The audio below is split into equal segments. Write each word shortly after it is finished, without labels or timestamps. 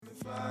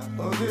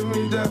Or give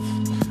me death.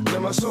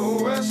 Let my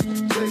soul rest,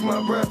 take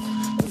my breath.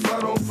 If I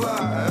don't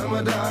fly,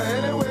 I'ma die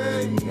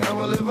anyway.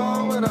 I'ma live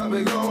on, but I'll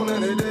be gone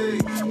any day.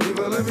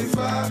 Either let me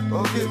fly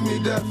or give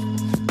me death.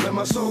 Let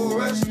my soul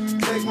rest,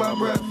 take my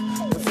breath.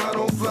 If I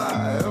don't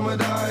fly, I'ma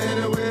die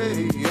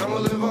anyway. I'ma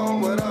live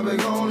on, but I'll be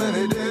gone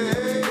any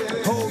day.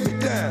 Hold me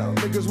down,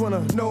 niggas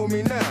wanna know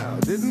me now.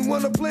 Didn't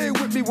wanna play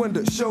with me,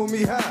 wanted to show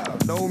me how.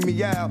 Know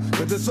me out,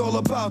 but it's all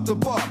about the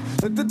bark.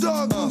 Let the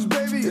dog loose,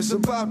 baby, it's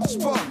about to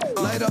spark.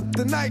 Light up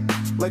the night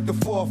like the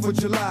 4th of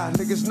July.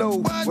 Niggas know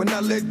when I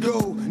let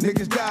go,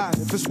 niggas die.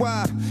 If it's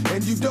wide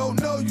and you don't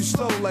know, you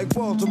slow like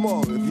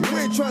Baltimore. If you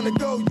ain't trying to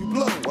go, you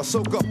blow. I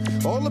soak up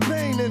all the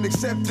pain and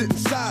accept it in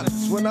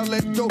silence. When I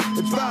let go,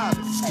 it's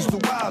violence. Cause the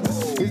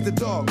wildest is the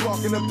dog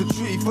barking up the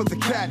tree for the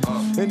cat.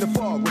 In the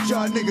fog, what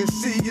y'all niggas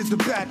see is the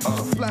bat.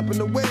 Flapping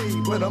away,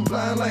 but I'm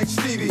blind like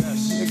Stevie.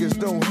 Niggas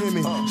don't hear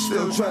me,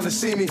 still trying to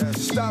see me.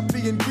 Stop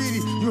being greedy,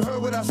 you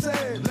heard what I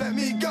said. Let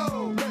me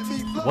go, let me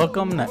flow.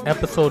 Welcome to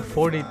episode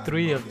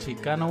 43 of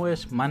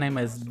Chicano-ish. My name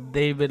is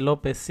David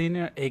Lopez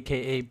Sr.,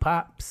 a.k.a.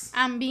 Pops.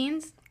 I'm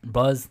Beans.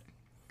 Buzz.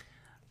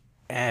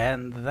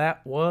 And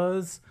that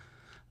was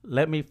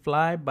Let Me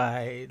Fly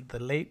by the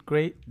late,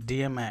 great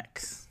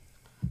DMX.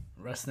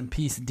 Rest in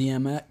peace,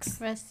 DMX.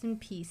 Rest in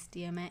peace,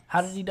 DMX.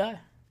 How did he die?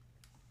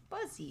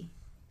 Buzzy.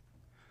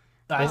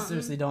 I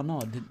seriously don't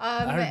know.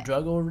 I heard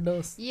drug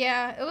overdose.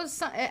 Yeah,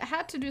 it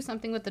had to do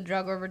something with the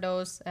drug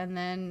overdose, and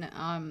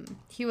then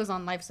he was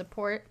on life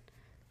support,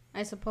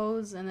 I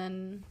suppose, and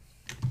then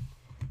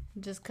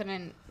just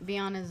couldn't be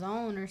on his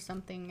own or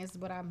something is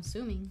what I'm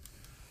assuming.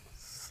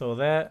 So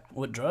that...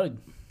 What drug?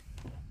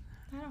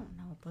 I don't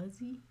know,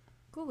 Buzzy.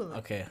 Google it.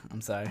 Okay,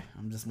 I'm sorry.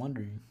 I'm just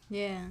wondering.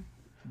 Yeah.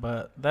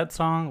 But that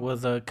song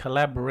was a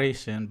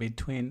collaboration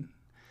between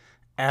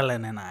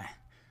Alan and I.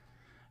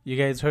 You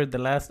guys heard the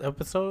last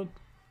episode?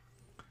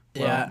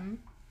 Yeah. Mm-hmm.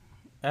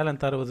 Alan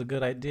thought it was a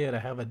good idea to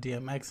have a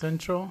DMX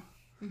intro.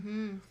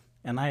 Mm-hmm.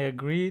 And I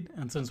agreed.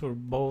 And since we're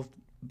both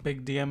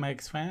big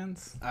DMX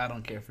fans... I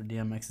don't care for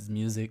DMX's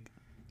music.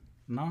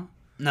 No?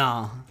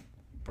 No.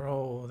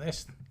 Bro,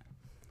 that's...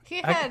 He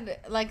had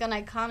like an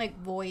iconic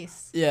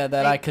voice. Yeah,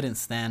 that Like- I couldn't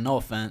stand. No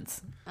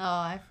offense. Oh,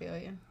 I feel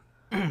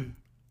you.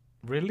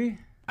 Really?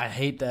 I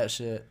hate that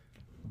shit.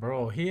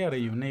 Bro, he had a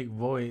unique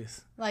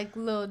voice. Like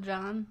Lil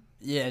Jon.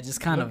 Yeah, just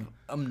kind of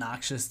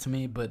obnoxious to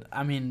me. But,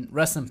 I mean,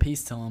 rest in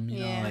peace to him. You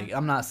Yeah. know, like,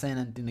 I'm not saying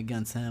anything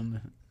against him.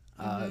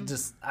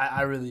 Just,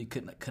 I really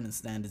couldn't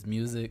stand his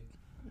music.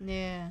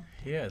 Yeah.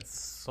 He had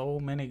so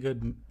many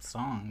good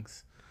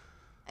songs.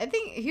 I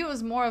think he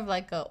was more of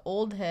like a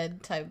old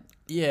head type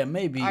Yeah,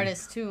 maybe.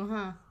 artist too,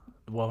 huh?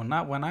 Well,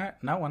 not when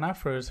I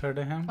first heard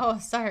of him. Oh,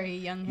 sorry,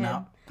 young head.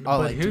 No. Oh, But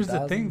like here's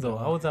the thing, 2000s? though.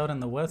 I was out in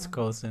the West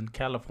Coast in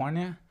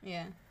California,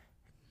 Yeah.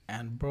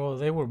 and, bro,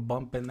 they were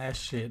bumping that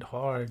shit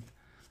hard.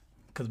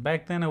 Because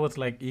back then it was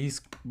like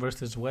East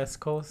versus West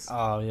Coast.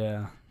 Oh,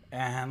 yeah.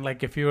 And,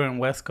 like, if you were in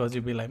West Coast,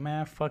 you'd be like,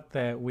 man, fuck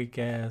that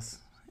weak-ass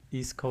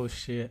East Coast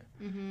shit.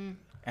 Mm-hmm.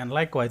 And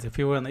likewise, if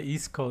you were on the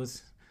East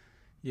Coast,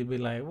 you'd be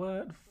like,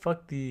 what?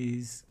 Fuck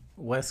these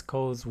West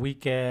Coast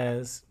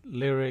weak-ass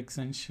lyrics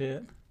and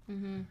shit.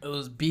 Mm-hmm. It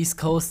was Beast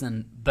Coast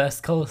and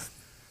Best Coast.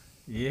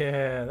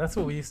 Yeah, that's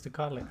what we used to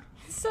call it.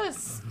 So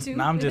stupid.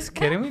 No, I'm just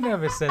kidding. We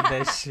never said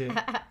that shit.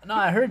 No,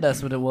 I heard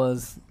that's what it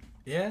was.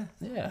 Yeah?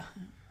 Yeah.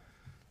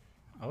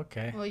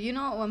 Okay. Well, you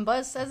know, when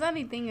Buzz says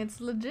anything,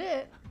 it's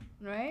legit,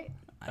 right?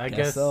 I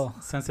guess so.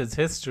 Since it's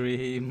history,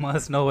 he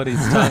must know what he's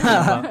talking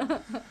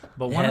about.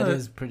 But one Yeah, of it the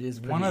is pretty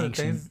one of the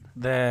ancient. things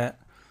that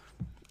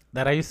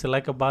I used to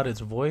like about his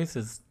voice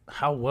is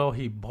how well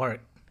he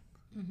barked.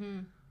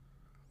 Mm-hmm.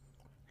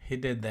 He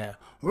did that.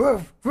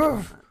 Ruff,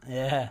 ruff.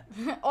 Yeah.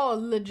 Oh,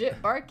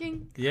 legit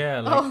barking?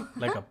 Yeah,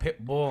 like a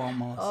pit bull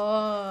almost.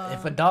 Oh.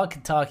 If a dog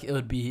could talk, it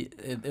would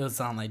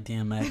sound like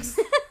DMX.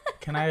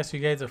 Can I ask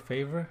you guys a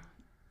favor?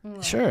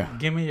 Sure.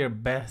 Give me your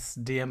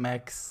best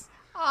DMX.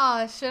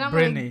 Oh, shit. I'm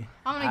Brittany.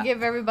 gonna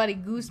give everybody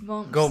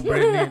goosebumps. Go,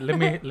 Brittany. Let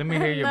me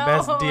hear your No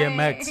best way.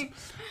 DMX.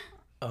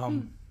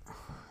 Come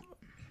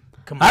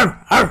on.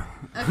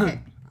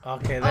 Okay.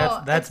 Okay,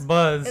 that's it's-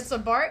 Buzz. It's a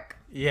bark?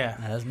 Yeah.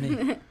 That's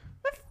me.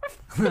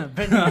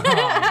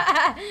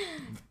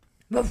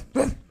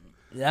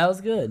 That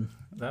was good.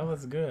 That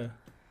was good.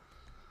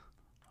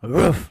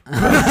 Roof.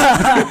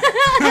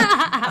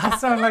 I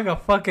sound like a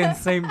fucking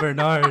Saint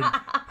Bernard.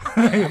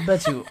 I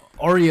bet you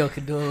Oreo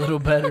could do a little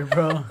better,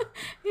 bro.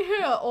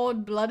 You're an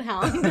old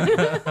bloodhound.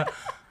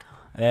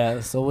 Yeah,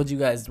 so what's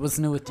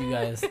new with you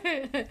guys?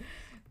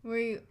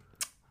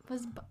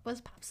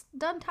 Was Pops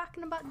done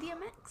talking about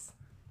DMX?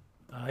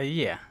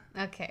 Yeah.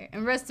 Okay,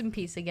 and rest in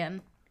peace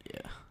again.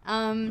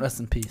 Yeah. Rest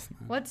in peace,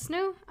 man. What's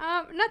new?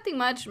 Nothing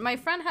much. My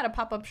friend had a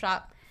pop-up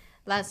shop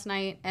last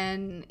night,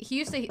 and he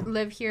used to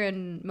live here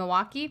in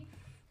Milwaukee.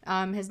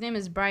 His name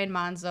is Brian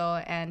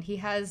Manzo, and he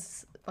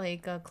has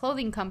like a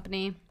clothing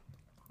company.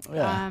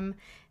 Yeah.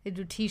 They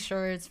do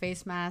T-shirts,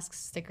 face masks,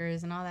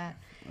 stickers, and all that.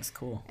 That's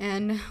cool.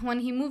 And when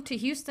he moved to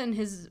Houston,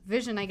 his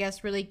vision, I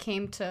guess, really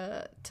came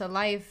to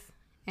life,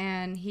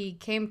 and he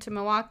came to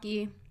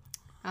Milwaukee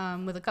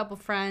with a couple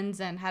friends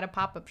and had a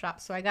pop-up shop.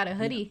 So I got a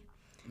hoodie.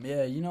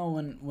 Yeah, you know,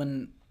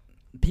 when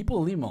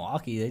people leave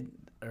Milwaukee, they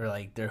or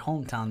like their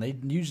hometown, they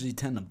usually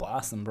tend to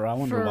blossom, bro. I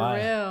wonder why.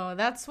 For real.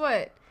 That's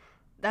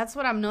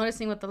what I'm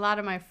noticing with a lot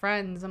of my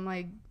friends. I'm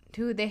like,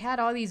 dude, they had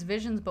all these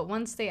visions, but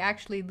once they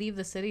actually leave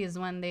the city is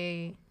when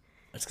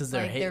It's because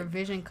their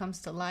vision comes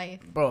to life.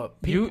 Bro,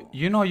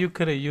 You know you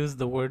could have used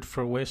the word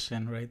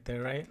fruition right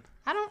there, right?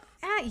 I don't.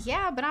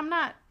 Yeah, but I'm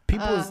not.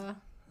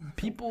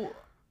 People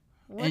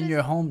What in is-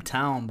 your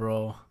hometown,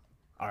 bro,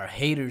 are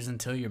haters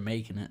until you're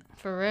making it.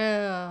 For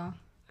real.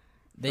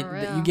 They For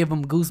real. you give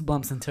them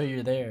goosebumps until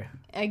you're there.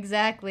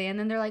 Exactly. And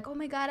then they're like, oh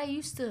my God, I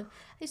used to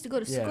go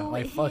to Yeah, school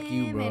like, with fuck him.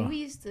 you, bro. And we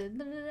used to.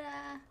 Da, da,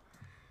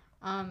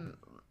 da.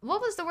 What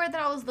was the word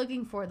that I was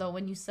looking for though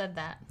when you said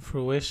that?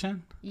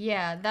 Fruition.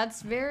 Yeah,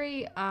 that's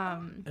very.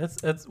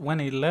 It's when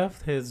he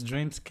left, his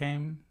dreams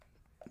came.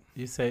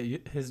 You say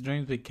his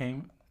dreams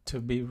became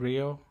to be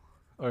real,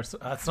 or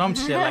some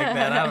shit like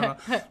that. I don't know.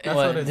 That's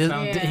what it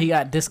sounds. Yeah. He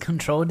got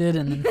discontrolled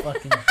and then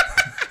fucking.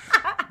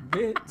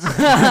 Bitch.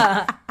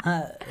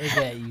 Look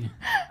at you.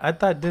 I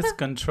thought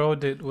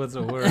discontrolled it was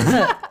a word.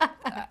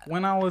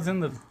 When I was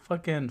in the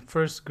fucking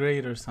first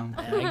grade or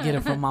something. I get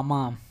it from my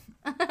mom.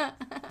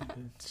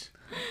 Bitch.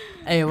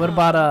 Hey, what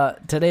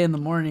about today in the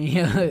morning?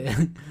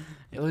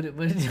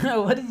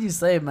 What did you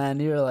say, man?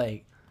 You were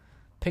like,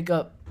 pick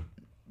up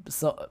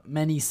so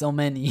many,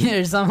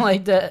 or something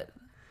like that.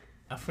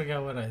 I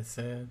forgot what I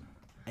said.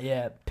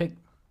 Yeah,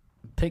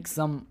 pick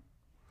some.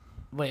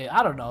 Wait,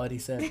 I don't know what he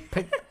said.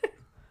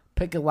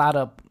 Pick a lot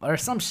up or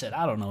some shit.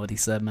 I don't know what he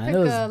said, man. Pick It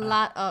was a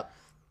lot up.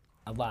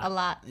 a lot. A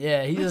lot.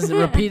 Yeah, he just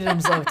repeated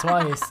himself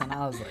twice, and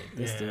I was like,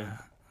 this dude.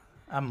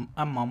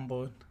 I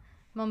mumbled.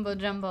 Mumbo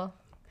jumbo.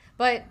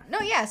 But no,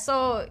 yeah,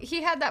 so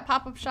he had that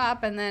pop-up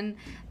shop, and then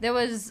there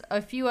was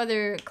a few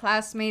other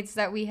classmates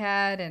that we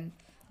had, and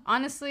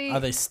honestly,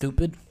 Are they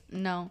stupid?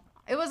 no,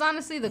 it was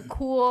honestly the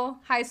cool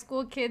high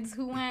school kids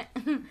who went,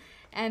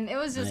 and it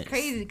was just Nice.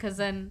 crazy because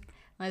then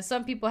like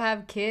some people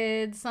have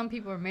kids, some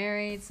people are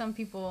married, some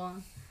people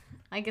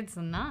like it's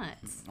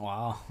nuts.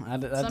 Wow,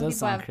 that Some does people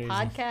sound have crazy.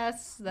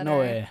 podcasts that No are.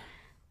 way.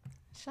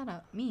 Shut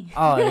up, me.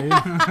 Oh, dude.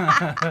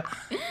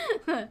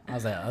 I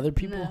was like, other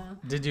people? No.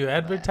 Did you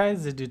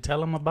advertise? Did you tell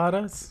them about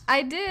us?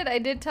 I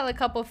did tell a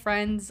couple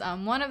friends.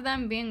 One of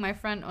them being my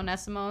friend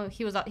Onesimo.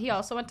 He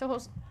also went to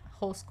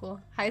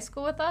high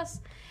school with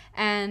us,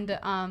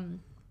 and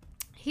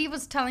he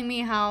was telling me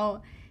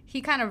how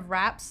he kind of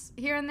raps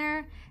here and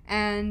there,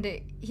 and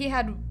he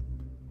had.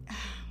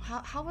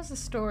 How was the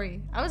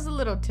story? I was a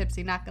little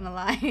tipsy, not gonna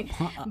lie,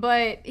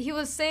 but he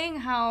was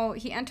saying how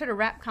he entered a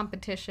rap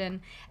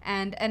competition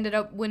and ended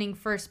up winning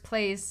first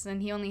place,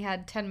 and he only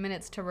had 10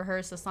 minutes to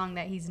rehearse a song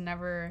that he's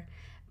never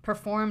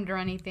performed or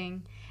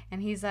anything,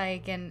 and he's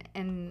like,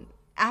 and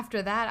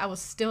after that, I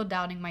was still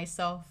doubting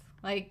myself,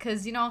 like,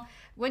 cause you know,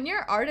 when you're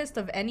an artist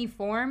of any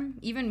form,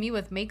 even me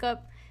with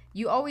makeup,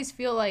 you always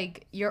feel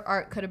like your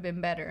art could have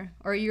been better,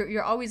 or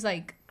you're always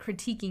like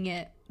critiquing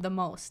it the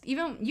most.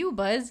 Even you,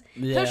 Buzz,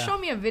 Yeah. he'll show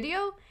me a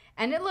video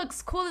and it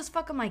looks cool as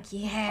fuck. I'm like,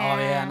 yeah. Oh,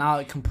 yeah, now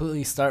I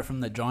completely start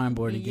from the drawing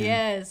board again.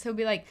 Yes, he'll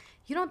be like,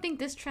 you don't think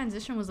this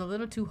transition was a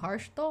little too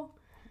harsh though?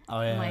 Oh,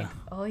 yeah. I'm like,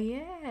 oh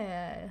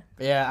yeah.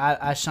 Yeah,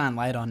 I shine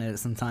light on it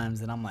sometimes,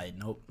 and I'm like,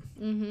 nope.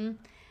 And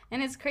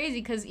it's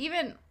crazy because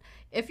even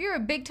if you're a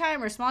big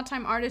time or small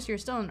time artist, you're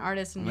still an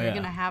artist and you're Yeah.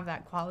 gonna have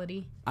that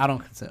quality. I don't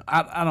consider.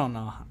 I don't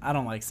know. I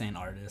don't like saying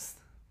artist.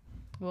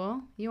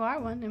 Well, you are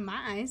one in my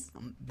eyes.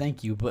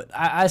 Thank you, but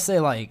I say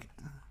like,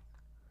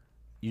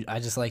 I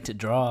just like to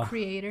draw.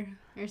 Creator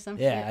or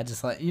something. Yeah, I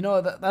just like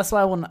that's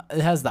why when it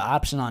has the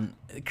option on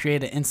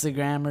create an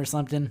Instagram or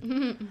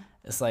something,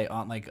 it's like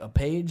on like a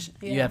page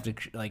you Yeah. have to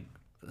like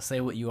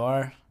say what you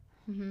are,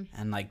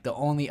 and like the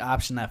only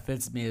option that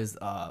fits me is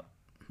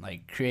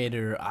like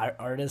creator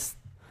artist.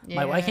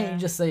 Like, why can't you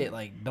just say it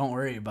like don't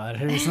worry about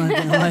it or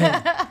something?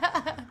 Like,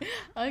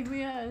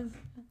 ugly ass?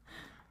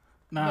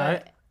 No,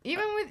 But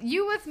even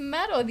with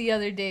Meadow the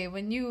other day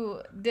when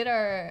you did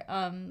our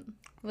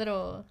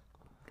little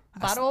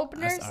bottle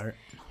openers, that's art.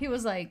 he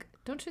was like,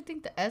 "Don't you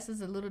think the S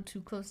is a little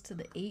too close to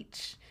the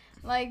H?"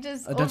 Like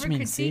just Oh, over don't you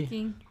mean C?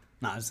 critiquing.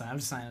 No, I'm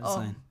just saying.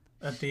 Oh.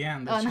 at the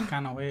end, Oh, that you no.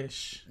 kind of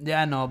wish.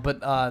 Yeah, I know, but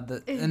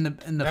the in the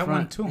That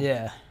one front too.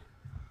 Yeah.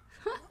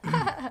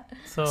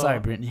 So Sorry,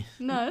 Brittany.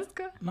 No, it's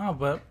good. No,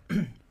 but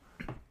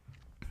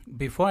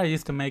before I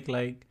used to make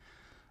like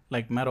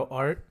metal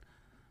art,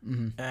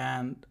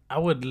 and I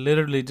would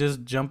literally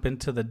just jump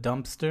into the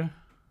dumpster.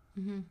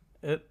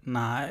 It's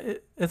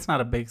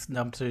not a big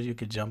dumpster you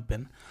could jump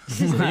in.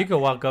 So you could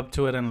walk up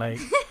to it and like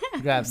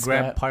Grab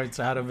grab parts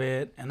out of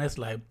it, and it's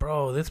like,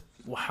 bro,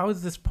 how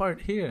is this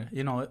part here?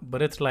 You know,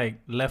 but it's like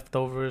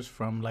leftovers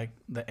from like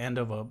the end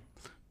of a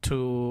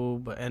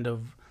tube, end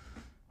of,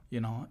 you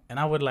know, and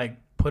I would like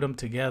put them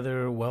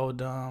together, weld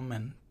them,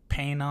 and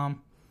paint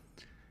them,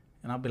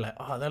 and I'll be like,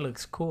 oh, that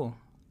looks cool.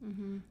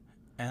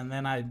 And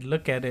then I'd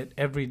look at it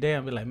every day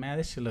and be like, man,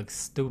 this shit looks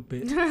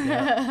stupid.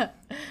 Yeah.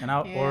 And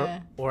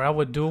or I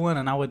would do one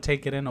and I would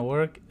take it into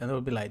work and it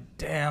would be like,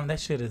 damn, that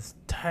shit is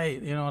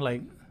tight. You know,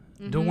 like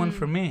Do one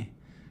for me.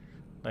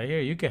 Like,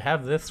 here, you could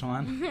have this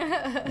one.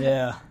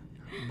 Yeah.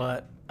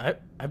 But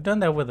I've done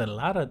that with a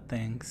lot of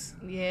things.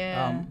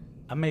 Yeah.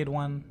 I made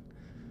one.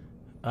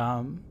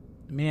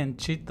 Me and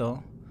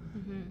Chito,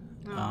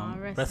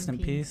 rest in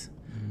peace.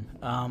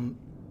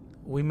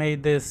 We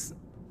made this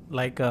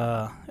like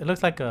it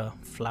looks like a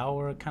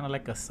flower, kind of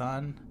like a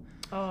sun,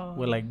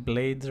 with like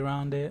blades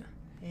around it.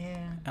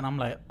 Yeah. And I'm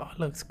like, oh, it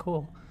looks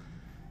cool.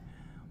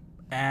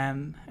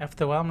 And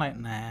after a while, I'm like,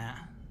 nah.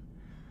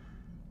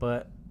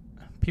 But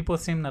people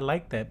seem to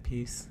like that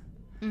piece.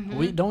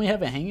 Don't we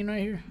have it hanging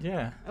right here?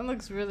 Yeah. It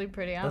looks really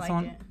pretty. I That's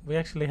like it. We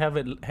actually have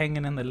it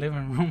hanging in the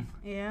living room.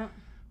 Yeah.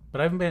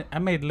 But I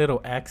made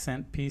little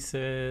accent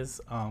pieces.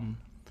 I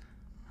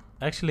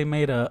actually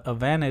made a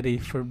vanity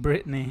for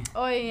Brittany.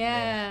 Oh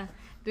yeah.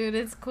 Dude,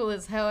 it's cool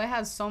as hell. It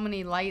has so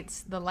many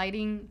lights. The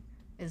lighting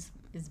is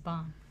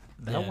bomb.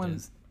 That one,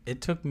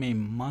 it took me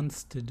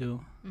months to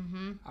do.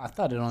 I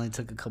thought it only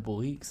took a couple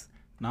weeks.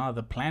 No,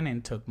 the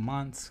planning took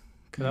months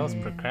because I was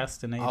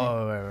procrastinating.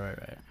 Oh,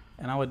 right.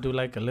 And I would do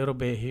like a little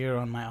bit here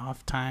on my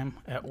off time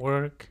at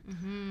work.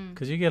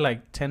 Because you get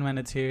like 10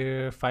 minutes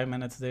here, 5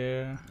 minutes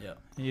there. Yeah.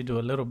 And you do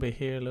a little bit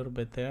here, a little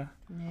bit there.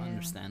 Yeah.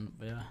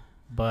 Understandable, yeah.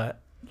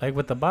 But like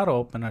with the bottle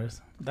openers,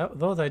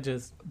 those I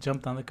just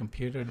jumped on the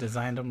computer,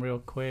 designed them real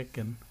quick,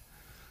 and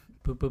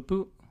boop, boop,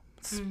 boop,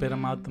 spit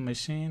them out the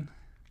machine.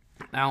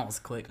 That was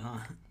quick, huh?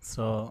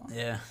 So,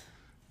 yeah,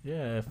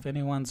 if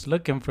anyone's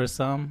looking for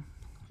some,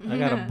 I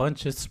got a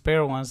bunch of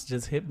spare ones.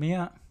 Just hit me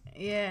up.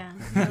 Yeah.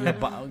 I'll give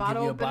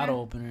you a bottle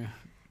opener.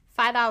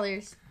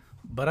 $5.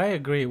 But I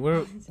agree.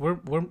 We're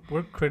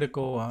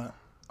critical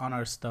on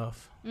our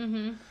stuff.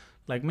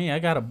 Like me, I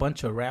got a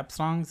bunch of rap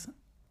songs,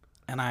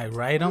 and I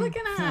write them. Look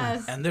at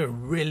us. And they're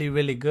really,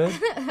 really good.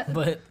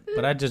 but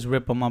I just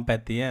rip them up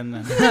at the end.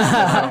 And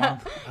I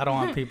don't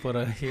want people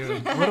to hear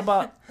them. What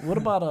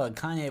about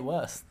Kanye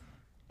West?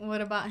 What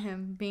about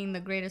him being the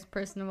greatest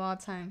person of all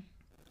time?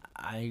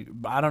 I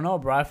don't know,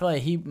 bro. I feel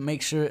like he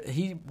makes sure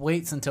he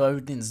waits until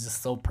everything's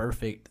just so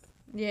perfect.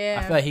 Yeah.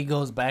 I feel like he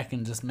goes back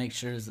and just make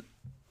sure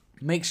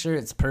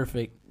it's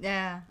perfect.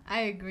 Yeah, I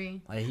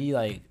agree. Like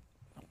he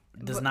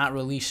does not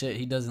release shit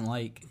he doesn't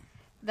like.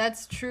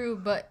 That's true,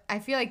 but I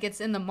feel like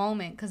it's in the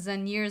moment because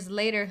then years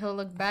later he'll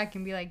look back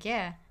and be like,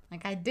 yeah,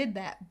 like I did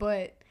that,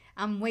 but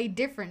I'm way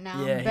different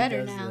now. Yeah, I'm better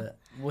he does now. that.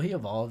 Well, he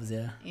evolves,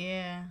 yeah.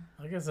 Yeah.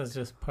 I guess that's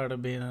just part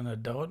of being an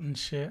adult and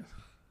shit.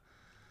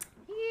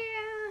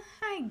 Yeah,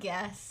 I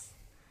guess.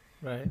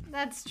 Right.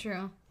 That's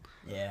true.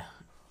 Yeah.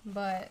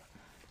 But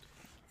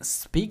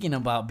speaking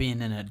about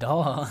being an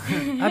adult,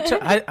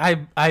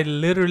 I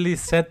literally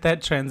set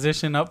that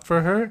transition up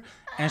for her,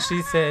 and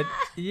she said,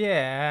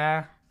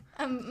 "Yeah."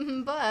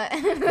 But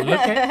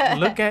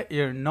look at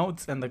your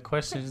notes and the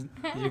questions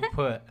you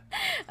put.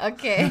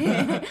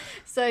 Okay.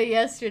 So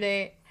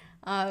yesterday,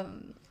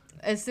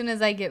 as soon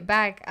as I get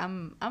back,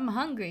 I'm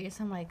hungry.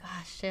 So I'm like,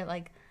 oh shit,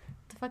 like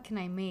what the fuck can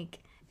I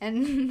make?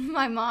 And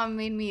my mom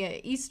made me an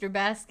Easter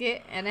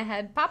basket and it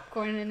had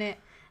popcorn in it.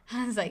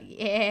 I was like,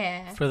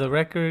 yeah. For the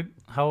record,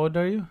 how old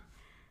are you?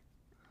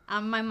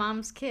 I'm my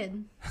mom's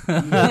kid.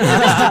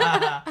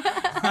 How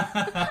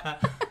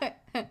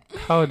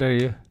old are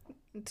you?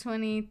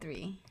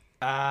 23.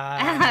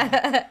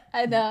 I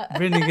know.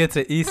 Brittany gets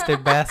an Easter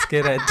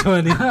basket at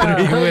 23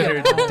 with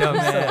her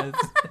dumbass.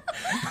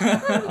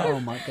 Oh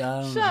my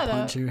god! Shut up.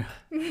 Punch you.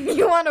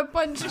 You want to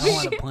punch me? I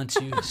want to punch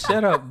you.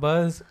 Shut up,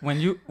 Buzz.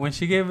 When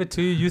she gave it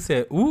to you, you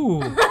said,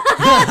 "Ooh."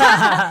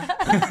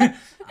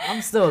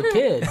 I'm still a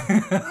kid.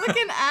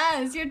 Looking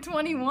ass. You're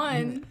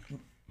 21.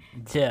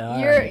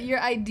 Yeah. Your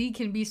ID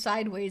can be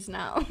sideways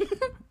now.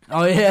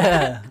 Oh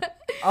yeah.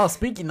 Oh,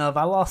 speaking of,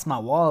 I lost my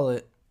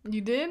wallet.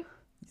 You did?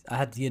 I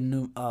had to get a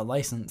new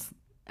license.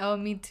 Oh,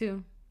 me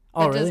too.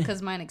 Oh, but really? Just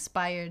because mine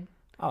expired.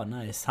 Oh,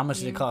 nice. How much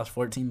did it cost?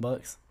 $14?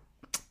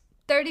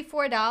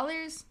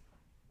 $34.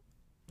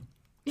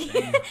 He's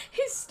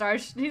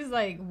starched. He's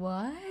like,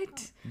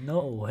 what?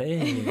 No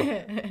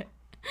way.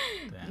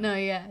 No,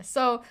 yeah.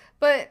 So,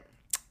 but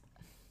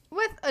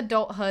with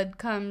adulthood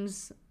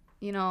comes,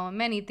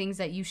 many things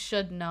that you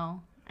should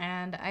know.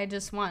 And I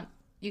just want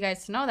you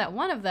guys to know that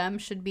one of them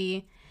should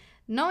be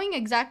knowing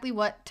exactly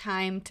what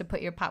time to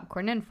put your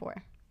popcorn in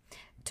for.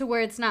 To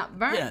where it's not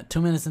burnt. Yeah, 2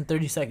 minutes and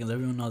 30 seconds.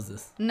 Everyone knows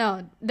this.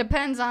 No,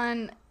 depends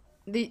on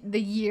the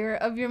year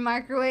of your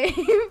microwave.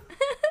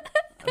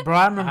 Bro,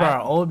 I remember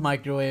our old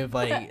microwave,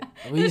 like,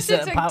 we used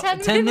to pop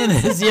 10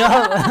 minutes, yo.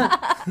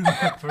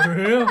 For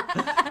real?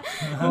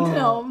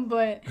 No,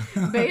 but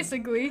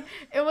basically,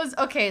 it was,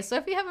 okay, so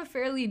if you have a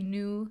fairly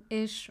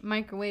new-ish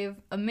microwave,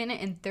 1 minute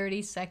and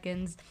 30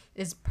 seconds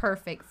is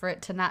perfect for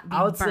it to not be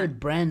I would say burnt.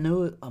 brand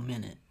new, a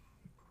minute.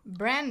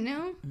 Brand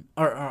new?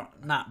 Or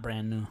not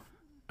brand new.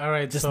 All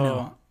right, Just so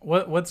no.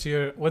 what's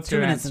your 2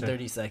 minutes answer? and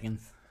 30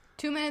 seconds.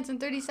 2 minutes and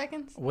 30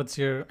 seconds? What's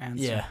your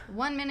answer? Yeah.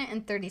 1 minute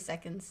and 30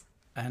 seconds.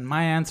 And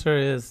my answer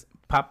is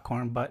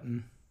popcorn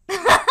button.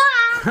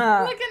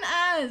 Looking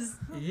ass.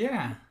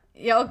 Yeah.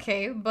 Yeah,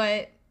 okay,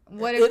 but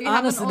what if you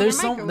honestly, have an older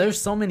microwave?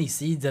 there's so many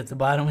seeds at the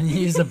bottom when you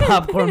use the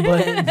popcorn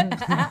button.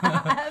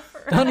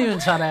 For Don't even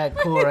try to act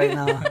cool right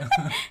now.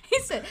 He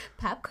said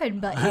popcorn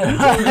button.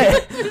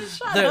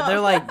 They're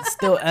like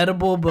still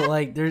edible, but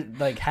like they're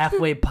like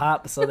halfway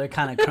popped, so they're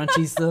kind of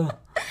crunchy still.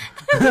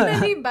 And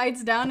then he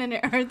bites down and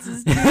it hurts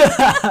his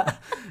teeth.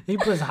 He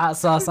puts hot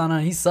sauce on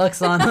them. He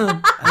sucks on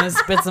them and then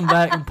spits them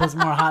back and puts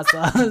more hot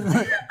sauce.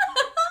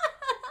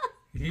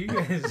 You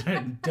guys are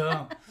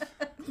dumb.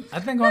 I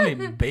think only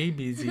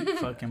babies eat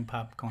fucking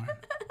popcorn.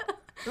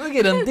 Look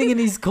at him thinking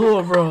he's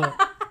cool, bro.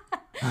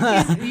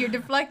 You're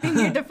deflecting.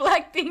 You're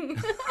deflecting.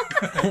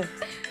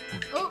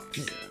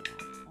 Oops.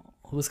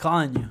 Who's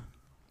calling you?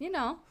 You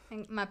know,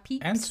 my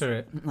peeps. Answer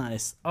it.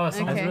 Nice. Oh,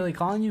 someone's Okay. really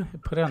calling you?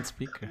 Put it on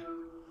speaker.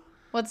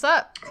 What's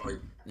up?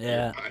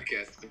 Yeah.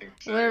 Podcasting.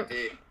 We're-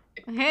 Hey,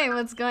 Hey,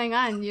 what's going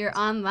on? You're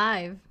on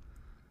live.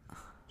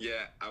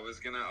 yeah, I was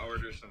gonna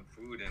order some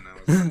food and I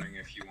was wondering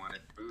if you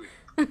wanted food.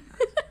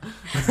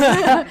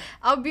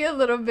 I'll be a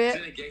little It's bit.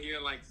 gonna get here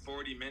in like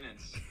 40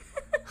 minutes.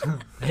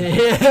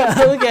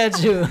 Yeah, look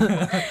at you.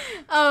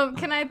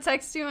 Can I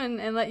text you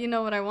and let you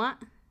know what I want?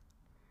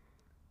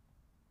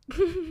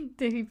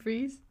 Did he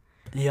freeze?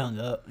 He hung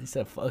up. He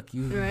said, fuck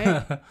you.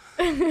 Right?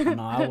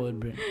 No, I would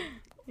be.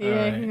 Yeah,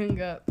 Alright. he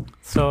hung up.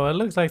 So it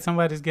looks like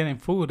somebody's getting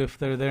food if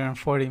they're there in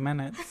 40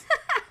 minutes.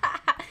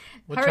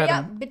 Hurry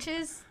up,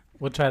 bitches.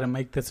 We'll try to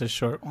make this a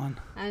short one.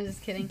 I'm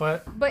just kidding.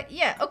 But But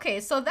yeah, okay,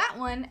 so that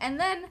one, and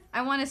then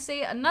I want to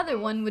say another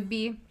one would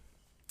be,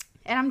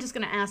 and I'm just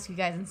going to ask you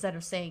guys instead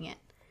of saying it.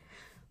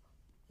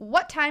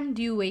 What time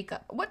do you wake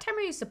up? What time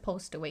are you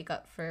supposed to wake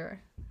up for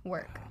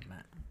work?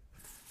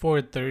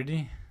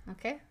 4:30.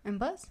 Okay, and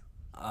Buzz?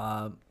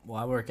 Well,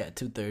 I work at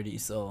 2:30,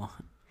 so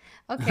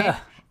Okay,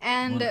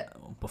 and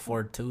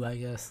before 2, I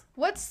guess.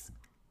 what's,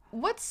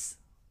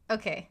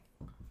 okay,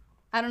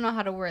 I don't know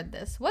how to word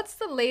this. What's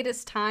the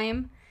latest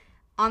time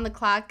on the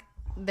clock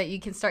that you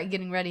can start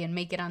getting ready and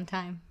make it on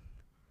time?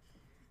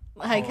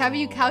 Like, have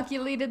you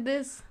calculated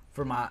this?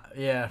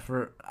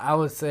 I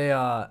would say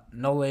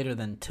no later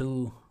than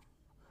 2.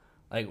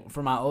 Like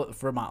for my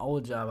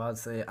old job, I would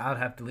say I'd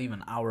have to leave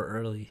an hour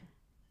early.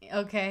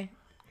 Okay,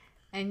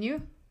 and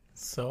you?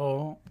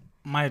 So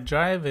my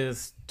drive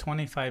is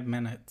 25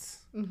 minutes.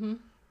 Mm-hmm.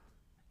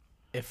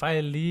 If I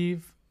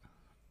leave,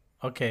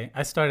 okay,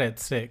 I start at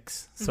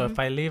 6. So if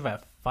I leave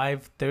at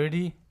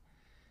 5:30,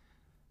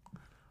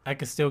 I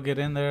could still get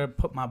in there,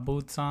 put my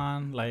boots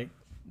on, like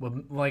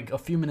With like a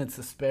few minutes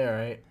to spare,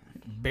 right?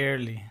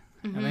 barely.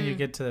 And then you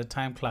get to the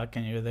time clock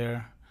and you're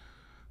there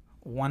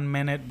 1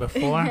 minute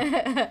before.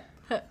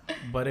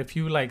 But if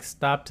you like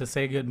stop to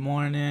say good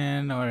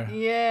morning or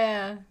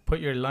Yeah. put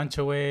your lunch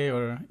away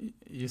or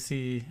you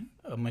see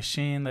a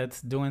machine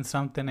that's doing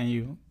something and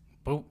you,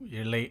 boop,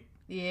 you're late.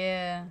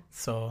 Yeah.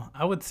 So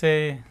I would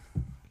say,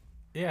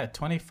 yeah,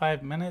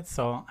 25 minutes,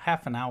 so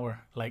half an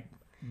hour. Like,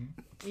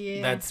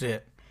 Yeah. that's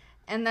it.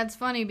 And that's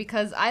funny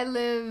because I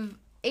live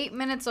 8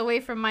 minutes away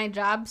from my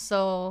job,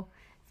 so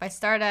if I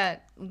start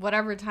at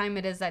whatever time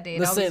it is that day,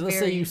 Let's say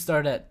vary. you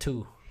start at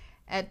 2.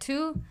 At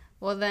 2,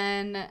 well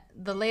then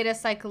the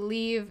latest I could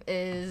leave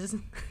is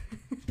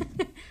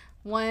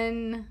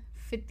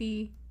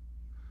 1:52.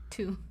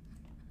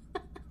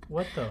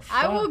 What the fuck?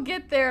 I will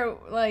get there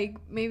like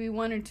maybe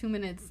 1 or 2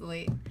 minutes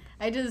late.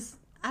 I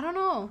don't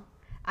know.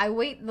 I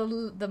wait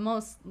the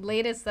most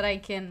latest that I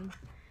can.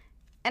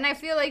 And I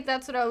feel like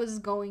that's what I was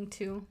going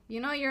to. You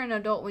know, you're an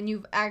adult when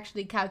you've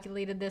actually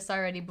calculated this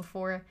already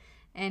before.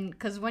 And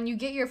because when you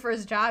get your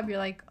first job, you're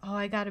like, oh,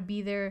 I got to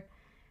be there.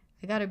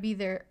 I got to be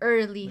there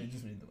early.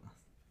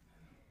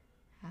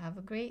 Have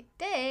a great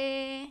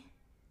day.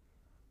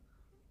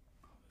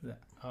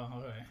 Oh,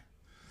 all right.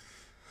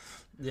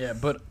 Yeah,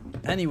 but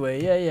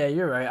anyway, yeah,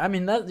 you're right. I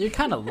mean, that you're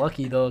kind of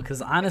lucky though, because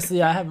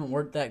honestly, I haven't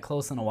worked that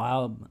close in a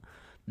while.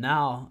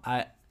 Now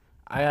I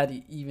got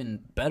an even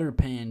better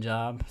paying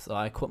job, so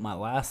I quit my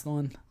last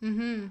one,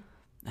 and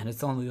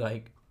it's only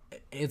like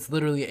it's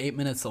literally 8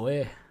 minutes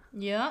away.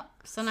 Yep.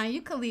 So now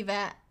you could leave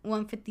at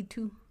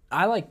 1:52.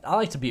 I like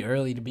to be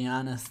early, to be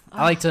honest.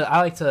 I like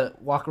to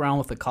walk around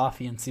with a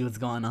coffee and see what's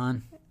going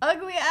on.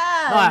 Ugly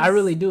ass. No, I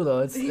really do though.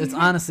 It's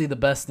honestly the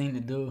best thing to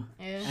do.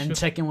 Yeah. And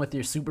check in with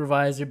your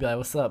supervisor, be like,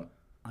 "What's up?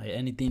 Like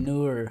anything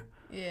new or?"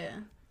 Yeah.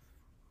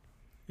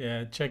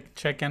 Yeah,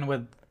 check in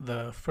with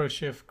the first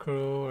shift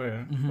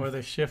crew or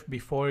the shift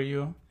before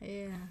you.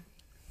 Yeah.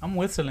 I'm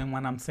whistling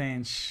when I'm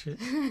saying shit,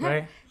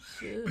 right?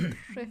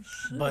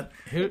 But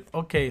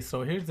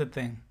so here's the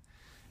thing.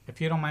 If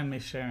you don't mind me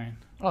sharing.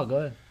 Oh, go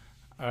ahead.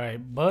 All right,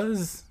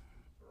 Buzz.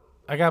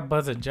 I got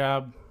Buzz a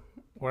job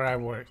where I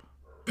work.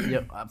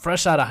 Yep,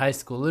 fresh out of high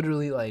school.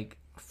 Literally, like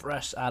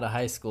fresh out of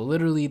high school.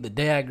 Literally, the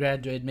day I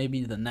graduated,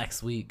 maybe the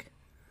next week.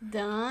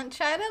 Don't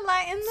try to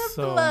lighten the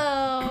So-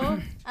 blow.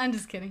 I'm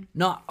just kidding.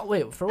 No,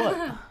 wait, for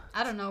what?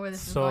 I don't know where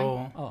this is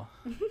going. So Oh,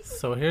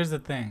 so here's the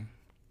thing.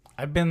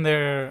 I've been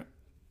there.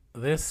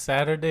 This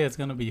Saturday is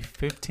gonna be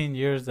 15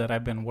 years that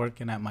I've been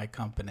working at my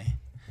company.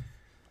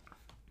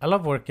 I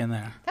love working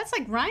there. That's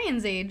like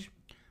Ryan's age.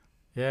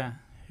 Yeah,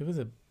 he was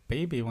a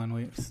baby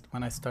when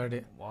I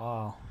started.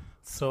 wow.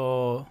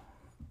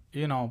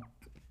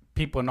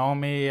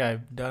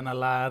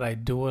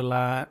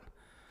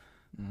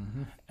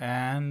 Mm-hmm.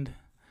 And,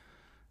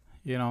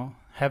 you know,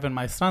 having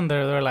my son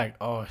there, they're like,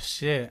 oh,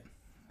 shit.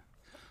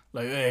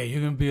 Like, hey, you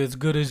gonna be as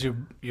good as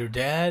your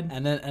dad?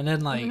 And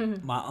then like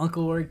my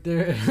uncle worked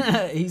there.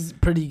 He's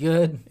pretty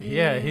good.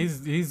 Yeah,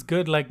 he's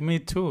good like me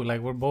too.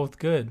 Like we're both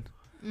good.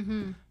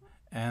 Mm-hmm.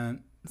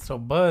 And so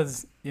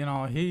Buzz, you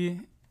know,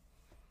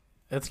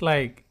 it's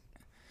like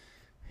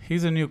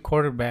he's a new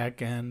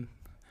quarterback, and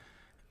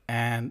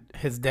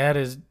his dad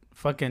is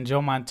fucking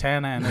Joe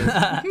Montana, and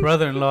his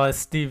brother-in-law is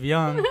Steve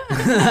Young.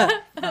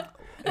 And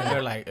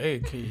they're like,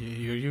 hey,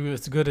 you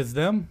as good as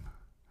them?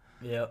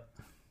 Yep.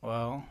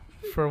 Well,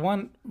 for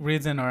one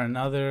reason or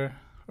another,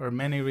 or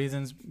many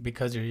reasons,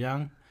 because you're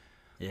young,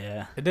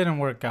 Yeah. it didn't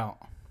work out.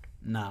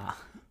 Nah.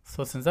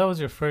 So since that was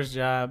your first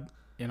job,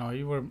 you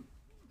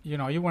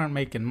weren't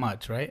making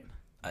much, right?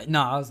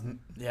 No, I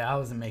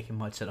wasn't making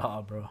much at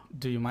all, bro.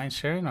 Do you mind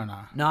sharing or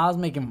not? No, I was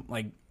making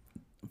like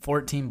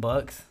 $14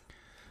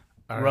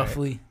 All right.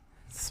 roughly.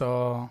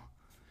 So,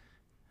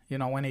 you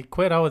know, when he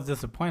quit, I was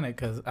disappointed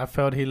because I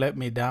felt he let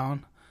me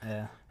down.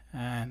 Yeah.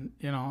 And,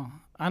 you know,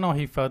 I know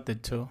he felt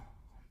it too.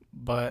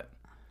 But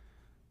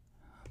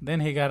then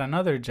he got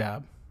another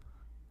job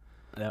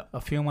Yeah. a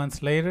few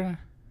months later.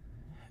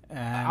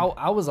 And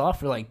I was off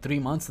for like 3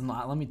 months, and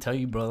let me tell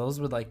you, bro, those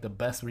were like the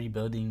best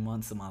rebuilding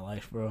months of my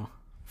life, bro.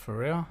 for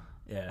real?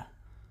 Yeah.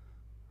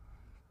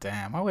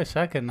 Damn, I wish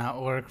I could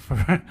not work for...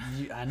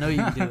 I know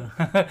you do.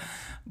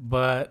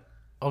 But,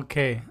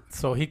 okay,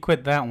 so he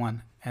quit that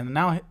one. And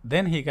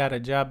then he got a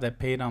job that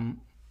paid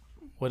him,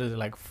 what is it,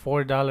 like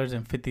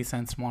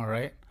 $4.50 more,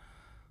 right?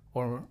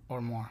 Or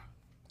more.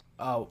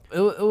 Oh, it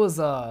was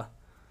well,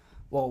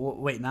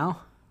 wait,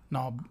 now?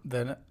 No,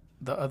 the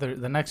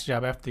next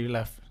job after you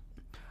left.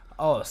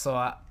 Oh, so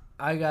I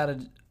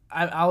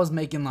was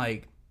making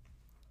like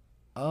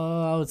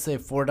I would say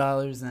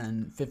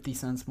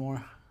 $4.50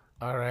 more.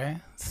 All right. Yeah,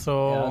 I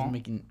So was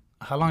making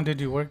how long did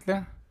you work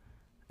there?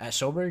 at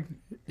Schoberg.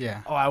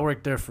 Yeah. Oh, I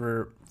worked there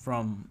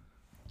from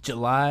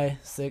July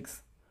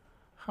 6th.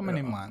 How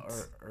many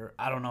months? Or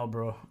I don't know,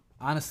 bro.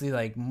 Honestly,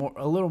 like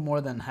a little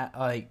more than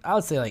like I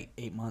would say like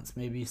 8 months,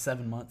 maybe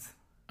 7 months.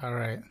 All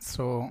right.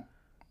 So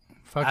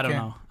I don't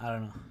know.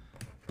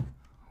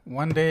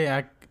 One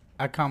day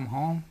I come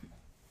home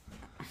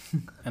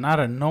and out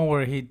of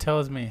nowhere he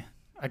tells me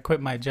I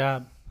quit my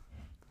job.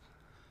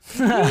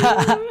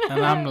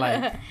 And I'm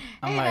like,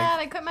 Hey, Dad,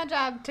 I quit my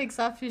job. Takes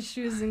off his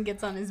shoes and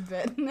gets on his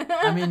bed.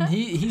 I mean,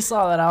 he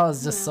saw that I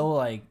was just so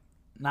like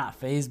not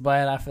phased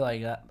by it. I feel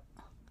like that.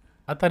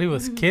 I thought he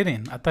was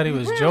kidding. I thought he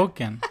was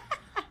joking.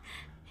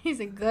 He's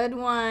a good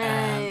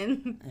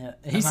one. Yeah,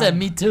 he said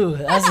me too.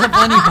 That's the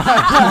funny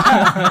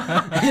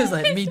part. He was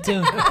like me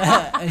too.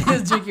 He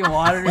was drinking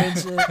water and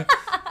shit.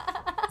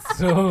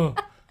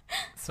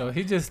 So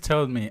he just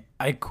told me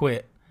I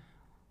quit,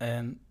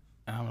 and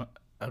I'm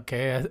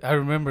okay. I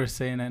remember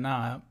saying it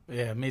now.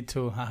 Yeah, me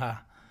too. Haha.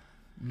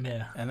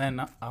 Yeah. And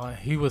then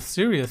he was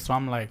serious, so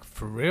I'm like,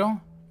 for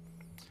real?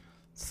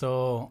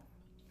 So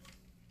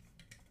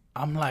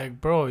I'm like,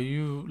 bro,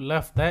 you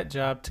left that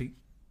job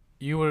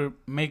you were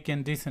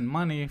making decent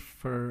money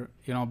for,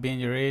 you know, being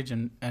your age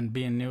and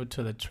being new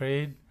to the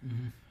trade,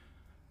 Mm-hmm.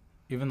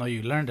 even though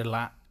you learned a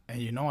lot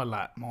and you know a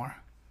lot more.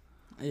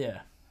 Yeah.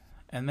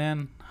 And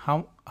then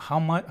how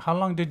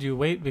long did you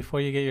wait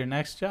before you get your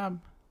next job?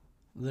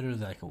 Literally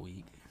like a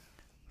week.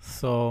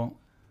 So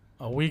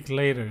a week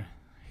later,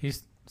 he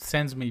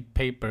sends me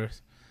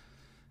papers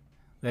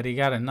that he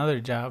got another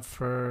job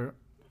for.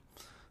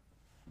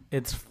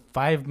 It's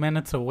 5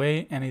 minutes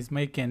away, and he's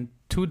making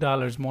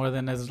 $2 more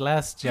than his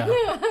last job.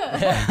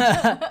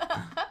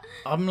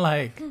 I'm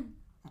like,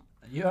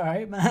 You all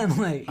right, man?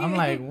 Like, I'm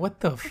like,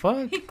 what the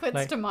fuck? He quits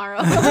Like, tomorrow.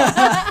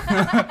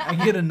 I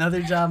get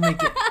another job,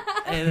 make it.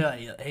 Hey, they're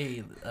like,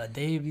 hey,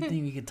 Dave, you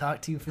think we could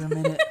talk to you for a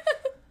minute?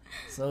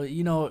 So,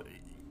 you know,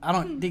 I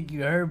don't think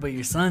you heard, but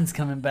your son's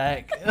coming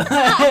back.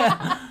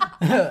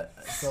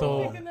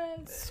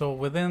 So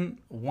within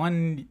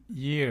 1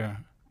 year,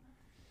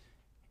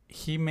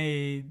 he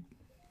made,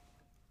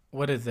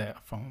 what is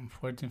that, from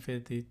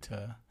 1450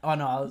 to, Oh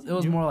no, it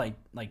was more like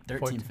 14.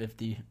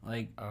 1350.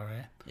 Like, all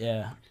right.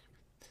 yeah,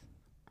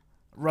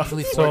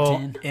 roughly So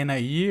 14. in a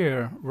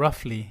year,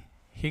 roughly,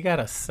 he got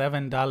a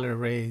 $7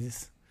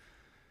 raise.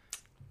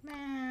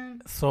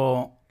 Man.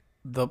 So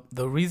the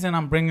reason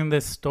I'm bringing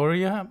this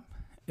story up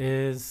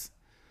is,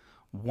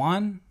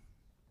 one,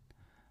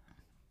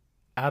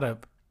 out of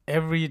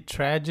every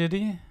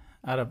tragedy,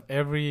 out of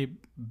every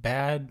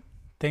bad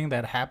thing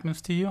that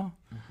happens to you,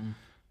 Mm-hmm.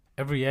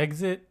 every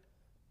exit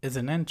is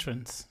an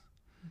entrance,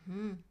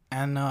 Mm-hmm.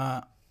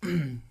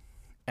 and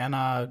and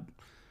a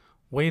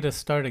way to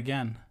start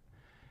again,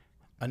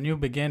 a new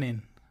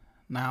beginning.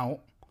 Now,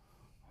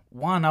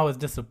 one, I was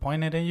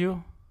disappointed in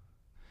you.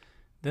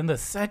 Then the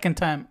second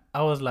time,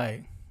 I was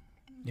like,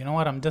 you know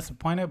what? I'm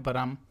disappointed, but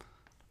I'm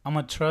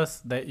gonna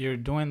trust that you're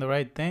doing the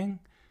right thing,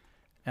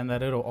 and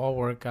that it'll all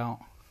work out.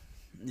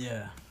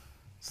 Yeah.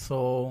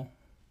 So,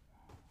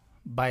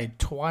 by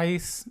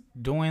twice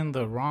doing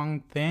the wrong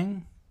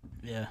thing,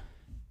 Yeah.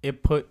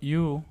 it put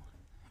you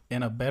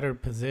in a better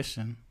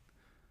position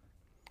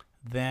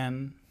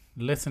than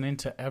listening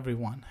to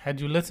everyone.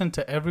 Had you listened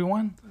to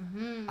everyone,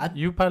 Mm-hmm.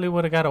 you probably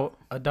would have got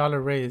a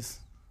 $1 raise.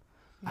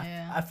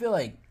 Yeah. I feel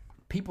like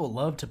people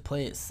love to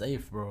play it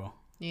safe, bro.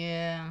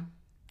 Yeah.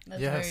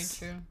 That's Yes.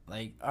 very true.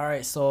 Like, all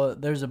right, so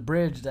there's a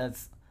bridge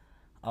that's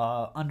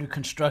under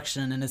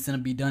construction and it's gonna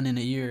be done in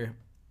a year,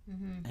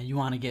 Mm-hmm. and you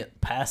want to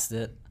get past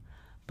it,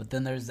 but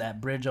then there's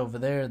that bridge over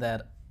there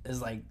that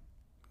is like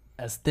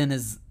as thin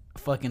as a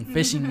fucking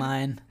fishing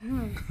line.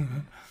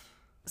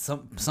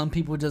 Some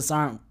people just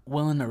aren't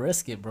willing to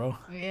risk it, bro.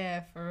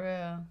 Yeah, for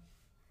real.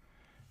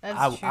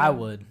 That's true. I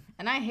would.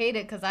 And I hate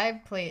it because I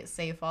play it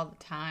safe all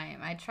the time.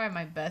 I try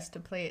my best to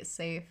play it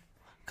safe.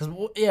 Cause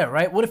yeah,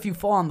 right. What if you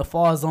fall and the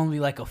fall is only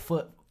like a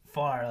foot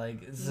far?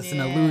 Like it's just an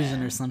Yeah.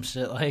 illusion or some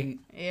shit. Like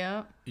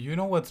Yeah. You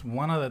know what's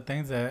one of the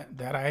things that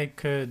I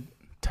could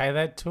tie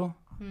that to?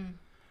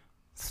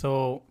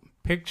 So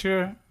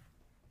picture,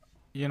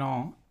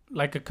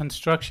 like a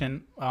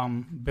construction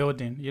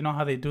building. You know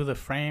how they do the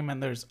frame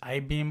and there's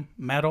I-beam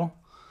metal?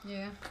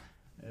 Yeah.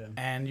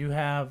 And you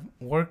have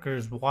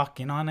workers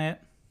walking on it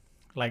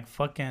like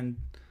fucking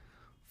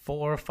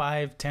 4,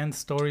 5, 10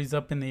 stories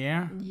up in the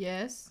air,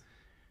 Yes.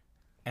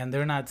 and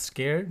they're not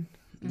scared,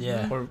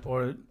 yeah,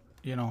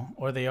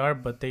 or they are,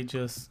 but they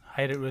just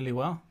hide it really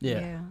well.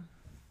 yeah,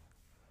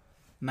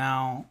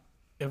 Now,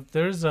 if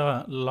there's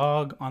a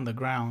log on the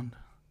ground,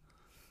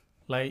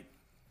 like,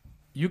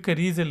 you could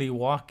easily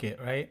walk it,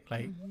 right?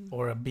 Like,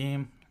 or a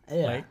beam,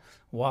 yeah. like,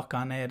 walk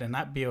on it and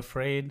not be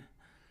afraid.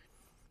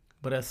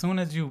 But as soon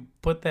as you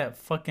put that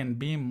fucking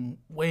beam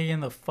way in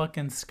the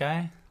fucking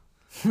sky,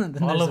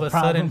 Then all there's of a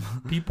problem.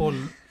 sudden, people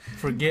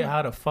forget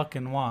how to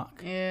fucking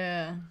walk.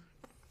 Yeah.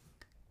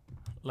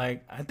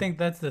 Like, I think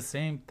that's the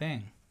same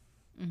thing.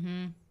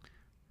 Mm-hmm.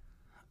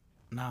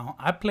 Now,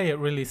 I play it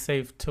really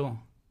safe too.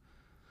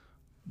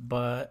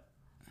 But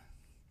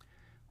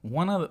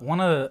one of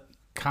the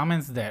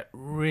comments that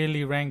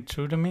really rang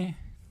true to me,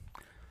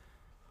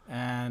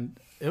 and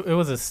it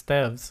was a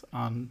Steves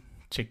on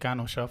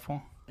Chicano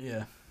Shuffle,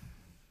 Yeah.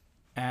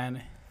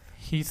 and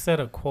he said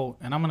a quote,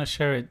 and I'm gonna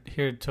share it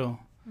here too.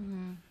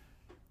 Mm-hmm.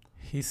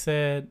 He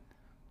said,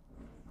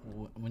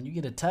 When you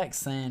get a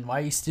text saying, "Why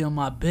you steal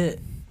my bit?"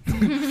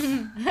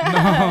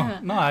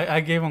 no, I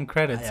gave him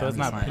credit, Yeah, so it's I'm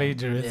not just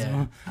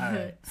plagiarism. Yeah. All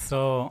right.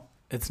 So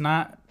it's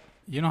not,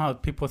 you know how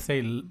people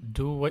say,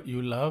 do what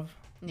you love?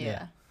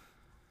 Yeah.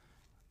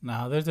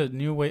 Now there's a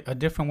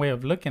different way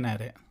of looking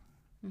at it.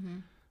 Mm-hmm.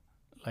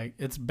 Like,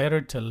 it's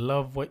better to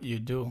love what you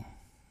do.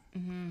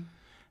 Mm-hmm.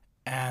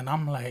 And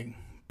I'm like,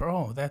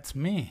 bro, that's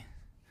me.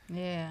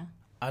 Yeah.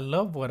 I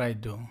love what I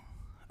do.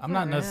 I'm For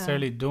not real.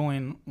 necessarily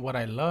doing what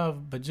I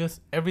love, but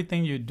just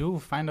everything you do,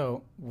 find a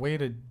way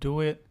to do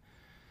it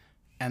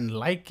and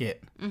like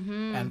it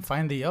Mm-hmm. and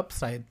find the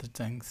upside to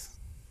things.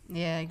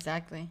 Yeah,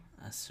 exactly.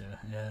 That's true.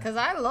 Yeah. Because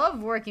I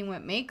love working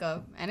with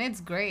makeup, and it's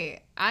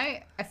great.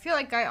 I feel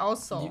like I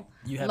also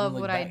You haven't love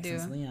looked what I back do.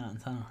 since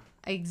Leon's, huh?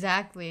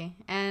 Exactly.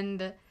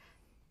 And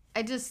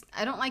I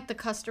don't like the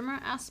customer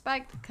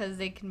aspect because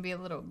they can be a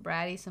little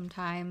bratty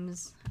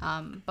sometimes.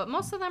 But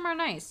most of them are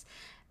nice.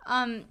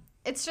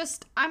 It's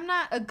just I'm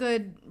not a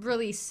good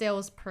really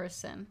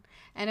salesperson.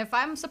 And if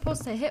I'm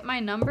supposed to hit my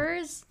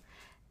numbers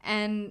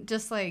and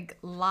just like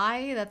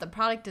lie that the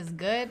product is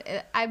good,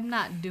 I'm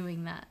not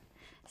doing that.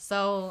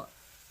 So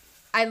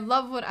I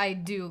love what I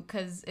do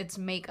because it's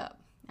makeup.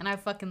 And I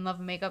fucking love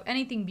makeup.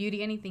 Anything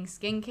beauty, anything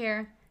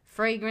skincare,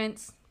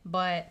 fragrance.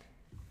 But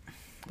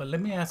But let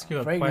me ask you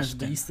a Fragrance, but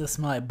question. you still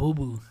smell like boo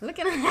boo. look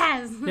at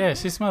that. Yeah,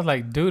 she smells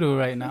like doo-doo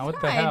right now.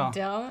 What the I hell?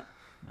 don't.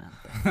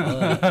 All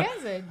You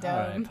guys are dumb.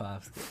 right,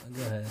 pops.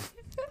 Go ahead.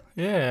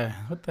 Yeah,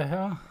 what the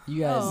hell?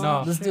 You guys, Oh.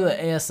 No. let's do an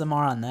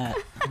ASMR on that.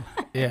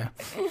 Yeah.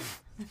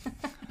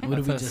 What do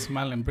That's we us just?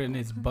 smelling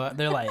Britney's butt.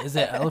 They're like, is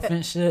that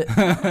elephant shit?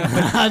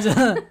 I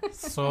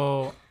just-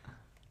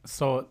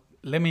 So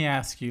let me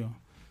ask you,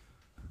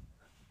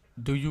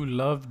 do you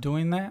love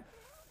doing that?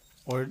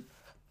 Or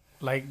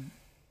like,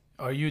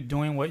 are you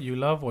doing what you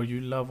love or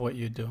you love what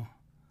you do?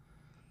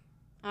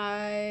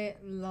 I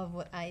love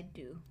what I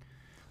do.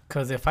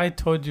 Because if I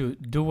told you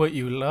do what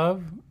you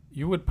love,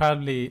 you would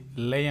probably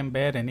lay in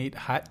bed and eat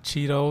hot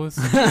Cheetos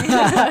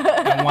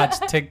and watch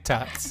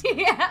TikToks.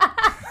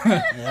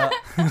 yeah.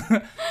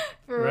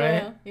 For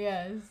Right? real.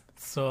 Yes.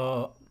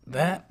 So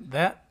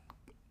that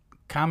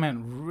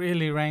comment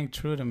really rang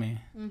true to me.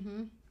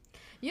 Mm-hmm.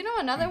 You know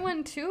another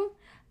one too?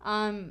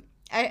 I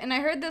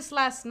heard this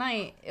last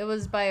night. It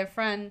was by a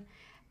friend,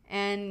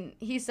 and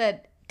he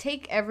said,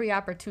 "Take every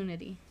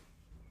opportunity."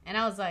 And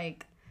I was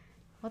like,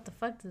 "What the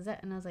fuck is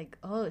that?" And I was like,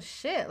 "Oh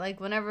shit!" Like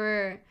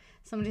whenever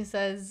somebody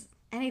says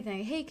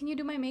anything, "Hey, can you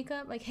do my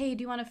makeup?" Like, "Hey,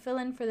 do you want to fill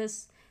in for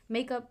this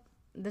makeup,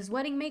 this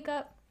wedding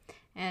makeup?"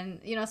 And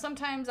you know,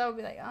 sometimes I'll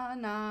be like, "Oh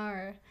no,"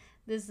 or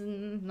 "This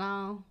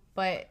no."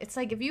 But it's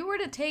like if you were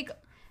to take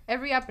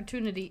every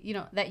opportunity, you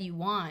know, that you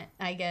want,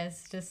 I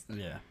guess, just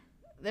Yeah.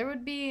 there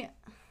would be,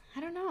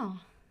 I don't know.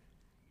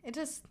 It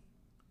just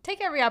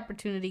take every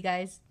opportunity,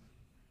 guys.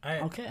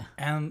 Okay.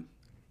 And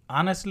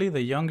honestly,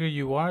 the younger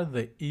you are,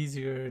 the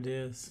easier it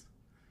is.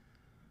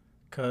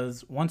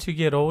 Because once you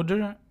get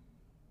older,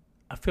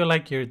 I feel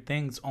like your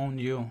things own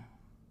you.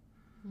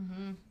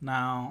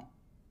 Now,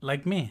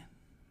 like me,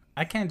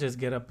 I can't just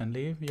get up and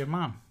leave. Your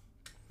mom.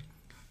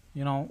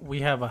 You know,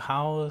 we have a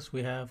house,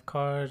 we have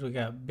cars, we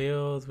got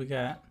bills, we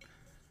got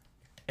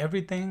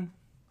everything.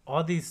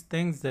 All these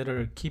things that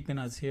are keeping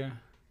us here.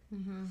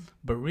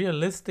 But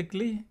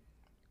realistically,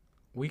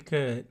 we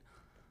could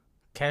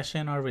cash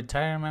in our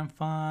retirement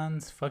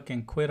funds,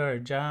 fucking quit our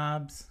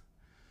jobs,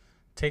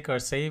 take our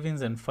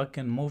savings and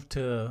fucking move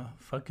to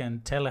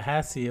fucking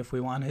Tallahassee if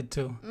we wanted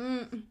to.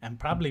 And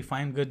probably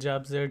find good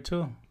jobs there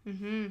too.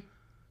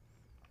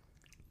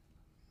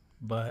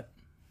 But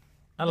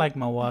I like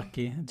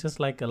Milwaukee, just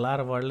like a lot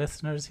of our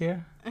listeners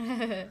here.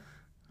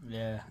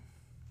 Yeah.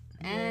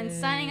 And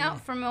signing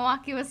out from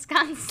Milwaukee,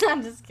 Wisconsin.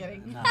 I'm just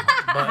kidding.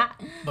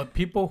 But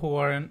people who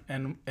are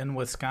in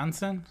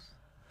Wisconsin,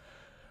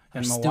 in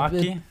Are Milwaukee,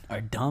 stupid,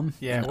 are dumb,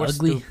 yeah, and we're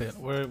ugly. stupid.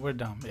 We're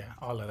dumb. Yeah,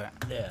 all of that.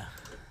 Yeah.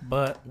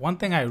 But one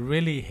thing I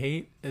really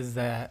hate is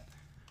that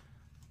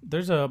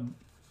there's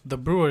the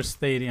Brewers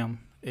Stadium.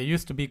 It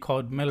used to be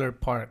called Miller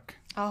Park.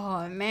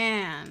 Oh,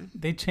 man.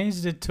 They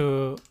changed it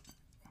to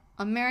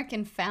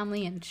American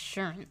Family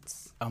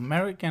Insurance.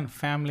 American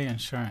Family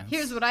Insurance.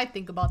 Here's what I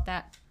think about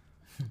that.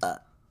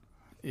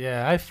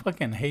 Yeah, I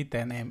fucking hate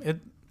that name.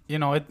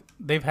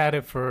 They've had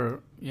it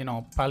for,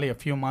 probably a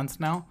few months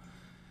now.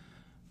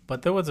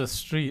 But there was a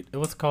street, it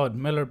was called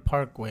Miller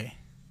Parkway.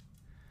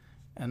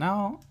 And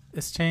now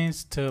it's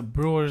changed to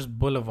Brewers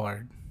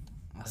Boulevard.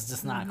 It's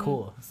just not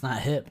cool. It's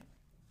not hip.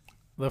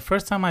 The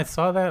first time I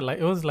saw that,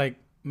 it was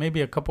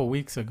maybe a couple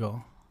weeks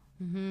ago.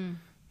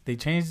 They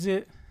changed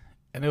it,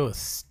 and it was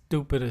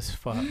stupid as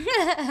fuck.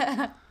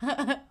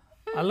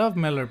 I love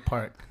Miller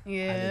Park.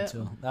 Yeah. I did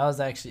too. That was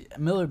actually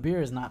Miller beer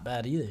is not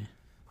bad either.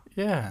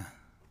 Yeah.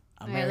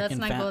 Alright, let's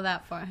not go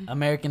that far.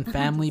 American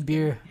Family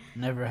beer,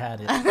 never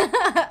had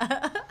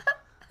it.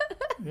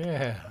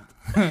 Yeah.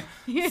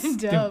 You're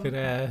Stupid dumb.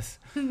 ass.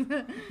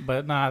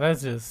 But nah,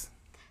 that's just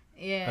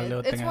Yeah, a little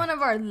it's thing one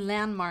of our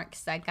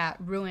landmarks that got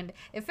ruined.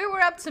 If it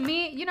were up to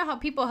me, you know how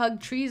people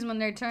hug trees when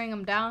they're tearing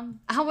them down?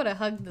 I would have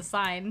hugged the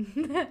sign.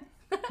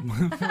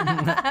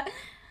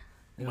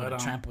 They But,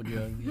 would've trampled you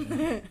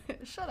ugly.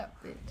 Shut up,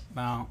 bitch.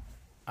 now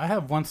I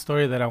have one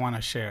story that I want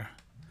to share.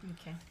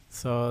 Okay.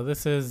 So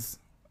this is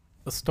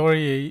a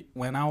story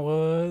when I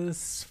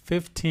was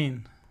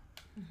 15.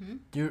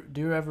 Do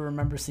you ever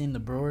remember seeing the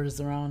Brewers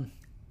around?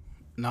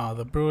 No,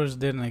 the Brewers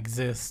didn't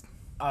exist.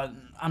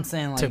 I'm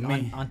saying To like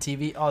me. on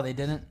TV. Oh, they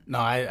didn't. No,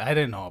 I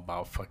didn't know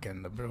about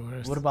fucking the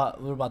Brewers. What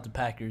about the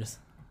Packers?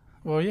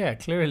 Well, yeah,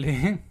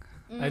 clearly.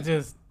 I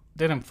just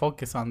didn't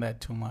focus on that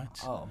too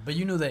much. Oh, but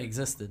you knew they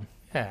existed.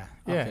 Yeah,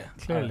 Okay,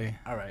 clearly.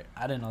 All right.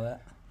 I didn't know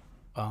that.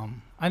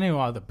 I knew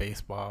all the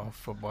baseball,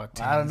 football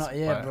teams. I don't know.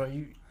 Yeah, but-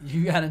 bro.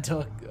 You got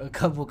into a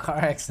couple car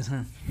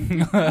accidents.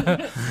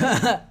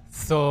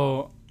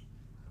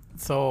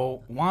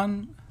 So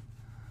one,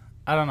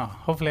 I don't know.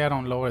 Hopefully I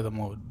don't lower the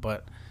mood,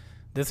 but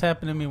this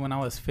happened to me when I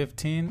was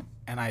 15,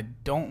 and I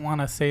don't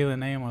want to say the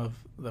name of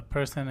the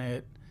person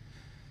it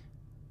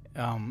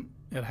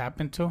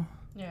happened to,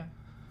 Yeah.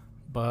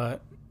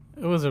 but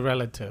it was a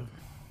relative.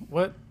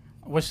 What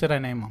should I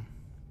name him?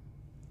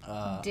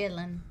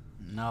 Dylan.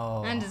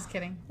 No. I'm just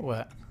kidding.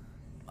 What?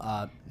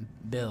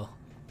 Bill.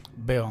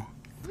 Bill.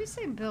 We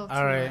say Bill too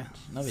All right. much.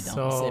 No, we don't.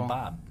 So- We say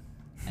Bob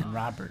and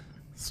Robert.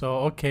 So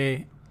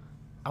okay,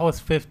 I was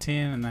 15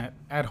 and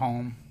at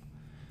home,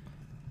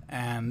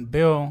 and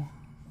Bill,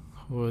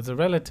 who is a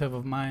relative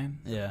of mine,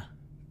 Yeah.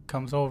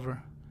 comes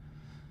over,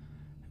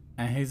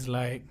 and he's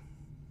like,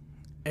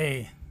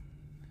 "Hey,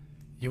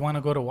 you want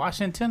to go to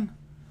Washington?"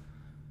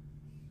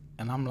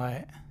 And I'm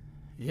like,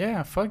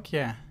 "Yeah, fuck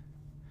yeah."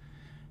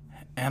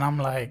 And I'm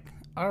like,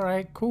 "All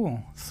right,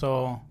 cool."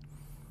 So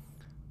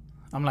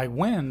I'm like,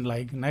 "When?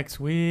 Like next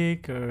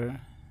week or?"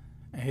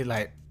 And he's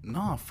like,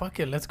 "No, fuck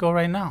it, let's go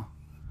right now."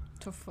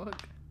 The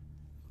fuck?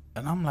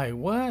 And I'm like,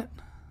 "What?"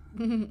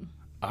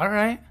 All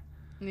right.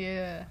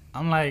 Yeah.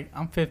 I'm like,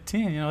 I'm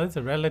 15, it's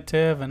a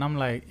relative, and I'm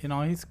like,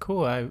 he's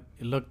cool. I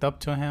looked up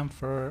to him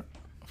for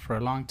a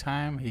long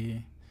time.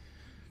 He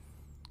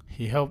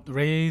helped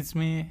raise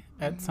me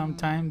at some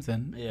times,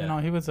 and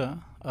Yeah. he was a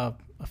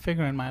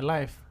figure in my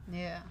life.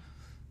 Yeah.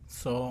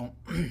 So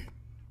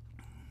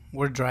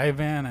we're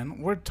driving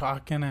and we're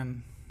talking,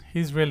 and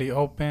he's really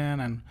open,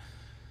 and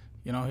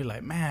he's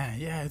like, "Man,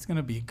 yeah, it's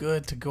gonna be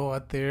good to go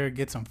out there,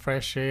 get some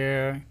fresh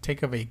air,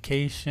 take a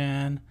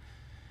vacation."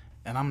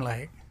 And I'm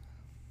like,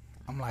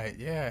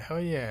 "Yeah, hell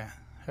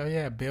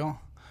yeah, Bill."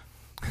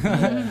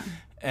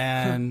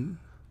 And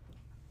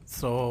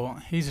so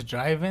he's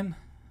driving,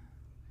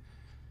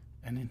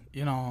 and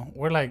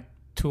we're like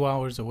 2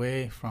 hours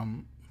away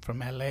from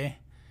LA,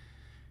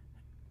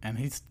 and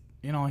he's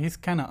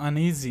kind of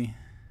uneasy.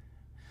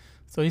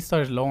 So he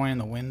starts lowering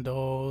the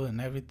window and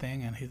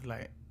everything, and he's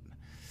like,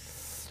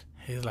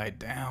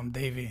 "Damn,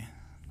 Davey,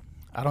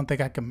 I don't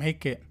think I can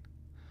make it."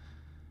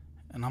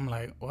 And I'm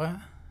like, "What?"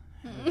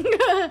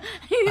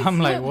 I'm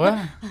like, "What?"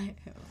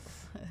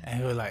 And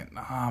he was like,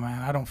 "Nah,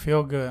 man, I don't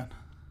feel good."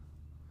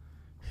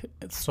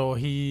 So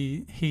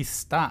he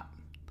stopped,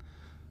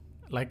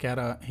 like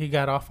he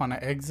got off on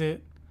an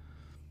exit,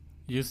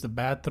 used the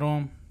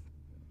bathroom,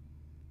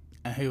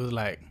 and he was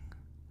like,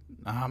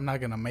 nah, I'm not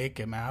gonna make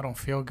it, man. I don't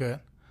feel good.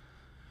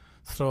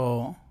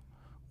 So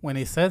when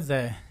he says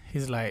that,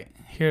 he's like,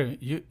 here,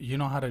 you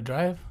know how to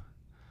drive?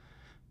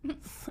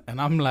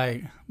 And I'm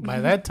like, by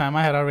that time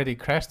I had already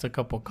crashed a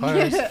couple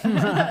cars.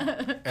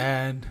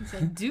 And He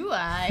said, do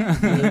I?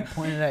 You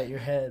pointed at your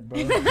head,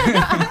 bro.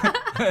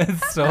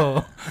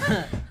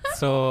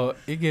 so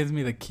it gives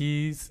me the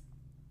keys,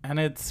 and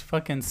it's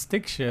fucking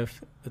stick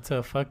shift. It's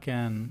a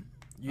fucking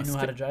You knew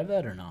how to drive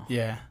that or no?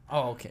 yeah.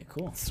 Oh, okay,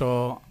 cool.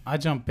 So I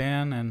jump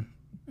in, and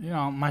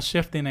my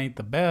shifting ain't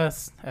the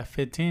best at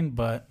 15,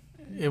 but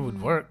it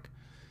would work.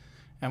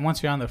 And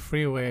once you're on the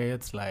freeway,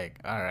 it's like,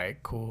 all right,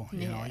 cool.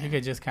 You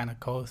could just kind of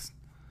coast.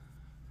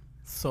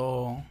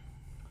 So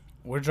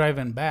we're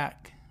driving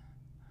back,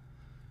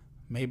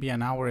 maybe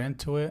an hour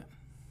into it,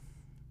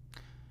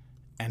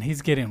 and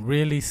he's getting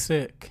really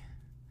sick.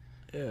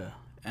 Yeah.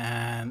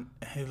 And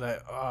he's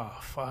like, oh,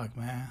 fuck,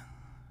 man.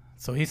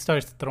 So he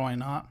starts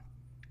throwing up.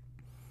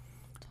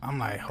 I'm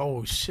like,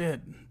 oh,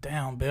 shit.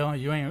 Damn, Bill,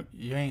 you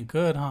ain't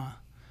good, huh?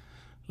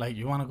 Like,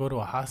 you want to go to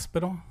a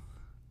hospital?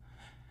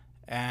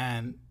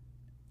 And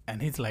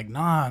he's like,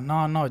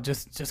 no,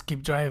 just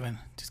keep driving.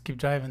 Just keep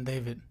driving,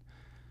 David.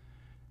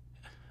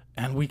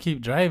 And we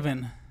keep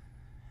driving,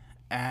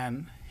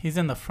 and he's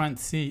in the front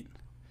seat,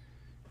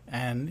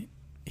 and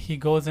he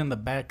goes in the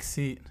back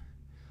seat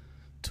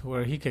to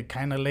where he could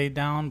kind of lay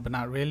down, but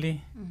not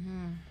really.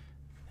 Mm-hmm.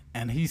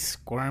 And he's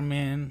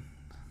squirming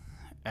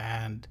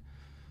and,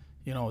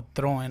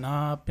 throwing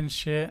up and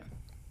shit.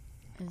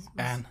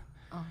 And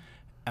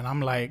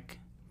I'm like,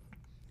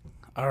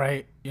 all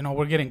right,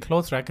 we're getting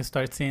closer. I can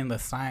start seeing the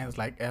signs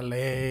like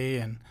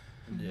LA and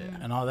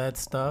all that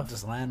stuff.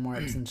 Just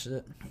landmarks and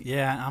shit.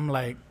 Yeah, I'm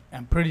like,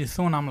 and pretty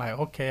soon I'm like,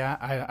 okay,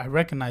 I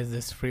recognize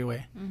this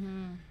freeway.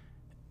 Mm-hmm.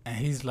 And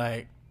he's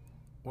like,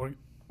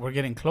 we're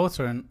getting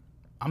closer, and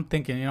I'm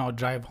thinking,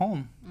 drive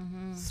home.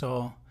 Mm-hmm.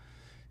 So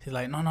he's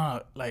like,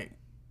 no, like,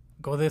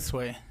 go this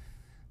way.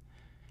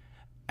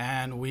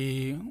 And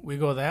we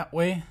go that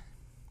way.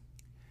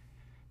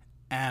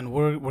 And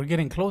we're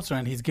getting closer,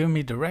 and he's giving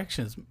me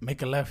directions.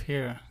 Make a left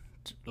here,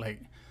 like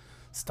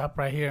stop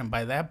right here. And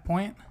by that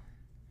point,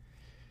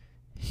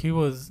 he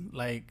was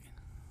like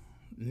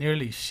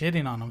nearly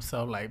shitting on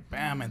himself, like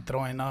bam, and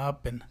throwing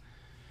up.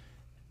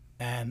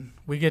 And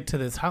we get to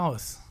this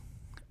house,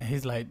 and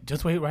he's like,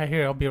 just wait right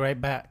here, I'll be right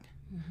back.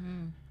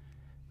 Mm-hmm.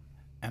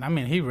 And I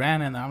mean, he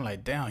ran in there. I'm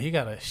like, damn, he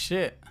got a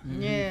shit.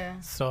 Mm-hmm. Yeah.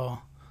 So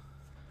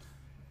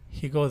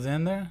he goes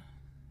in there,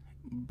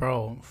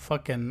 bro,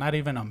 fucking not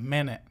even a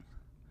minute.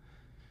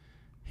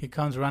 He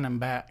comes running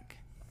back,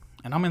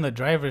 and I'm in the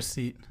driver's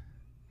seat,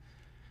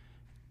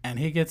 and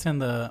he gets in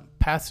the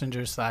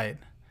passenger side,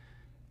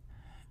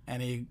 and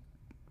he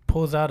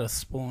pulls out a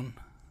spoon.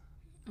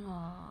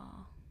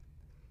 Oh,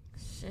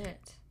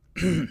 shit.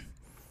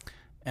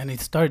 And he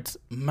starts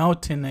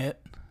melting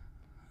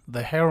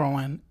the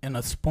heroin in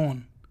a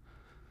spoon,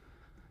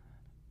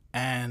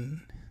 and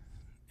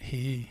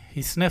he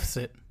sniffs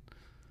it.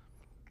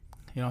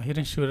 He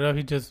didn't shoot it up.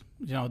 He just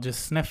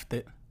sniffed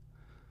it.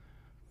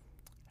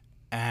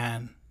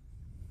 And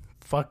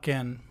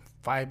fucking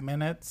 5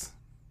 minutes,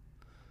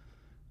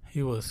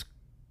 he was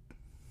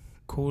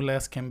cool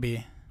as can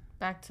be.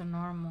 Back to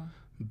normal.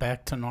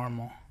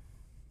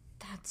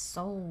 That's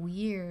so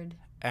weird.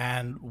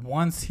 And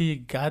once he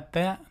got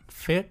that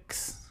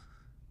fix,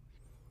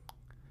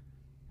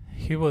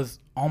 he was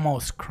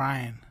almost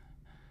crying.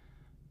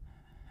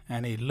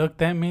 And he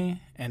looked at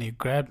me, and he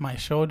grabbed my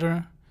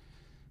shoulder,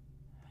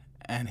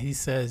 and he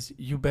says,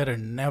 you better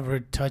never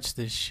touch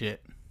this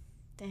shit.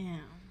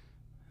 Damn.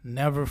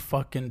 Never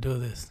fucking do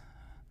this.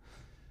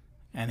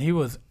 And he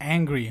was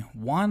angry.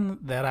 One,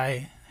 that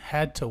I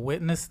had to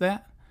witness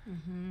that.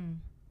 Mm-hmm.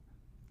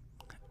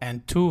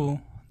 And two,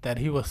 that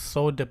he was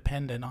so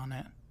dependent on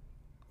it.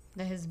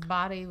 That his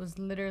body was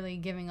literally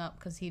giving up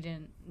because he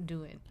didn't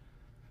do it.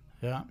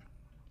 Yeah.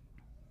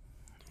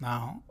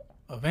 Now,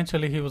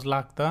 eventually he was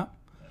locked up.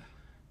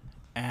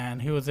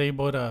 And he was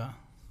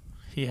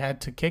he had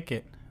to kick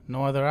it.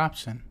 No other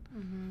option.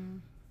 Mm-hmm.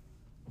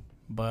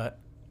 But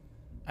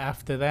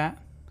after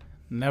that,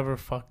 never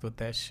fucked with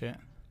that shit.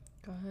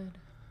 Good.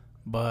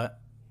 But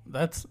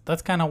that's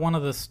kind of one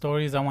of the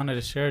stories I wanted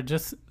to share,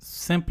 just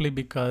simply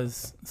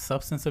because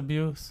substance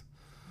abuse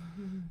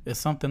is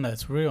something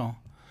that's real.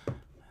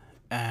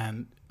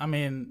 And I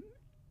mean,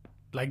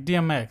 like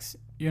DMX,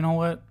 you know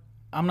what?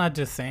 I'm not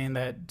just saying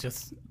that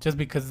just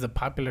because it's a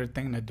popular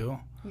thing to do.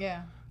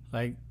 Yeah.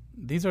 Like,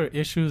 these are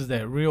issues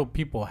that real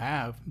people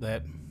have,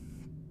 that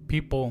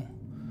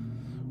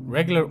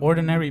regular,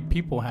 ordinary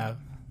people have,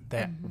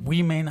 that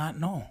we may not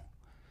know.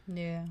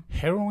 Yeah.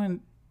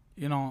 Heroin,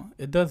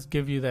 it does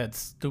give you that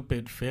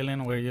stupid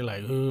feeling where you're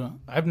like, ooh,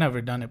 I've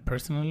never done it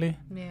personally.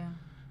 Yeah.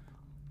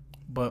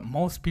 But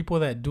most people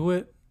that do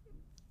it,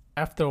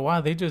 after a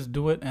while, they just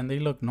do it and they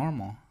look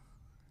normal.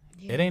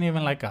 Yeah. It ain't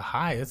even like a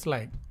high. It's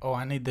like, oh,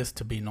 I need this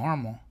to be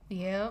normal.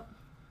 Yep.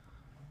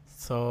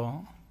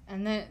 So.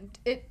 And then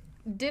it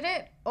Did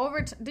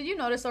you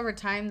notice over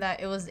time that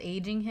it was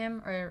aging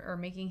him or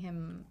making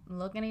him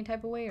look any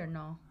type of way or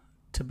no?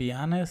 To be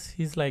honest,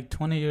 he's like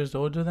 20 years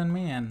older than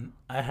me, and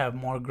I have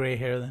more gray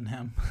hair than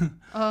him.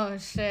 Oh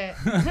shit.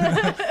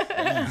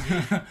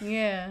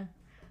 Yeah.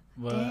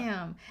 But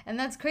Damn. And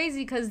that's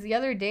crazy because the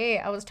other day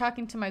I was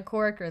talking to my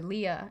coworker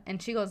Leah,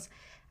 and she goes,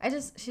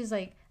 she's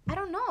like, I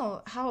don't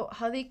know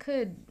how they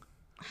could,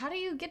 how do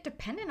you get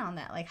dependent on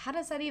that? Like, how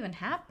does that even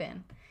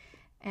happen?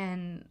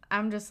 And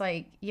I'm just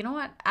like, you know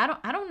what? I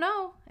don't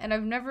know, and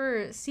I've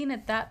never seen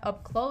it that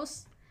up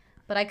close,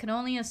 but I can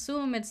only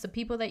assume it's the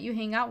people that you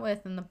hang out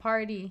with in the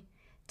party,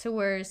 to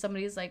where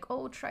somebody's like,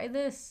 oh, try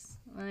this,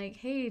 like,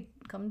 hey,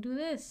 come do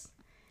this.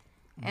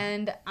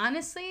 And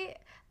honestly,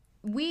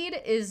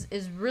 weed is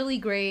really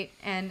great,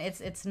 and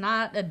it's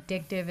not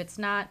addictive. It's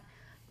not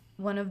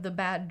one of the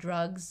bad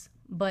drugs,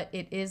 but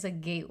it is a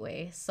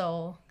gateway.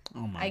 So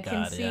Oh my I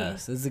can God, see.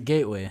 yes. It's a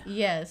gateway.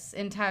 Yes,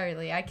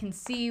 entirely. I can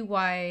see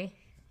why,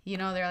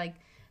 they're like,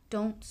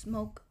 don't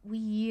smoke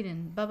weed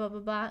and blah, blah, blah,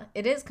 blah.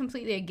 It is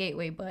completely a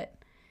gateway, but,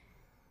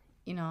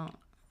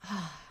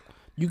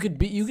 You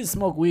could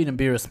smoke weed and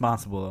be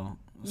responsible though.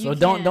 So You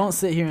don't can.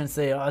 sit here and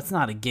say, "Oh, it's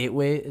not a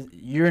gateway."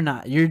 You're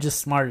not. You're just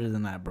smarter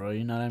than that, bro.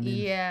 You know what I mean?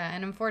 yeah,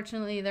 and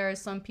unfortunately, there are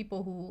some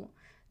people who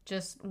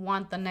just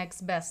want the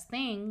next best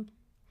thing,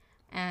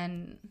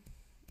 and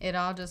it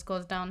all just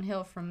goes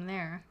downhill from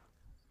there.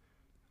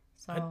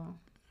 So,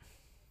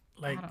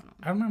 like, I don't know.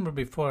 I remember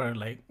before,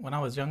 like when I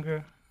was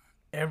younger,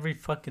 every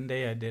fucking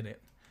day I did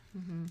it.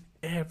 Mm-hmm.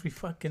 Every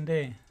fucking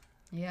day.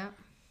 yeah.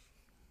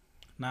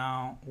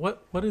 Now,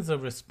 what is a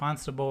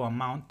responsible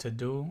amount to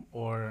do,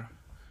 or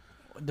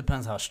It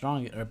depends how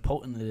strong or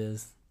potent it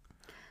is.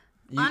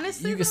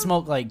 Honestly, you can though-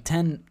 smoke like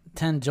 10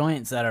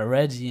 joints at a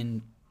Reggie,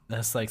 and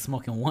that's like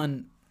smoking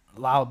one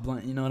loud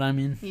blunt. You know what I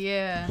mean?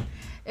 Yeah.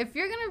 If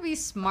you're going to be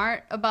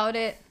smart about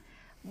it,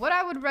 what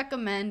I would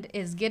recommend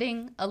is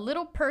getting a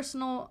little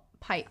personal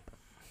pipe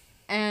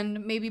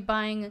and maybe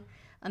buying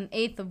an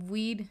eighth of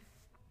weed,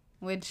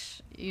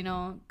 which,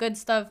 good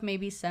stuff,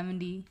 maybe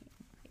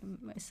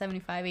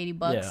 75, 80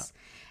 bucks.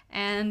 Yeah.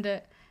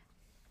 And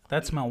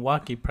that's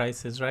Milwaukee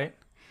prices, right?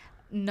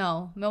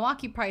 no,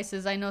 Milwaukee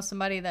prices, I know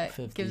somebody that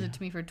 50. gives it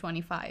to me for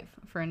 25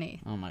 for an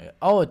eighth. Oh my God.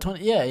 Oh,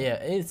 20. Yeah.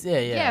 It's yeah.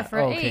 Yeah, for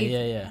okay. eighth.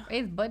 Yeah.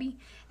 Eighth, buddy.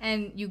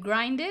 And you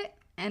grind it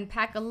and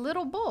pack a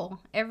little bowl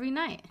every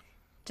night.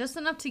 Just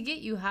enough to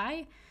get you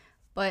high,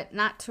 but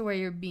not to where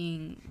you're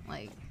being,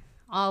 like,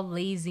 all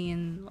lazy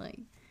and, like...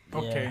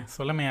 Okay, Yeah.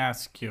 so let me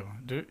ask you.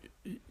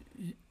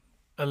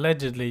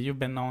 Allegedly, you've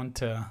been known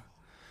to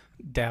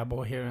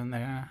dabble here and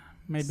there.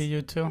 Maybe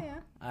you too?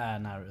 Yeah.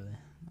 Not really.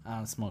 I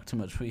don't smoke too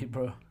much weed,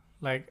 bro.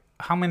 Like,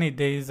 how many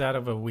days out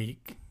of a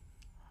week?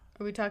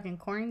 Are we talking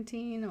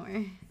quarantine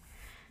or...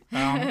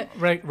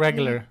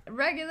 Regular.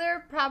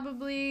 Regular,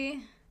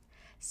 probably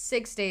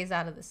 6 days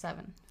out of the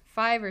 7.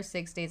 5 or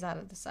 6 days out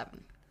of the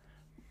 7.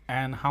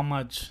 And how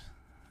much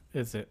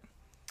is it?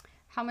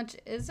 How much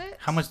is it?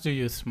 How much do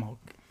you smoke?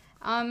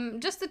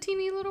 Just a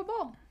teeny little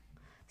bowl.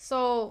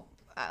 So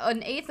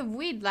an eighth of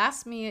weed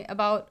lasts me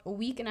about a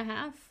week and a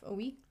half,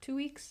 2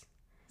 weeks.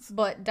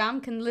 But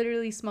Dom can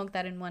literally smoke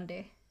that in one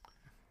day.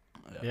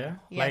 Yeah?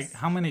 Yes. Like,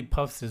 how many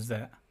puffs is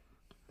that?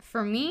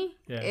 For me,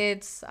 Yeah.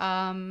 it's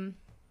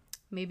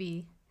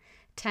maybe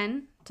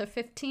 10 to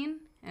 15.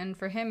 And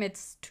for him,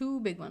 it's 2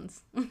 big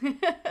ones.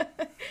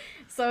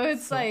 So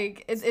it's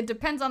like, it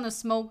depends on the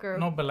smoker.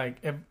 No, but like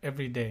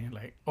every day,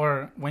 like,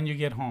 or when you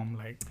get home,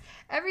 like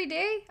Every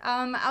day,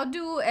 I'll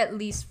do at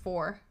least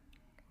 4.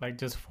 like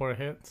just 4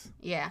 hits.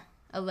 Yeah,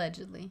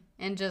 allegedly.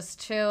 And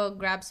just chill,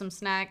 grab some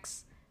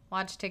snacks,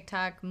 watch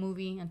TikTok,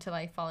 movie until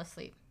I fall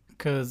asleep.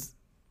 Cause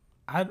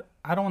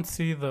I don't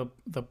see the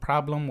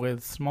problem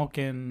with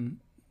smoking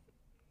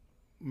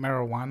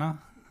marijuana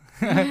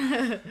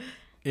Yeah.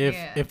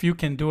 if you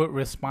can do it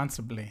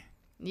responsibly.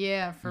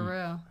 Yeah, for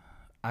real.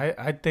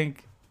 I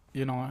think,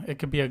 it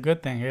could be a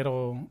good thing. It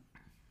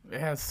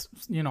has,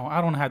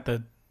 I don't have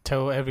to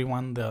tell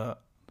everyone the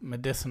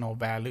medicinal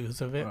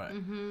values of it. Right.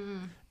 Mm-hmm.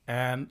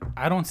 And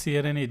I don't see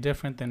it any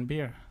different than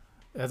beer.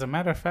 As a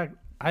matter of fact,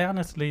 I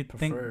honestly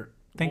think Prefer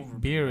over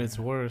beer is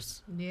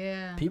worse.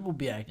 Yeah. People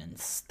be acting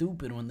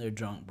stupid when they're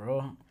drunk,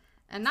 bro.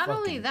 And not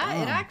only fucking that,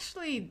 it dumb.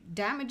 actually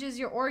damages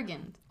your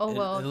organs. Oh, It-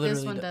 well, it this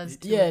literally one do- does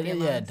too. Yeah, with your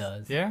yeah, it lungs.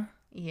 does. Yeah?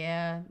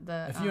 Yeah.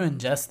 If you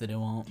ingest it, it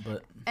won't.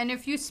 But And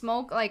if you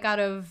smoke, like, out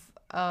of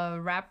a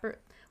wrapper,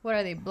 what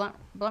are they, blunt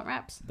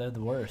wraps? they're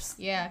the worst.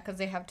 Yeah, because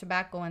they have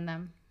tobacco in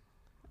them.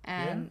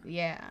 And,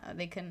 yeah,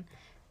 they can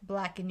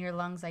blacken your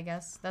lungs, I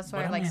guess. That's why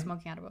But I I like mean-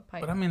 smoking out of a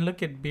pipe. But I mean,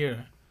 look at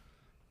beer.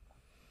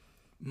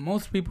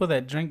 Most people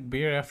that drink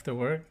beer after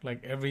work,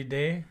 like every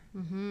day,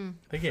 Mm-hmm.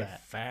 they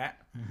get fat.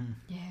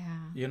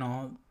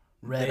 Yeah.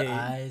 Red They-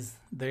 eyes.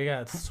 They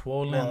got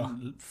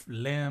swollen Ugh.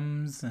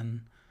 limbs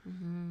and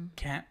Mm-hmm.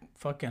 can't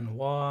fucking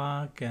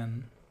walk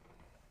and,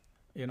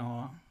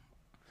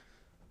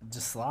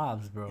 Just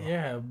slobs, bro.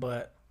 yeah.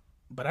 But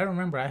I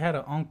remember I had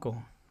an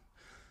uncle.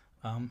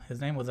 His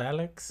name was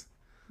Alex.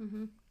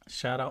 Mm-hmm.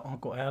 Shout out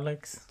Uncle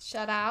Alex.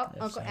 Shout out,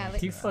 Yeah, Uncle shout out.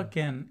 Alex. He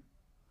fucking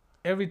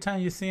every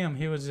time you see him,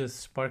 he was just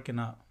sparking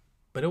up.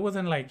 But it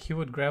wasn't like he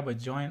would grab a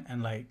joint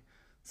and like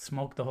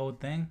smoke the whole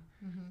thing.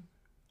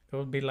 It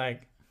would be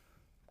like,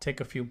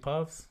 take a few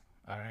puffs.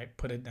 All right,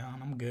 put it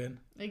down. I'm good.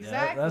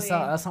 Exactly.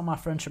 Yeah, that's how my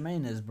friend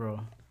Tremaine is,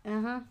 bro.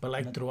 But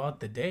like throughout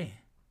the day.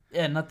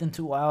 Yeah, nothing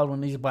too wild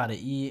when he's about to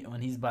eat,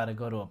 when he's about to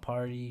go to a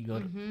party,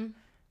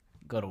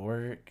 go to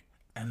work.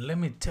 And let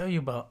me tell you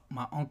about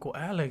my Uncle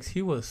Alex.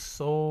 He was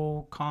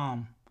so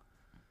calm.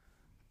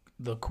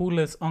 The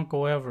coolest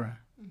uncle ever.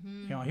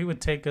 You know, he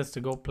would take us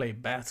to go play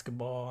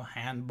basketball,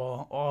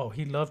 handball. Oh,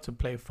 he loved to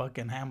play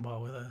fucking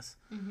handball with us.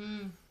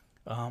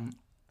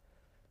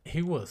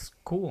 He was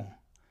cool.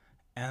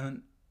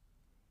 And,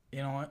 you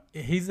know,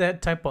 he's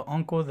that type of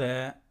uncle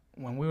that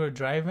when we were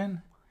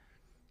driving,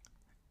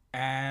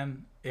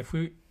 and if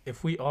we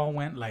all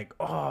went like,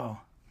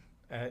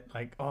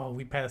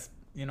 we passed,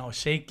 you know,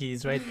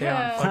 Shakey's right there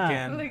on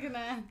fucking, Look at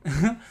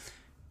that.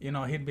 you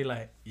know, he'd be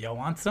like, "Yo,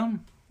 want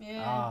some?"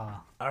 Yeah.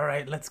 All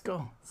right, let's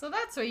go. So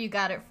that's where you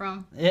got it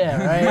from. Yeah,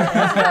 right?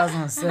 That's what I was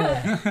going to say.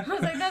 I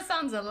was like, that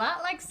sounds a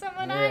lot like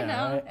someone I Yeah,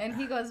 know. right. And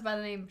he goes by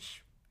the name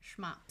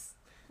Schmops.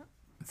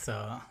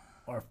 So,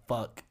 Or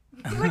fuck.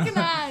 Look at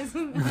eyes.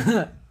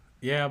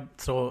 yeah,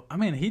 so, I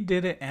mean, he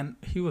did it, and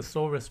he was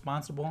so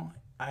responsible.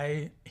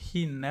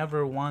 He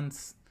never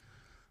once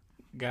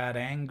got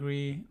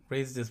angry,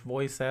 raised his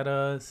voice at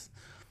us,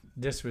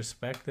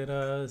 disrespected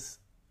us.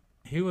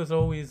 He was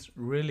always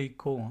really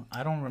cool.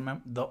 I don't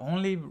remember. The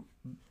only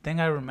thing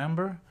I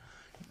remember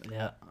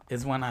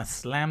is when I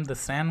slammed the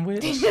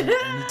sandwich And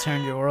you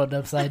turned your world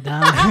upside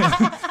down.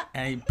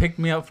 and he picked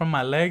me up from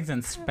my legs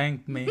and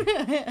spanked me.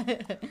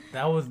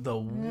 That was the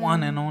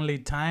one and only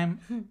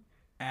time.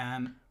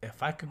 And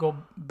if I could go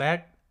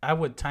back, I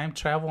would time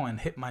travel and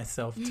hit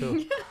myself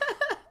too.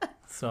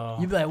 So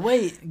You'd be like,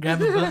 wait,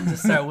 grab a belt and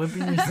just start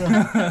whipping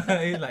yourself.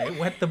 he's like,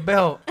 wet the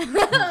belt.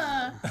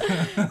 That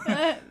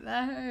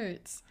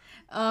hurts.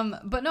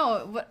 But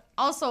no,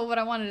 what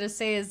I wanted to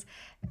say is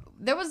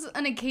there was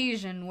an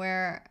occasion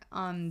where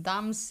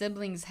Dom's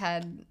siblings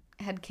had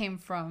came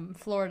from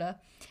Florida,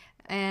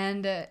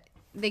 and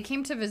they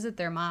came to visit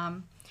their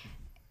mom,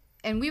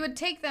 and we would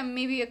take them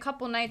maybe a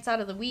couple nights out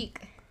of the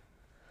week,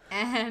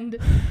 and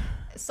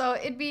so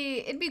it'd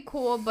be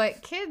cool,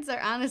 but kids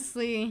are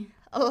honestly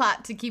a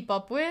lot to keep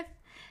up with,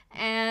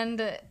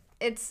 and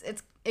it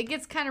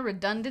gets kind of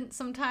redundant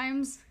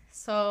sometimes.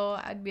 So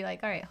I'd be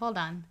like, all right, hold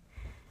on.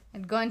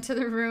 I'd go into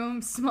the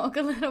room, smoke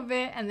a little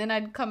bit, and then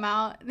I'd come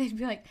out. And they'd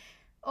be like,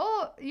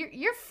 "Oh,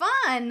 you're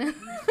fun."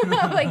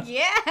 I'm like,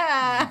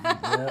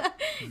 "Yeah,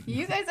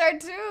 you guys are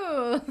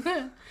too."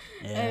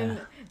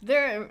 And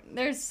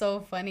they're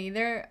so funny.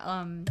 They're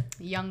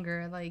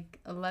younger, like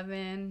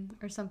 11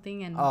 or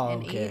something, and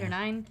 8 or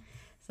 9.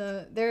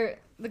 So they're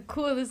the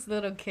coolest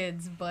little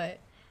kids. But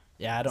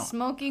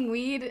smoking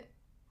weed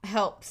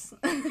helps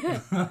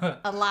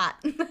a lot.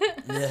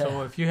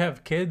 So if you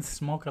have kids,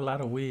 smoke a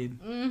lot of weed.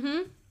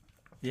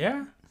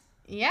 Yeah?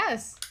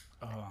 Yes.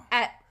 Oh.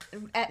 At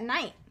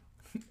night.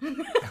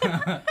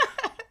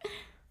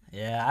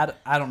 Yeah,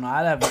 I don't know.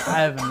 I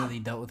haven't really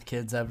dealt with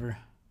kids ever.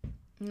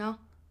 No.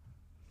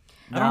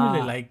 I don't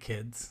really like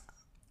kids.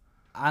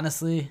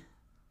 Honestly,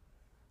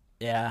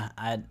 yeah,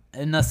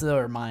 unless they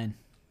were mine.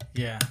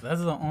 Yeah,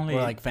 that's the only.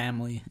 Or like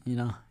family, you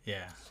know.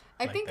 Yeah.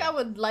 I think I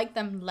would like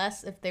them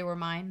less if they were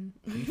mine.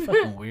 You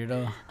fucking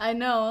weirdo. I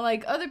know,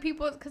 like other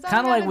people, because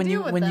Kind of like when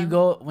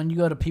you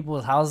go to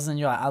people's houses and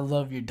you're like, I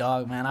love your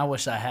dog, man. I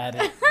wish I had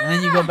it. And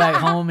then you go back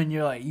home and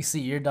you're like, you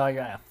see your dog,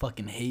 you're like, I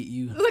fucking hate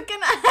you. Looking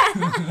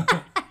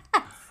at.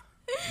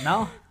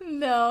 No.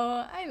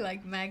 No, I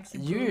like Max.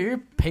 You're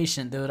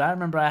patient, dude. I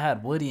remember I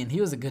had Woody and he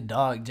was a good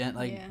dog.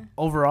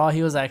 Overall,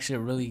 he was actually a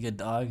really good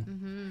dog.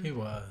 He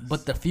was.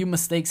 But the few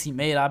mistakes he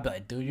made, I'd be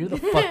like, dude, you're the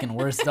fucking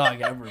worst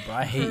dog ever, bro.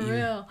 I hate you.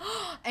 Real.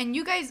 And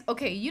you guys,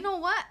 okay, you know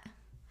what?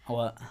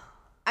 What?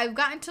 I've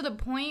gotten to the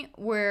point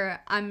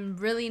where I'm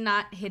really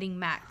not hitting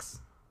Max.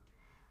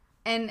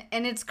 And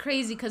it's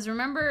crazy because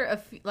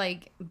remember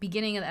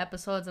beginning of the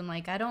episodes, I'm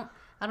like, I don't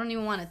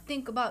even want to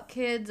think about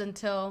kids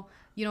until,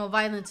 you know,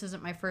 violence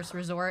isn't my first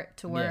resort,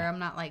 to where I'm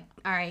not like,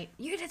 all right,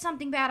 you did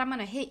something bad, I'm going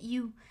to hit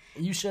you.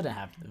 You shouldn't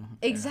have to.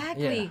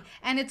 Exactly. Yeah.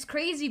 And it's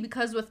crazy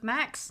because with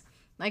Max,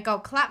 like I'll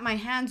clap my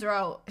hands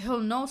or he'll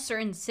know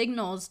certain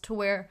signals to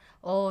where,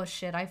 oh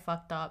shit, I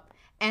fucked up.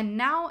 And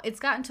now it's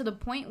gotten to the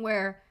point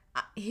where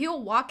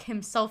he'll walk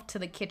himself to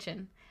the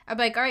kitchen. I'll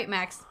be like, all right,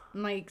 Max.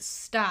 I'm like,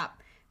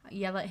 stop.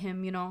 Yell at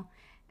him, you know.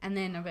 And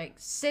then I'm like,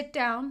 sit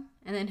down.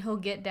 And then he'll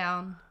get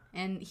down.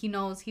 And he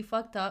knows he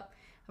fucked up.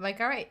 I'm like,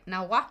 all right,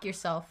 now walk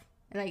yourself.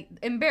 Like,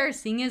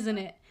 embarrassing, isn't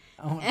it?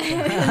 Oh,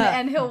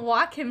 and he'll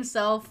walk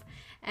himself.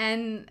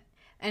 And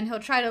he'll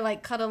try to,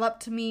 like, cuddle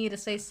up to me to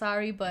say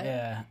sorry.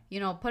 But,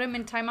 you know, put him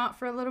in timeout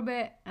for a little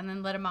bit. And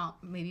then let him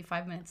out maybe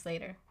 5 minutes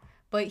later.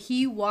 But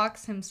he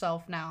walks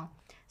himself now.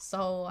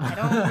 So I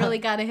don't really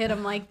got to hit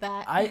him like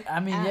that. I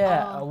mean,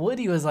 all.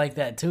 Woody was like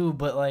that too,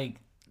 but like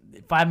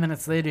 5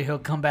 minutes later, he'll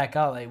come back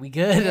out like, we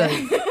good?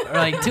 Like, or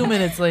like 2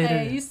 minutes later.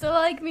 Hey, you still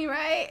like me,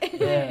 right?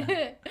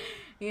 Yeah.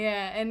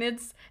 Yeah, and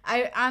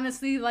I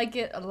honestly like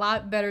it a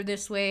lot better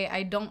this way.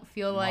 I don't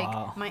feel like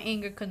Wow. my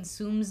anger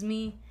consumes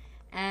me,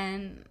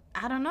 and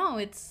I don't know.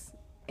 It's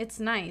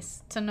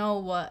nice to know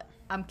what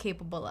I'm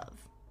capable of.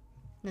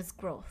 It's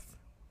growth.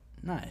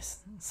 Nice.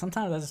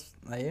 Sometimes that's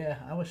like, yeah,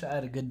 I wish I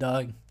had a good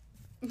dog.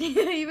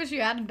 You wish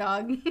you had a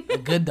dog. A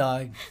good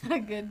dog. A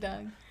good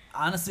dog.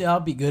 Honestly,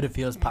 I'd be good if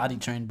he was potty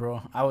trained,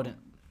 bro. I wouldn't.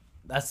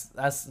 That's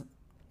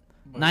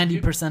But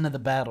 90% of the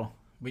battle.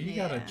 But you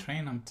Yeah. gotta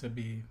train them to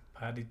be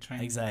potty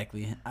trained.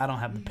 Exactly. I don't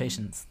have the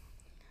patience.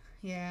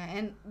 Yeah,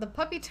 and the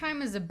puppy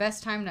time is the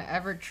best time to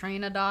ever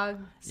train a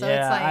dog. So Yeah,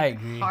 it's like I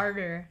agree.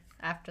 harder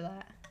after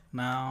that.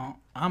 Now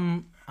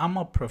I'm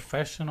a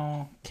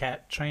professional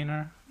cat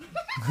trainer.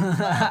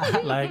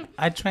 Like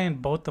I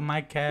trained both of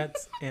my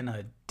cats in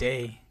a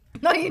day.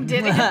 No, you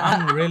didn't.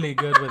 I'm really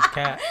good with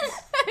cats.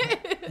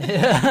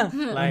 Yeah.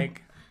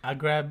 Like I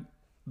grabbed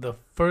the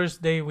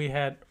first day we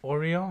had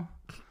Oreo.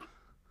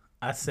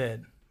 I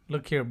said,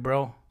 "Look here,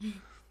 bro.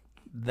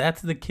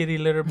 That's the kitty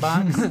litter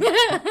box.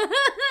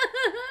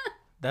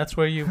 That's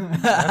where you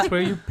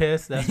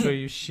piss. That's where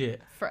you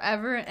shit."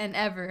 Forever and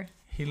ever.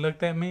 He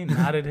looked at me,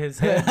 nodded his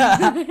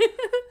head,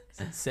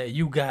 said,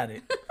 "You got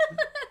it."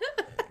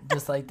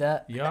 Just like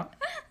that. Yup.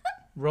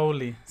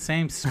 Rolly,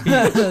 same speed.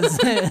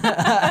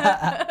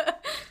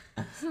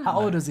 How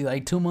old is he?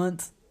 Like 2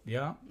 months?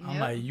 Yeah. I'm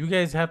Yep. like, you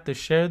guys have to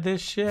share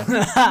this shit.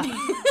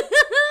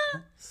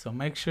 So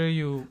make sure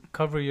you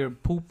cover your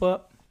poop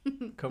up,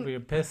 cover your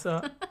piss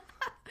up.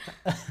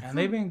 And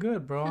they've been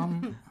good, bro.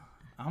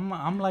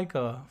 I'm like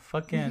a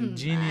fucking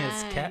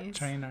genius cat Nice.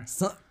 trainer.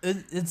 So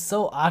it's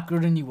so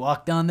awkward when you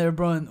walk down there,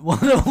 bro, and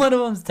one of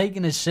them's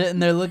taking a shit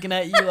and they're looking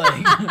at you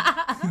like.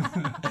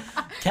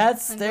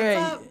 Cats Like, stare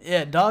what's at up? you.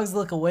 Yeah, dogs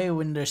look away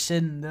when they're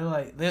shitting. They're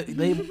like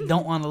they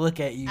don't want to look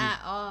at you. At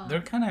all.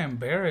 They're kind of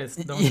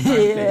embarrassed, don't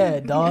Yeah,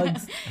 they?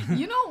 dogs.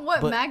 You know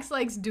what But- Max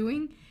likes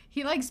doing?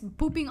 He likes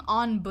pooping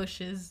on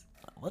bushes.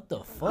 What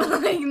the fuck?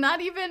 Like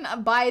not even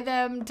by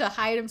them to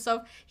hide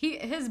himself.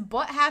 His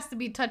butt has to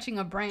be touching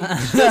a branch.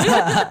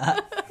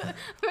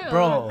 What a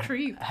Bro,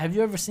 creep. have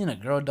you ever seen a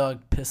girl dog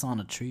piss on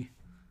a tree?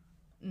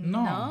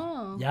 No.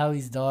 No.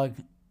 Yali's dog,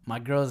 my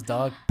girl's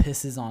dog,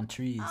 pisses on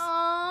trees.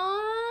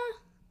 Aww.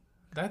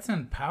 That's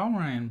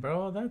empowering,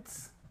 bro.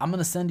 That's I'm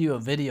gonna send you a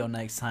video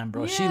next time,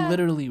 bro. She Yeah.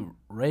 literally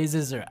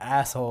raises her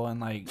asshole and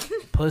like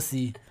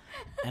pussy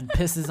and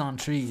pisses on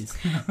trees.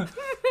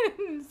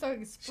 So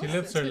she explicit.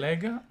 lifts her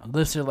leg up.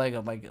 Lifts her like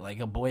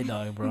a boy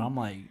dog, bro. I'm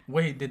like,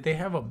 Wait, did they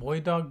have a boy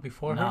dog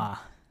before her? nah.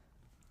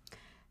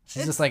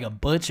 She's just like a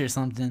butch or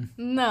something.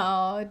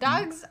 No,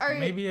 dogs are.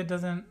 Maybe it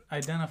doesn't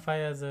identify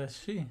as a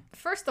she.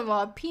 First of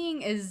all,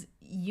 peeing is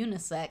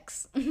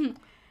unisex.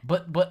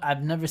 But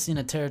I've never seen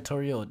a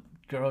territorial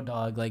girl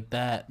dog like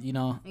that, you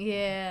know?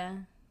 Yeah.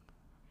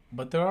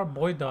 But there are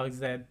boy dogs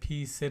that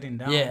pee sitting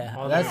down Yeah,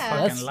 all their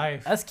Yeah. fucking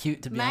life. That's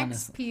cute to be Max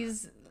honest.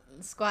 pees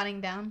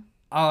squatting down.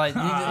 Oh, like he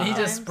Sometimes.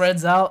 just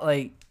spreads out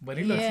like But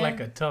he looks Yeah. like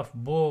a tough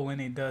bull when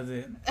he does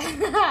it.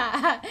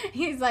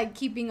 He's like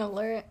keeping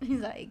alert. He's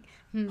like,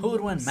 who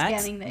would win,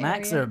 Max? scanning the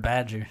Max area. or a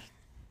badger?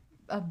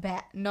 A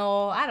bat?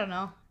 No, I don't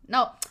know.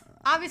 No,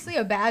 obviously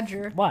a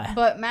badger. Why?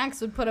 But Max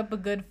would put up a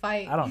good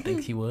fight. I don't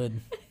think he would.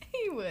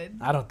 He would.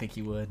 I don't think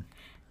he would.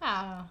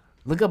 Oh.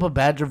 Look up a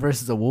badger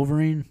versus a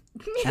wolverine,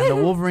 and the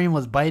wolverine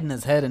was biting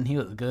his head, and he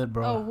was good,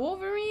 bro. Oh,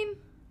 Wolverine?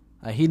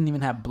 Like, he didn't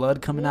even have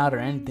blood coming out or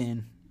Wolverines?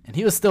 anything, and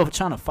he was still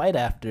trying to fight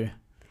after.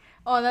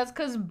 Oh, that's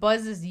because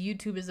Buzz's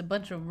YouTube is a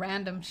bunch of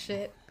random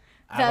shit.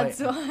 I That's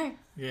like, why.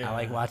 Yeah. I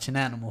like watching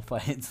animal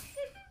fights.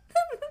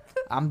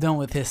 I'm done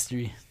with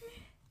history,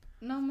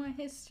 No more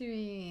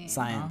history.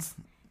 science.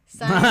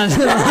 Science.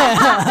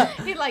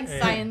 He likes Yeah.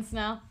 science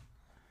now.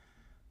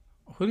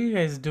 Who do you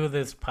guys do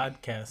this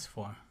podcast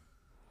for?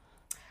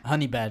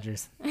 Honey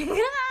badgers.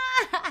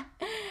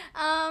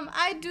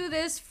 I do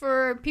this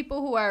for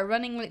people who are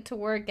running late to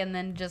work and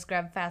then just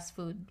grab fast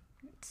food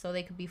so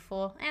they could be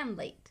full and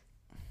late.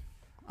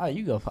 Oh,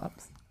 you go,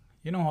 Pops.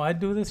 You know who I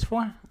do this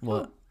for?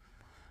 What?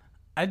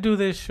 I do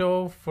this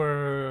show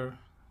for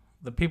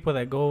the people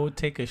that go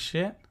take a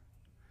shit.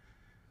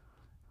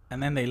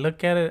 And then they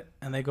look at it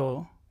and they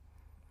go,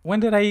 "When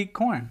did I eat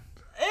corn?"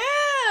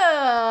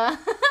 Ew!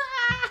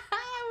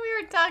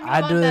 We were talking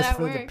about I do that this at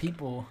for work. the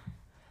people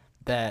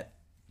that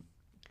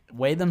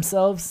weigh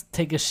themselves,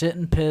 take a shit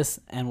and piss,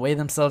 and weigh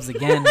themselves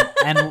again,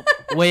 and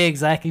weigh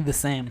exactly the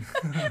same.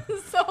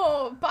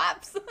 So,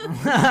 Pops.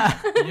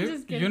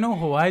 Just kidding. You know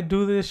who I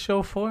do this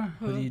show for?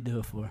 Who do you do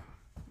it for?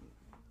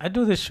 I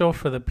do this show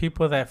for the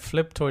people that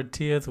flip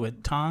tortillas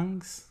with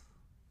tongs.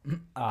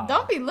 Ah,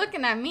 Don't be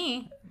looking at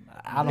me.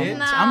 I Bitch, don't.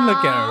 No. I'm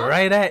looking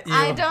right at you.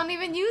 I don't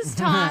even use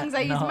tongs.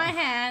 I use No. my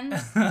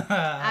hands.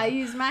 I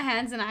use my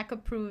hands and I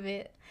could prove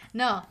it.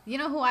 No, you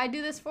know who I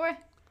do this for?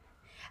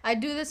 I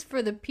do this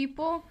for the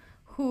people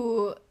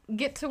who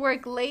get to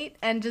work late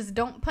and just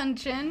don't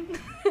punch in.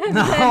 and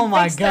Oh then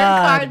my fix their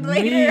God, card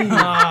later. me.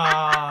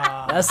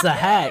 Ah. That's the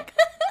hack.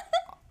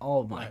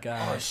 Oh my Oh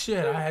god.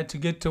 shit! I had to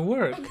get to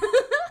work.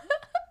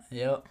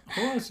 Yep.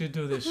 Who else you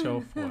do this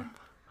show for?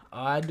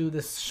 I do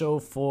this show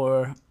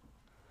for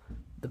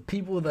the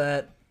people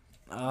that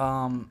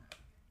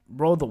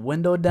roll the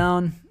window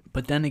down,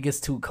 but then it gets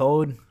too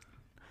cold,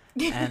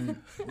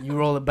 and you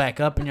roll it back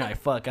up, and you're like,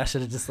 "Fuck, I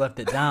should have just left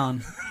it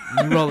down."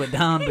 And you roll it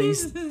down, but you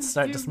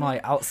start to smell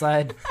like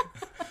outside,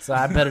 so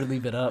I better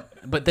leave it up.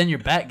 But then your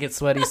back gets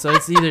sweaty, so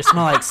it's either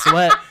smell like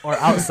sweat or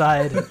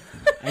outside,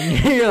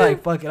 and you're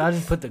like, "Fuck it, I'll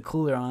just put the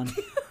cooler on."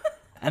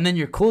 And then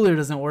your cooler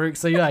doesn't work,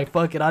 so you're like,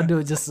 "Fuck it, I'll do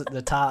it just at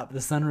the top, the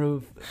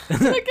sunroof."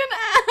 Look an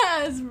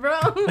ass, bro.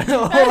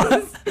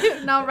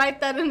 Now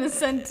write that in a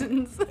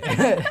sentence.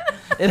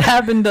 It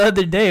happened the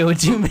other day.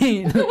 What you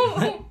mean?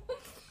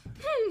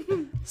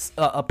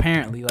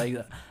 Apparently, like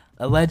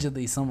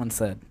allegedly, someone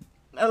said.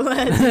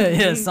 Allegedly.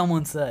 Yeah,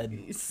 someone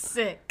said.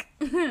 Sick.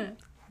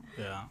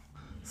 Yeah.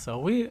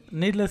 So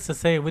needless to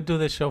say, we do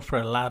this show for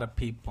a lot of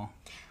people.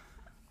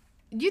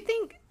 Do you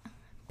think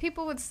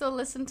people would still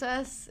listen to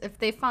us if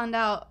they found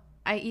out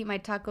I eat my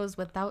tacos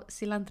without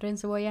cilantro and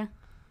cebolla?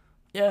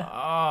 Yeah.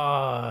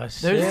 Oh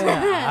shit! There's,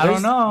 I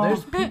don't know.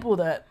 There's people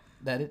that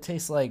it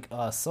tastes like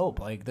soap.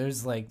 Like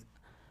there's like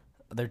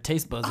their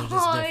taste buds are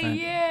just different.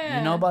 Yeah.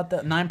 You know about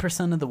that?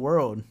 9% of the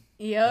world.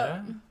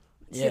 Yep.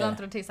 Yeah.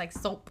 Cilantro tastes like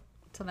soap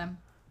to them.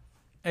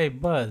 Hey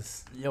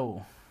Buzz,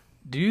 Yo.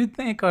 do you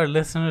think our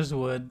listeners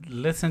would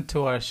listen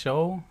to our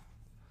show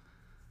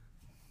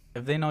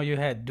if they know you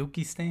had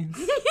dookie stains?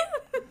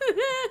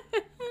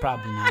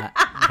 Probably not.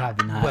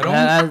 Probably not. But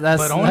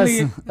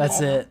That's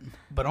it.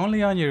 But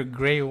only on your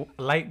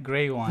light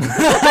gray one.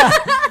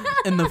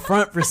 In the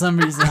front for some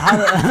reason.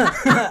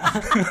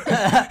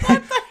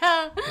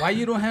 Why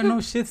you don't have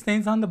no shit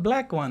stains on the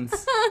black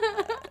ones?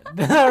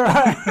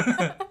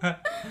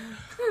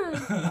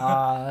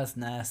 Oh, that's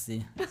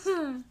nasty.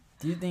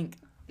 Do you think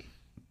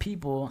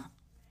people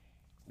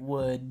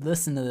would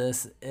listen to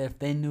this if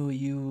they knew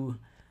you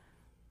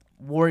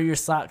wore your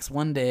socks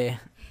one day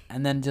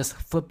and then just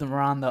flipped them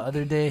around the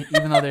other day,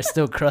 even though they're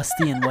still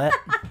crusty and wet?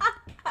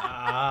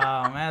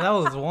 Oh man, that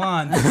was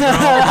once. Bro.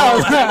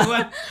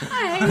 What?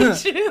 I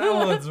hate you. That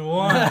was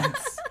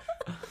once.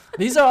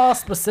 These are all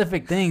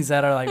specific things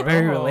that are like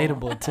very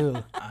relatable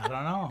too. I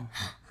don't know.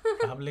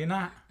 Probably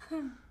not.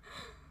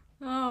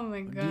 Oh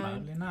my god.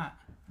 Probably not.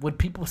 Would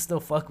people still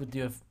fuck with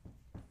you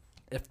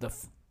if the?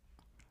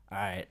 All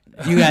right,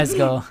 you guys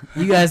go.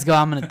 You guys go.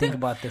 I'm gonna think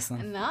about this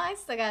one. No, I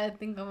still gotta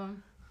think of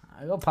them.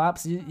 I go,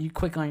 Pops. You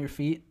quick on your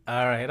feet.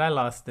 All right, I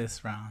lost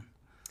this round.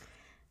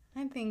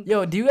 I think.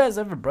 Yo, do you guys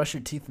ever brush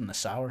your teeth in the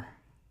shower?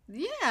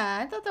 Yeah,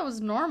 I thought that was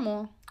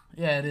normal.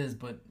 Yeah, it is.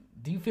 But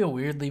do you feel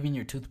weird leaving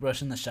your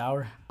toothbrush in the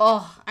shower?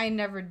 Oh, I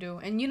never do.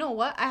 And you know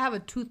what? I have a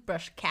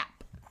toothbrush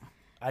cap.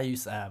 I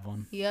used to have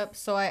one. Yep.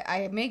 So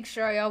I make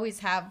sure I always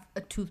have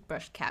a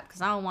toothbrush cap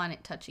because I don't want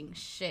it touching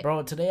shit.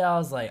 Bro, today I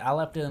was like, I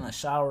left it in the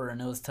shower and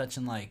it was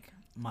touching like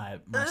my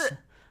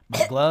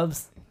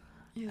gloves.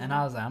 Yeah. And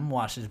I was like, I'm gonna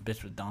wash this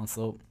bitch with Dawn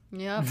soap.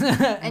 Yep.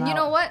 And you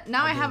know what?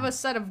 Now I have a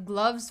set of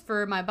gloves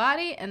for my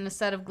body and a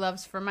set of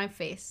gloves for my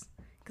face.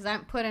 Because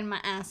I'm putting my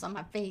ass on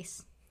my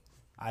face.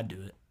 I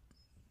do it.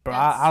 Bro,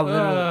 That's I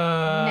literally...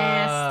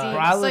 Nasty. Bro,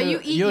 I So literally- you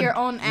eat your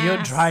own ass.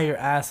 You'll dry your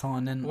asshole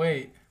and then...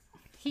 Wait,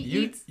 He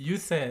you eats. you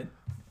said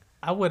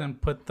I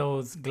wouldn't put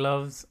those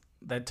gloves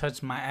that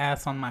touch my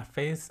ass on my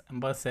face,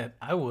 and Buzz said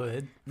I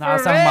would. No, I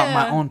was For talking about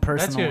my real? own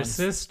personal That's your ones.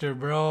 sister,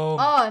 bro.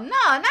 Oh, no,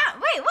 not.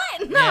 Wait,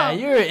 what? No. Yeah,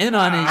 you're in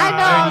on it. I know.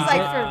 I was like,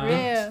 Yeah. for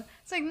real.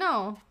 It's like,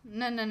 no.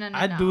 No.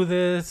 I do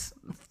this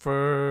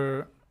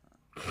for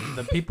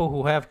the people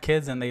who have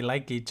kids and they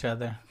like each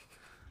other.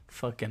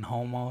 Fucking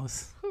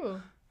homos.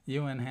 Who?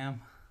 You and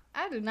him.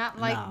 I do not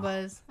like No.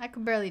 Buzz. I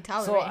could barely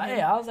tolerate So, him.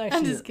 hey, I was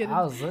actually... just kidding.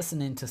 I was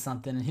listening to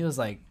something and he was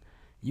like,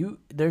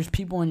 there's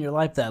people in your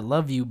life that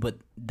love you but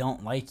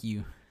don't like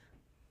you.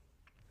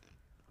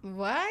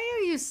 Why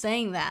are you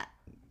saying that?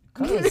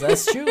 Because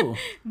that's true.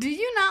 Do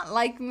you not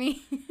like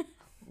me?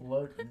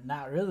 Well,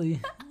 not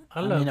really. I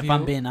I love mean, if you.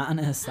 I'm being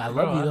honest, I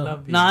Bro, love you I though.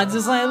 love you, No, I'm bro.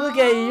 just like, look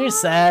at you, you're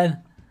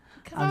sad.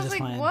 Because I I'm was just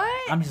like, playing.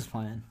 what? I'm just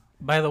playing.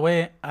 By the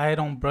way, I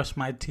don't brush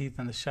my teeth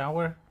in the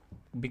shower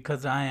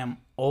because I am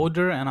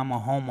older and I'm a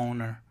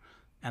homeowner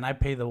and I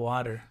pay the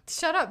water.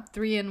 Shut up,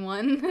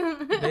 3-in-1.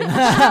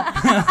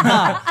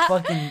 Nah,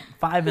 fucking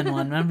 5-in-1,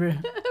 remember?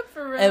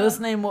 For real. Hey, let's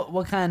name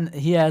what kind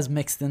he has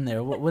mixed in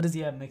there. What does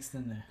he have mixed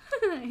in there?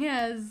 He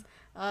has,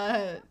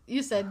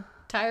 you said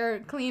tire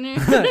cleaner.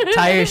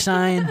 Tire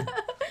shine,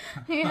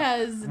 He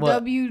has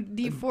What?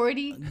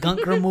 WD-40,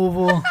 gunk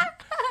removal,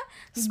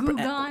 Goo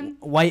Gone.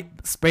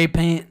 white spray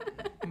paint,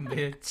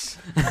 Bitch.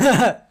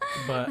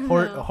 But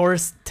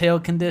horse tail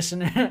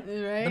conditioner.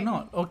 Right?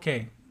 no,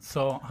 okay.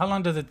 So how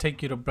long does it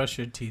take you to brush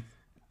your teeth?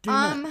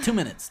 2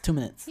 minutes. 2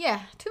 minutes. Yeah,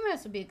 2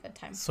 minutes would be a good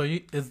time. So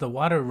is the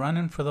water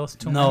running for those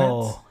 2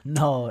 minutes?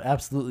 No,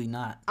 absolutely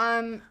not.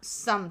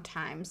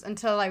 Sometimes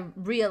until I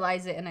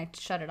realize it and I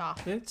shut it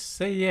off. Bitch,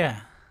 say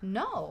yeah.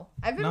 No,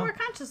 I've been No. more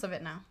conscious of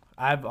it now.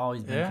 I've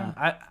always been.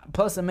 Yeah.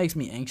 Plus, it makes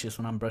me anxious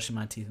when I'm brushing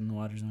my teeth and the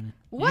water's running.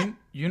 What?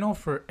 You know,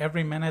 for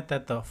every minute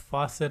that the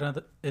faucet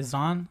is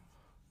on,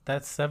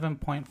 that's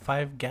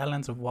 7.5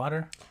 gallons of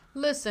water.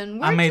 Listen,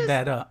 we're I made just...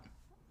 that up.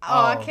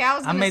 Oh, okay. I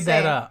was I gonna made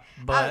say, that up,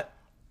 but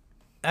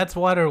that's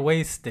water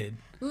wasted.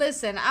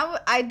 Listen,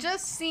 I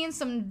just seen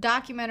some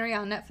documentary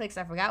on Netflix.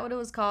 I forgot what it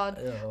was called.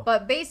 Ew.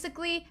 But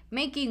basically,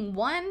 making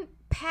one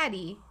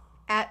patty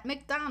at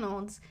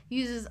McDonald's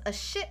uses a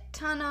shit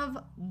ton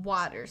of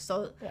water.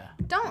 So Yeah.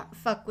 don't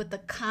fuck with the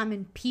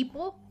common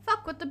people.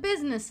 Fuck with the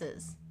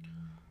businesses.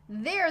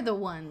 They're the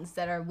ones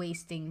that are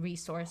wasting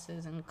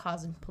resources and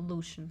causing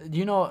pollution.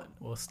 You know,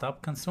 Well,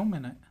 stop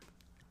consuming it.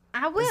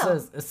 I it will.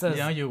 says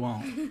Yeah, you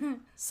won't.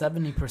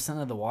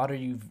 70% of the water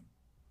you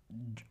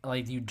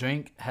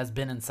drink has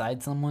been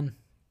inside someone.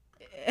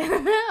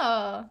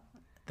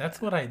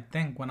 That's what I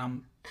think when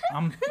I'm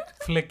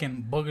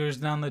flicking boogers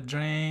down the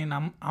drain.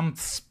 I'm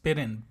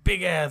spitting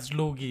big ass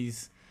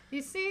loogies.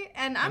 You see?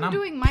 And And I'm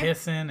doing my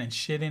pissing and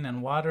shitting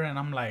and water, and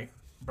I'm like,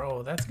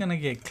 bro, that's gonna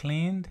get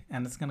cleaned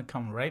and it's gonna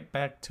come right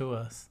back to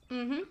us.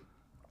 and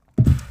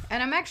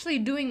I'm actually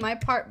doing my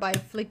part by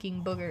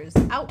flicking boogers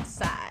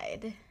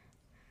outside.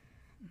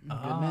 Good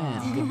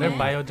man. Good They're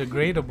man.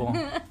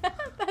 biodegradable.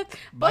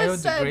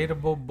 Buzz said-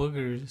 Biodegradable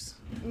boogers.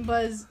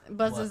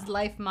 Buzz's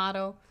life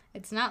motto: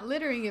 "It's not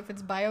littering if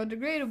it's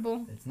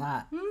biodegradable." It's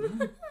not.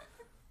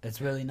 It's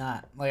really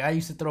not. Like, I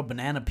used to throw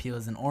banana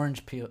peels and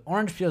orange peels.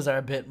 Orange peels are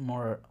a bit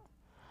more,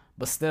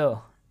 but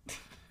still.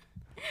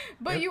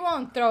 But you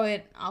won't throw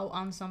it out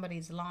on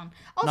somebody's lawn.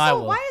 Also, I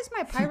will. why is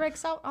my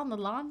Pyrex out on the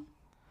lawn?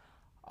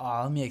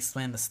 Oh, let me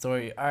explain the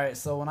story. All right,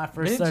 so when I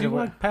first Did started you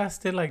work, walk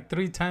past it like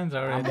 3 times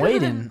already? I'm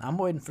waiting. I'm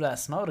waiting for that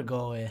smell to go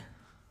away.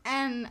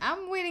 And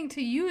I'm waiting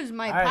to use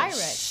my All right,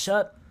 Pyrex.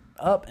 shut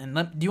up and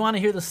do you want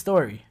to hear the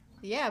story?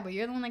 Yeah, but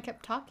you're the one that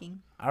kept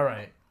talking. All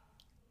right.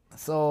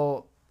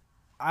 So,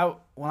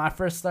 when I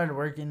first started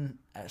working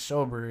at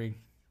Schoberg,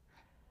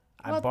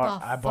 I What the I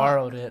fuck?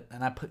 borrowed it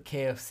and I put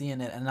KFC in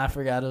it and I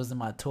forgot it was in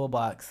my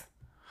toolbox.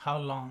 How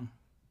long?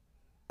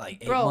 Like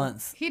 8 Bro,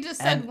 months. he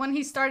just said And- when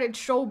he started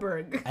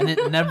Schoberg. And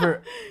it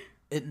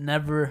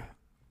never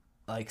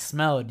like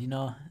smelled, you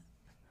know.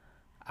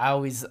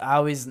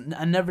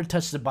 I never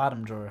touched the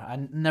bottom drawer. I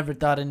never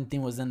thought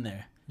anything was in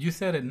there. You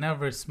said it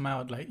never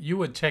smelled. Like, you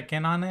would check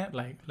in on it.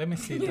 Like, let me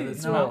see. Does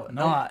it smell?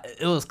 No,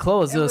 it was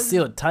closed. It, It was was-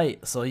 sealed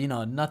tight, so you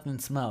know nothing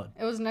smelled.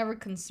 It was never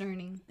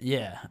concerning.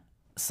 Yeah.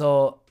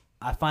 So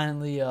I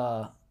finally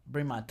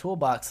bring my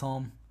toolbox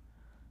home.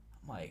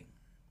 I'm like,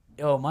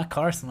 yo, my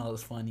car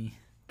smells funny.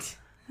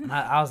 And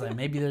I was like,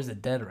 maybe there's a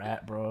dead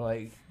rat, bro.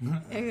 Like,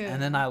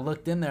 and then I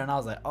looked in there and I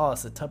was like, oh,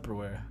 it's a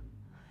Tupperware.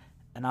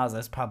 And I was like,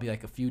 it's probably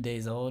like a few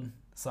days old.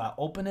 So I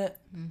open it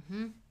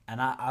and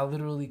I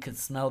literally could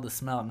smell the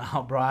smell.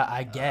 Now, bro,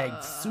 I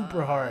gagged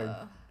super hard.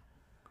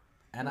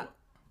 And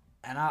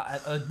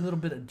a little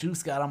bit of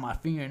juice got on my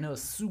finger and it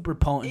was super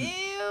potent. Ew.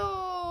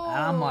 And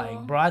I'm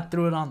like, bro, I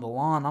threw it on the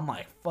lawn. I'm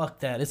like, fuck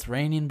that. It's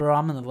raining, bro.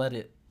 I'm going to let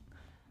it.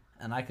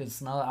 And I could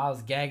smell it. I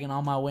was gagging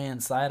on my way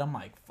inside. I'm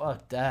like,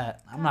 fuck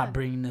that. I'm not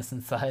bringing this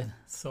inside.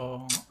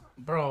 So,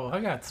 bro, I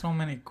got so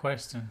many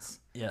questions.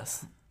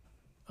 Yes.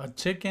 A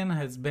chicken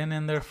has been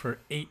in there for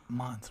 8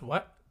 months.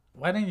 What?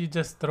 Why didn't you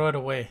just throw it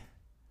away?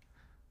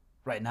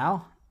 Right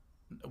now,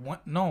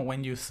 No,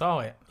 when you saw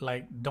it,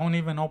 like, don't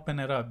even open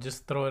it up.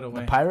 Just throw it the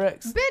away.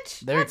 Pyrex.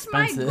 Bitch, They're that's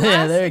expensive. my Yeah,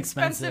 glass they're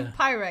expensive expensive.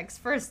 Pyrex,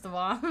 first of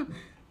all.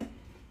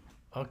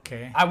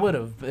 Okay. I would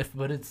have,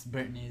 but it's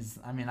Brittany's.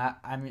 I mean,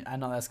 I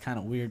know that's kind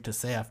of weird to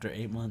say after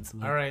 8 months.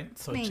 But All right.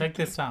 So Thank check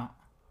this out.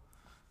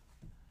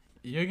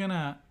 You're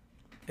gonna.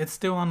 It's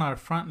still on our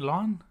front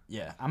lawn,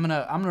 yeah, I'm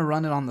gonna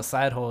run it on the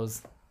side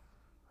hose.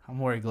 I'm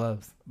wearing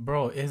gloves.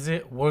 bro. Is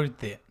it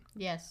worth it?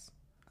 Yes.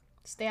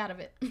 Stay out of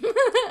it.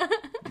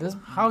 This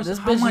How this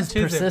how bitch much is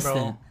it,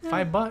 persistent. bro?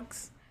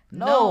 $5?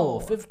 No, No.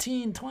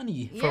 15,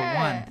 20. For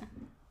one.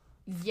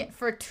 Yeah,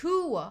 for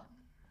 2.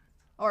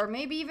 Or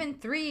maybe even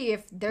 3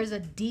 if there's a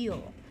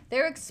deal.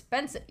 They're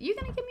expensive. You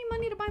gonna give me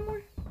money to buy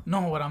more?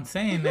 No, what I'm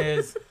saying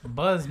is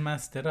Buzz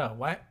messed it up.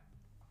 Why?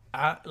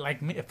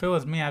 Like me, if it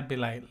was me, I'd be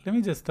like, let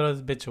me just throw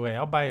this bitch away.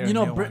 I'll buy her. You a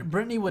know, new one.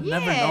 Brittany would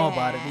never know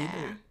about it Yeah.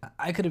 either.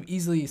 I could have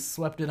easily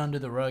swept it under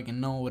the rug and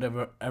no one would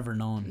have ever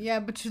known. Yeah,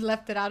 but you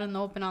left it out in the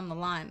open on the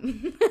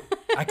line.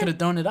 I could have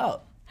thrown it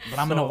out, but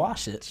I'm gonna So-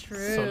 wash it.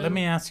 True. So let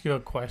me ask you a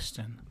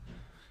question.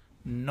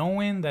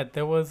 Knowing that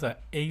there was a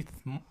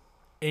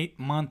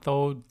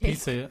 8-month-old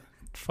piece of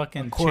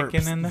fucking corpse.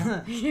 chicken in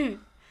there,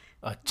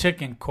 a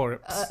chicken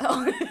corpse,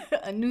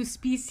 A new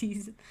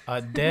species.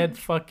 a dead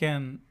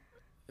fucking,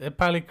 it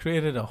probably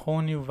created a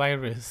whole new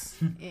virus.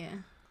 Yeah.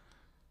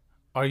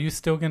 Are you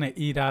still gonna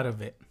eat out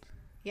of it?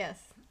 Yes.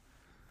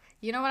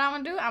 You know what I'm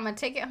gonna do? I'm gonna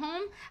take it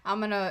home. I'm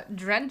gonna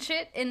drench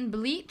it in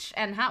bleach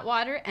and hot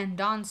water and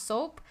Dawn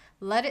soap.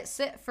 Let it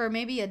sit for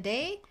maybe a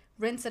day.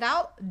 Rinse it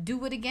out.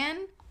 Do it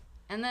again,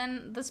 and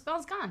then the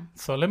smell's gone.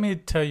 So let me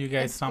tell you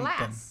guys It's something.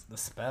 glass. The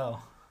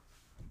spell.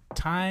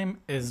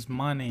 Time is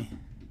money.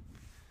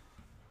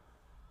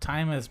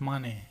 Time is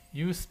money.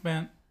 You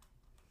spent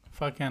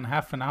fucking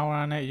half an hour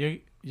on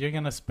it. You're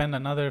gonna spend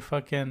another You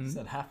fucking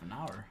said half an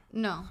hour.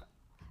 No.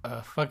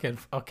 fucking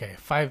okay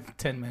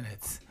 5-10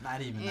 minutes.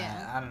 Not even Yeah.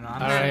 that. I don't know.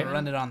 I'm All just right. gonna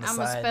run it on the I'm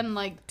side. gonna spend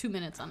like 2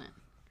 minutes on it.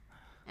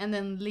 and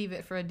then leave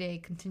it for a day,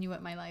 continue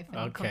with my life,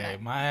 and come Okay,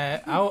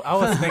 back. I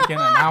was thinking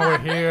an hour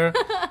here.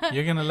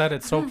 You're gonna let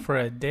it soak for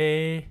a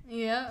day,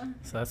 Yeah.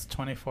 so that's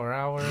 24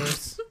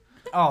 hours.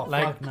 Oh,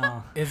 Like- fuck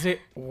no. Is it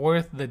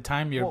worth the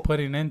time you're Well-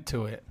 putting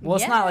into it? Well,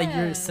 it's not like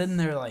you're Yes. sitting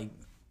there like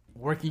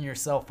working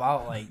yourself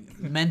out, like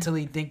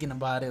mentally thinking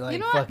about it, like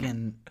know what?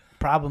 fucking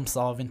problem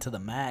solving to the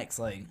max.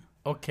 Like,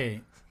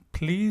 Okay,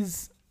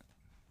 please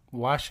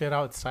wash it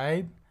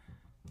outside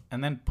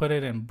and then put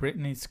it in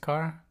Brittany's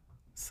car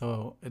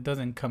so it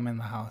doesn't come in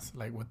the house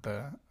like with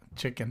the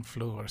chicken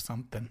flu or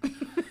something.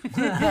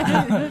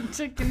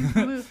 Chicken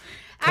flu.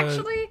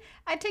 Actually,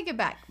 I take it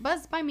back.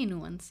 Buzz, buy me new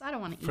ones. I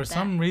don't want to eat For that.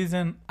 some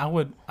reason, I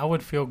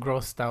would feel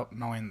grossed out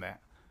knowing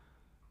that.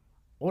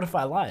 what if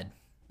I lied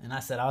and I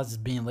said I was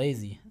just being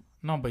lazy?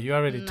 No, but you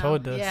already No,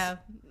 told us. Yeah,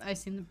 I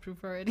seen the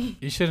proof already.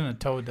 You shouldn't have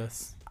told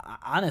us.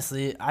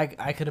 Honestly, I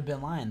could have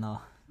been lying though.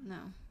 No,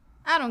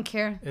 I don't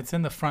care. It's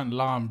in the front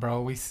lawn,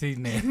 bro. We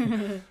seen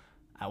it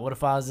What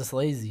if I was just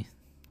lazy?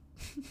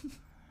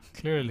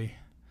 clearly.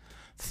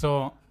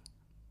 So,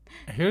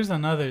 here's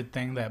another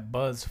thing that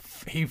Buzz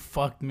he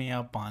fucked me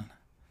up on,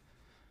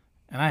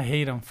 and I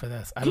hate him for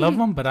this. I love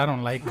him, but I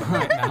don't like him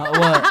right now.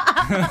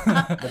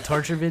 What? The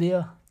torture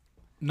video?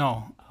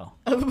 No,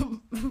 Oh.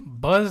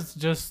 Buzz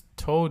just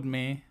told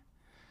me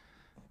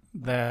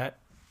that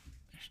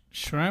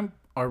shrimp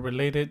are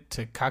related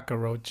to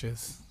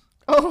cockroaches.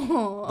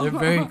 Oh, They're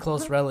very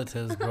close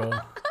relatives, bro.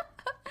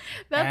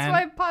 that's And-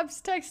 why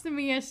Pops texted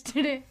me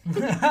yesterday.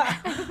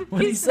 What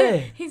did he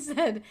say? He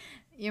said,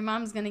 "Your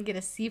mom's gonna get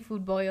a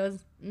seafood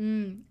boils.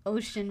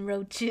 Ocean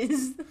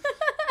roaches."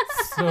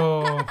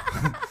 So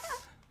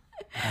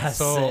That's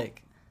So-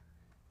 sick.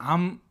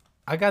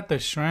 I got the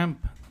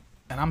shrimp,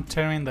 and I'm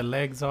tearing the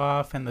legs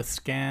off and the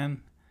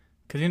skin,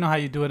 cause you know how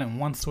you do it in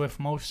one swift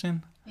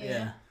motion.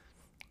 Yeah.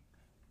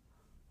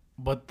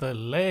 But the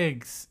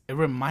legs, it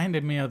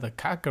reminded me of the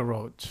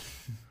cockroach.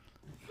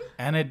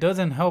 And it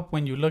doesn't help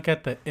when you look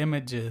at the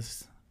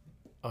images.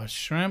 A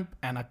shrimp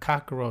and a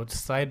cockroach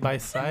side by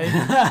side.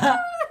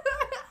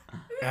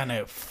 And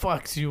it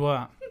fucks you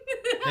up.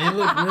 They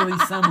look really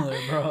similar,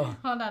 bro.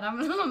 Hold on, I'm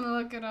gonna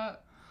look it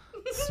up.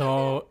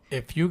 So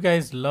if you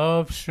guys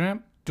love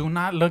shrimp, do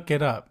not look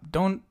it up.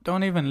 Don't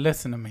even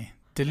listen to me.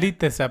 Delete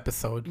this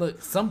episode.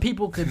 Look, some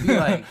people could be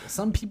like,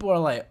 some people are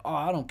like, oh,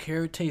 I don't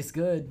care, it tastes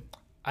good.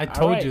 I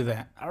told right. you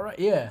that. All right,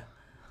 yeah.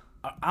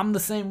 I'm the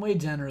same way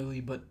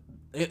generally, but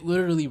it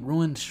literally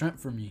ruined shrimp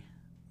for me.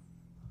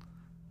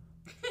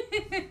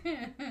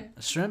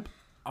 Shrimp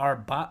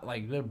are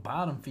they're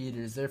bottom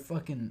feeders. They're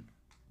fucking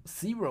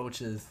sea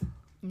roaches.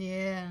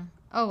 Yeah.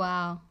 Oh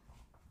wow.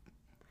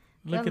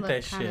 Look at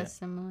that Kinda shit.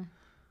 similar.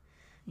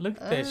 Look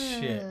at that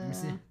shit. Let me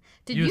see.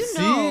 Did You you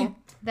know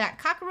see? that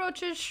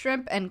cockroaches,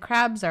 shrimp, and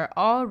crabs are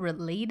all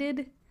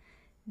related?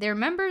 They're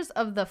members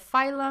of the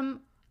phylum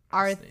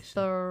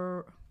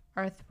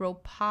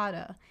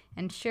Arthropoda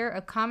and share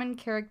a common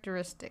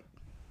characteristic,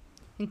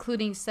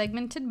 including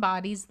segmented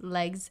bodies,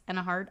 legs, and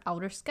a hard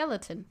outer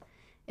skeleton.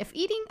 If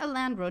eating a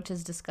land roach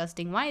is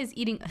disgusting, why is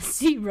eating a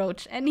sea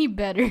roach any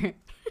better?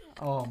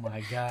 Oh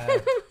my god.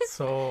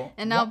 So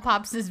And now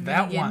Pops is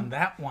vegan.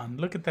 that one.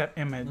 Look at that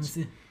Let me image.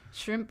 see.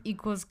 Shrimp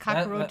equals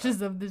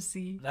cockroaches of the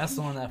sea. That's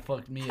the one that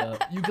fucked me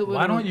up. You could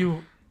Why don't literally-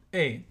 you,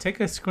 hey, take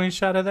a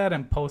screenshot of that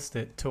and post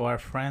it to our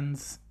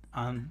friends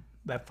on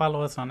that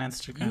follow us on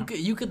Instagram.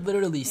 You could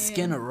literally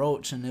skin a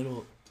roach and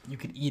you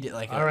could eat it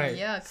like All right.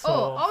 Yuck. So, Oh,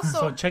 also-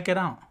 so check it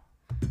out.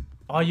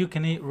 All you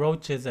can eat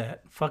roaches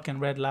at fucking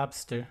Red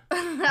Lobster.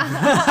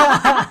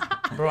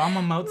 Bro, I'm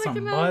gonna melt some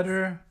at us.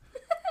 butter.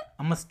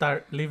 I'm gonna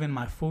start leaving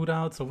my food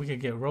out so we could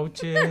get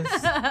roaches.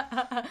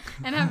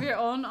 And have your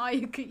own all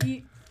you could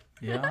eat.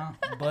 Yeah.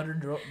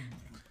 buttered roach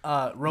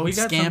We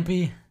got some-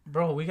 scampi.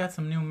 Bro, we got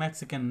some new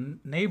Mexican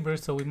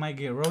neighbors, so we might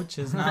get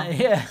roaches now.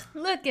 Yeah.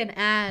 Looking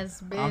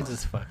ass, bitch. I'm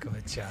just fucking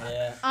with y'all.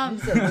 Yeah. You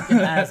said looking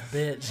ass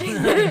bitch.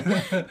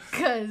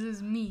 Cause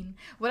it's mean.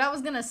 What I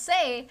was gonna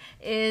say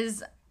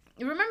is,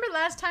 you remember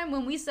last time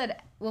when we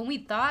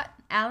thought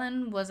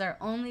Alan was our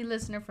only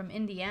listener from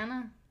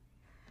Indiana?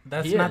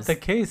 That's He not is. the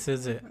case,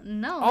 is it?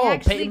 No, Oh, we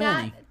actually Peyton got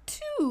Manning.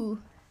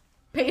 2.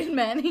 Peyton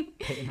Manning.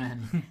 Hey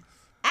man.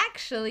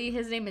 Actually,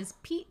 his name is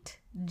Pete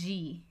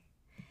G.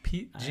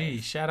 Pete G.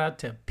 Shout out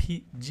to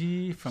Pete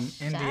G from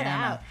Shout Indiana.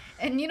 out.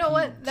 And you know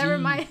what? That G.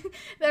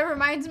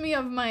 reminds me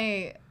of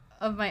my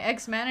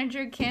ex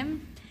manager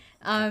Kim.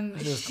 It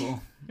was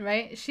cool.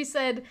 Right? She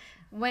said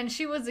when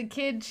she was a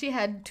kid, she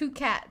had 2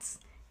 cats,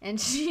 and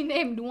she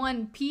named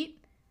one Pete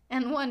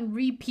and one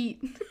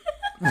Repeat.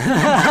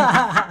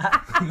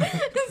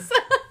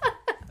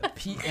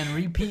 Pete and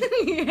repeat.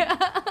 Yeah.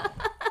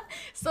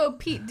 So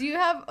Pete, do you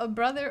have a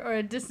brother or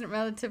a distant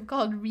relative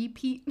called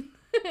Repeat?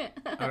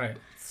 All right.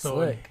 So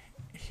Slick.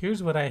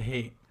 here's what I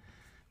hate.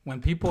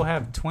 When people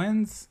have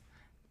twins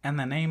and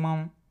they name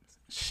them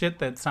shit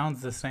that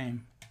sounds the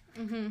same.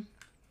 Mm-hmm.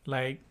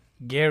 Like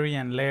Gary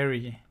and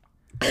Larry.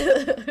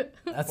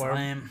 That's Or-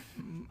 lame.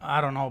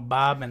 I don't know,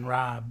 Bob and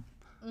Rob.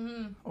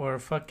 Mm-hmm. Or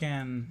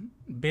fucking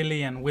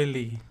Billy and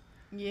Willie.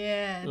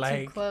 Yeah, too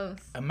Like- close.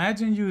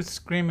 Imagine you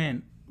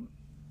screaming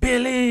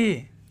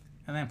Billy.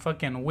 And then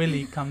fucking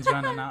Willie comes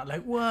running out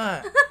like,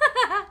 what?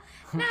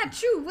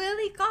 Not you,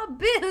 Willie. Call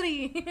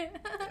Billy.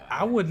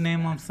 I would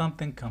name him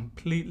something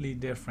completely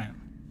different.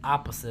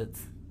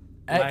 Opposites.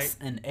 X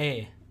and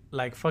A.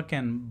 Like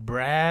fucking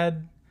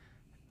Brad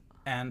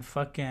and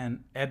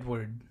fucking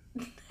Edward.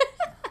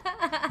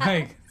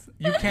 Like,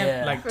 you can't,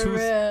 Yeah. like, For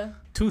real.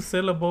 two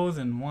syllables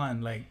in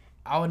one. Like,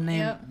 I would name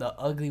Yep. the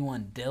ugly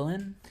one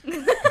Dylan.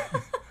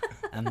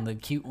 And the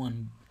cute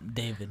one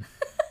David.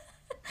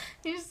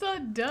 You're so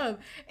dumb.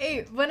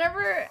 Hey,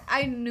 whenever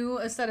I knew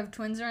a set of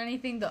twins or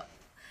anything,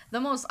 the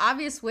most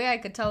obvious way I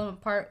could tell them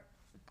apart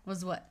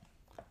was what?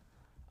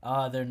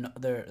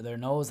 Their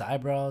nose,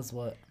 eyebrows,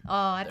 what? Oh,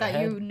 I thought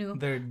head? you knew.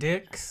 their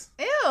dicks.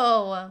 Ew.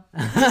 One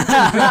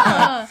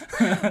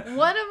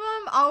of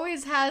them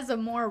always has a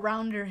more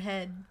rounder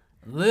head.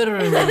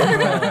 Literally, bro.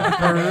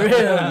 For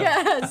real.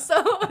 Yeah,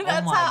 so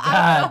that's my how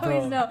I God, always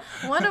bro. know.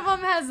 One of them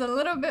has a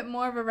little bit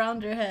more of a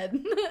rounder head.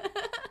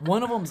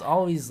 One of them's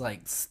always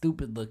like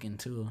stupid looking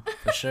too,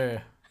 for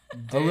sure.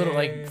 A little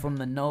like from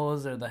the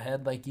nose or the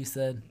head, like you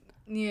said.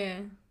 Yeah.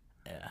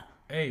 Yeah,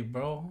 Hey,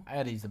 bro. I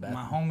gotta use the My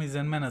bathroom. homies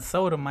in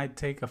Minnesota might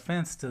take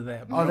offense to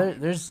that, bro.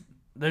 Oh,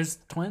 there's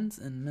twins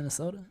in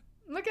Minnesota.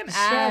 Looking Shut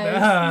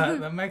ass. up.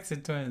 The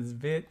Mexican twins,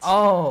 bitch.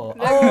 Oh,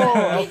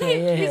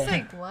 okay, yeah, He's yeah.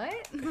 like,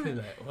 what? He's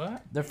like,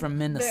 what? They're from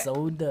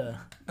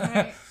Minnesota,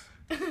 Right.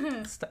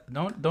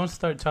 Don't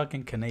start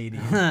talking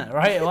Canadian.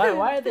 right?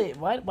 Why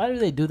do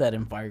they do that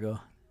in Fargo?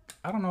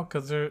 I don't know,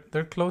 cause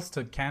they're close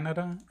to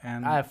Canada,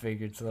 and I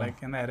figured so.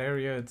 like in that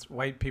area, it's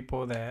white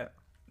people that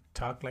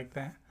talk like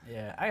that.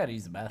 Yeah, I gotta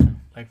use the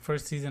bathroom. Like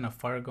first season of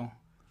Fargo.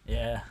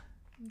 Yeah,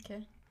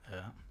 Okay.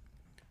 Yeah.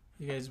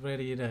 You guys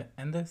ready to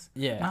end this?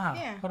 yeah. Nah,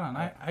 Yeah. hold on.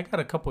 I got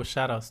a couple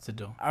shout outs to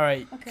do. All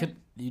right, Okay. could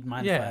you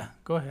mind? Yeah,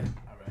 go ahead. If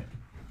all right.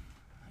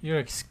 You're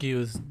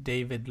excused,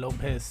 David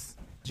Lopez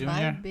Jr.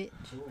 Bye, bitch.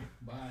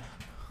 Bye.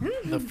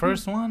 The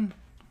first one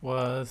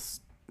was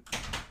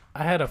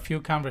I had a few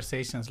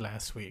conversations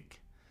last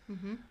week.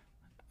 Mm-hmm.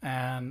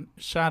 And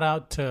shout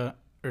out to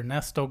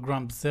Ernesto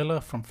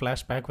Grumpzilla from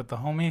Flashback with the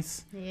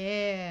Homies.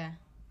 Yeah.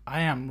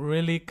 I am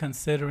really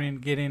considering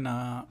getting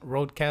a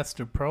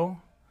Rodecaster Pro.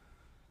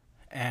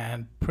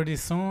 And pretty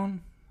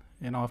soon,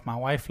 you know, if my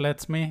wife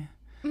lets me,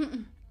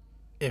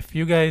 if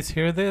you guys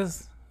hear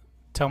this,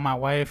 tell my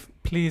wife,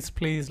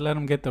 please let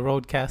him get the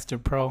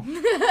Rodecaster Pro.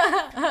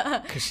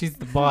 Cause she's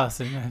the boss,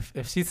 and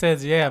if she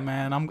says yeah,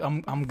 man,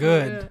 I'm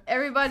good.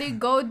 Everybody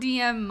go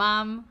DM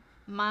mom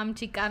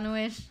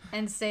Chicanoish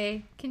and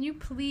say, can you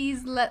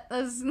please let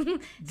us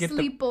Get the-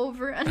 sleep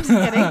over? I'm just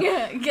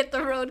kidding. Get the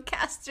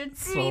Rodecaster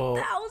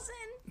 3000.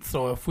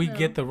 So if we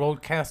get the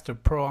Rodecaster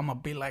Pro, I'm gonna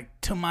be like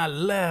to my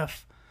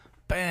left,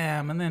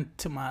 bam, and then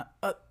to my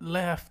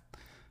left.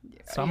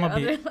 So I'm Your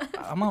gonna be, other left.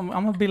 I'm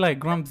gonna be like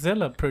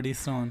Grumpzilla pretty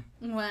soon.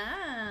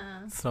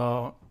 Wow.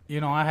 So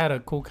you know, I had a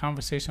cool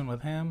conversation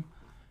with him.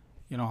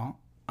 You know,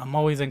 I'm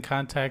always in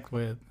contact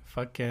with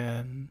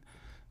fucking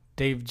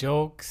Dave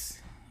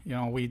Jokes. You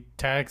know, we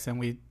text and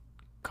we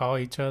call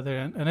each other,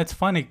 and it's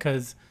funny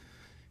because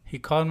he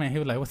called me and he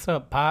was like, "What's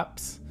up,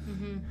 Pops?"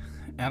 Mm-hmm.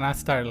 And I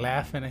started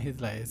laughing, and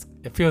he's like,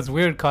 "It feels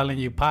weird calling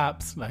you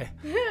Pops." Like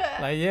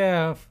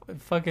yeah,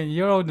 fucking,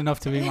 you're old enough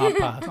to be my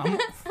Pops.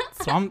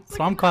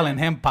 I'm calling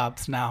him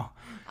Pops now.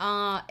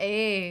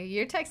 Hey,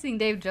 you're texting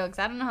Dave Jokes.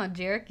 I don't know how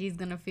Jericho's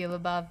gonna feel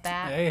about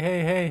that.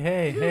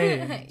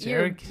 Hey,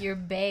 You're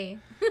bae.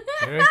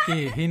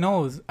 Cherokee, he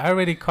knows. I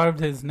already carved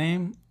his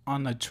name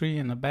on the tree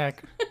in the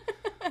back.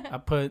 I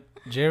put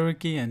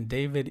Cherokee and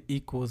David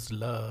equals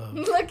love.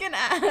 Looking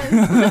at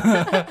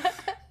us.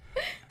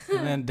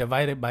 And then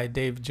divided by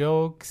Dave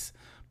Jokes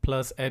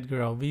plus Edgar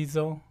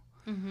Alviso.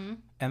 Mm-hmm.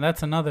 And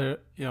that's another,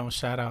 you know,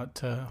 shout out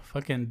to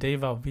fucking Dave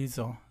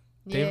Alviso.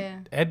 Yeah.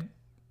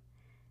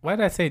 Why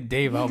did I say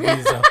Dave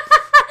Alviso?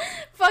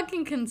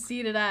 Fucking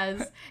conceited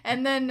ass.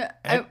 And then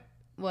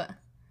what?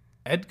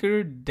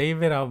 Edgar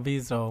David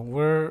Alviso.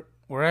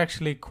 We're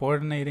actually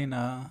coordinating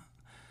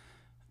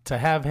to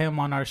have him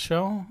on our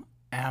show,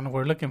 and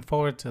we're looking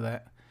forward to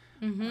that.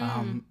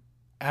 Mm-hmm.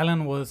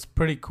 Alan was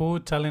pretty cool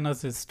telling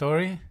us his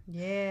story,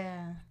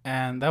 Yeah.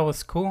 and that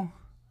was cool.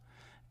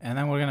 And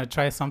then we're gonna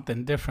try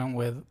something different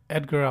with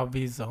Edgar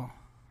Alviso.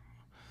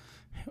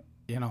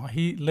 You know,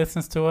 he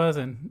listens to us,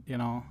 and you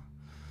know,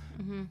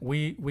 Mm-hmm.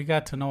 we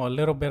got to know a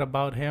little bit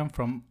about him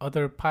from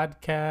other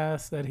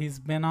podcasts that he's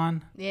been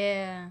on.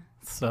 Yeah.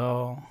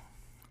 So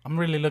I'm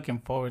really looking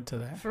forward to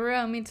that. For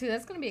real, me too.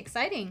 That's gonna be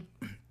exciting.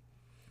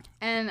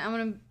 And I'm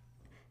gonna,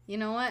 you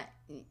know what?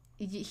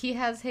 He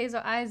has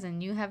hazel eyes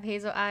and you have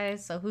hazel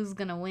eyes. So who's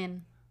gonna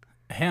win?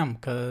 Him,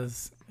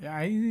 cause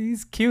yeah,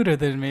 he's cuter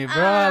than me, bro.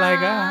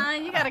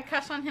 You got a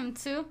crush on him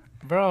too.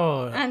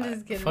 Bro, I'm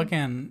just kidding.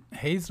 Fucking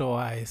hazel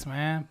eyes,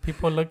 man.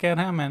 People look at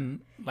him and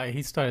like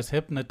he starts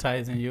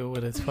hypnotizing you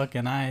with his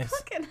fucking eyes.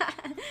 Fucking,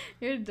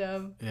 you're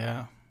dumb.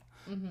 Yeah.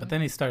 Mm-hmm. But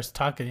then he starts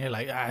talking. You're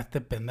like, este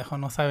pendejo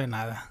no sabe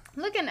nada.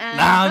 Looking at.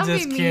 Nah, I'm Don't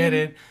just be mean.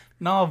 kidding.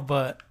 No,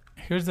 but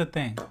here's the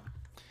thing.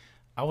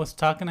 I was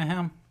talking to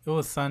him,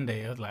 was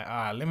Sunday. I was like,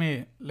 let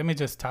me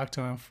just talk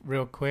to him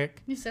real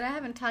quick. You said I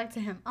haven't talked to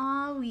him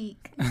all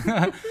week.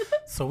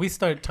 So we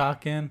start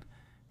talking,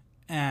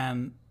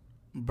 and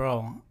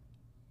bro,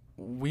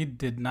 we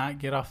did not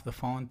get off the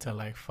phone till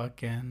like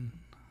fucking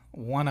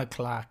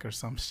 1:00 or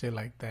some shit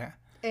like that.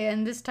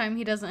 And this time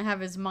he doesn't have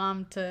his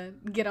mom to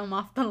get him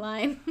off the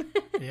line.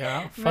 Yeah,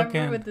 Remember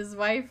fucking with his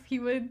wife, he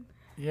would.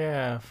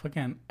 yeah,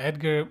 fucking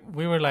Edgar.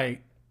 We were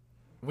like,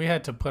 we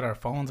had to put our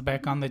phones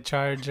back on the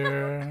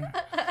charger,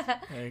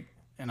 like,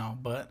 you know.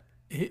 But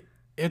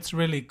it's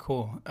really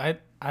cool.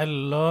 I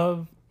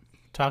love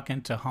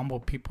talking to humble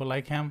people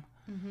like him,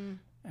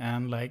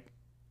 and like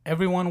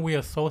everyone we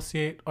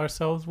associate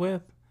ourselves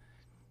with,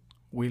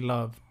 we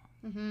love,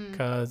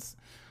 because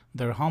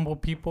they're humble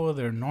people.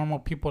 They're normal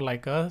people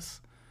like us.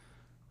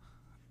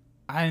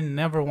 I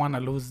never want to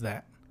lose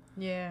that.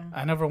 Yeah.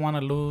 I never want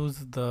to lose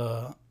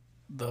the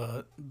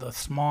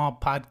small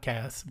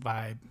podcast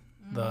vibe,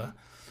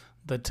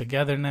 the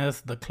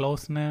togetherness, the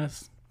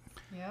closeness,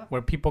 Yeah.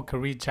 where people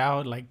could reach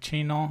out like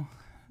Chino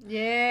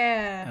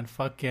Yeah. and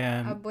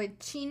fucking Our boy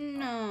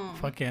Chino.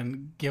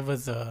 fucking give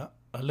us a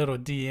little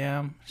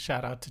DM.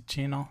 Shout out to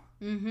Chino.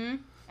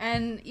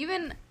 And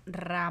even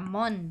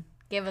Ramon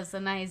gave us a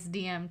nice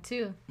DM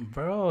too.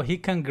 Bro, he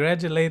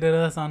congratulated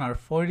us on our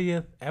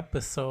 40th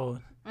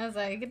episode. I was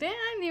like, damn,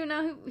 I didn't even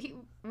know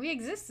we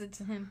existed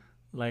to him.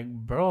 Like,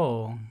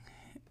 bro,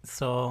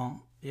 so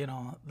you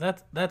know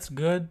that's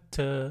good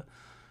to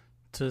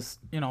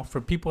you know, for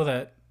people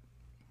that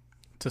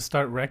to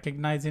start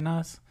recognizing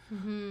us.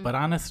 But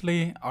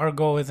honestly, our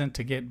goal isn't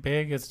to get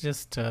big. It's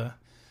just to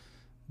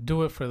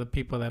do it for the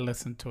people that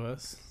listen to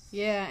us.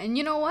 Yeah, and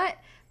you know what?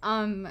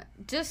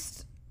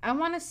 Just I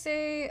want to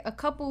say a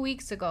couple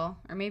weeks ago,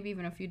 or maybe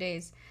even a few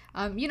days.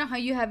 You know how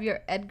you have your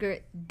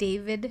Edgar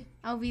David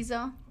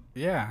Alviso?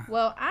 Yeah.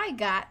 Well, I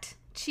got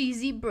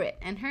Cheesy Brit,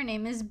 and her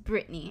name is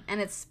Brittany, and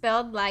it's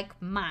spelled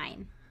like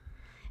mine.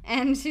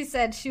 And she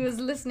said she was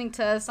listening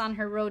to us on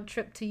her road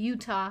trip to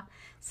Utah.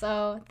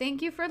 So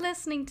thank you for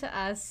listening to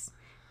us,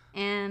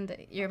 and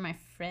you're my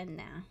friend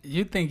now.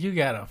 You think you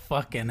got a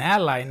fucking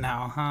ally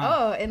now, huh?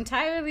 Oh,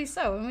 entirely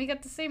so. And we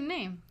got the same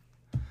name.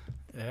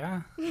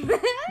 Yeah.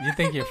 You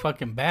think you're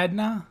fucking bad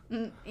now?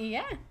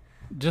 Yeah.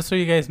 Just so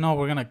you guys know,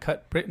 we're gonna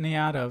cut Brittany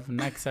out of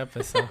next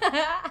episode.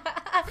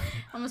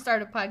 I'm gonna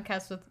start a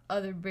podcast with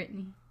other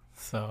Brittany.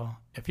 So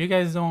if you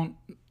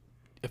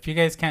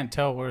guys can't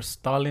tell, we're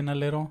stalling a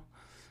little,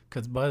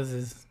 cause Buzz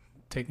is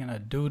taking a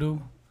doo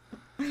doo,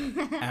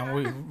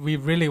 and we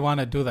really want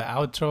to do the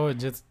outro and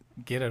just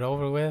get it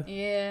over with.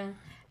 Yeah.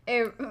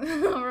 Hey,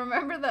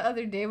 remember the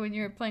other day when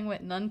you were playing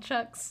with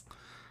nunchucks?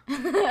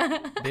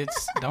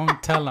 Bitch,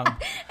 don't tell them.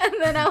 And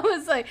then I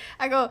was like,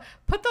 I go,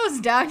 put those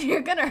down,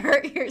 you're gonna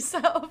hurt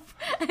yourself.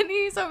 And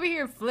he's over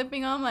here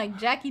flipping on like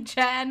Jackie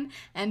Chan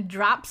and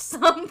drops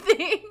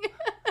something.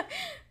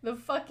 The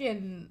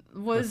fucking,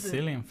 what The is it?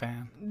 ceiling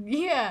fan.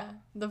 Yeah,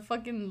 the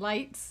fucking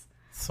lights.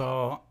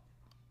 So,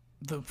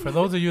 for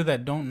those of you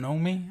that don't know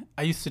me,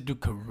 I used to do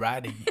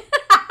karate.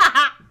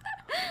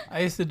 I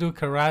used to do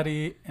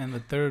karate in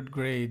the 3rd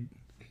grade,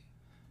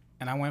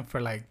 and I went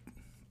for like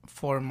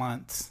 4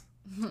 months.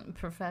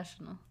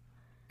 Professional.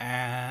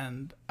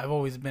 And I've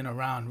always been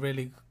around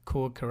really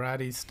cool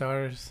karate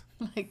stars.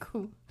 Like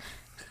who?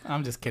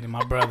 I'm just kidding,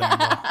 my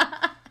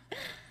brother-in-law.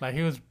 Like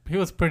he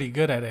was pretty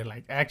good at it.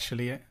 Like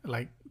actually,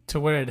 like to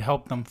where it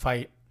helped them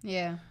fight.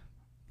 Yeah.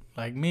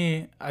 Like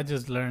me, I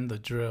just learned the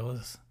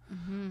drills.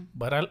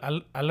 But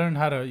I learned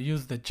how to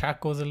use the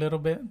chacos a little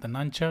bit, the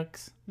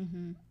nunchucks.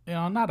 You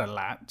know, not a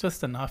lot,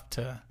 just enough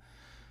to,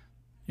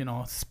 you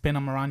know, spin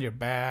them around your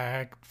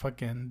back,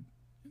 fucking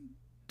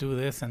do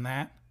this and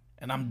that.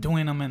 And I'm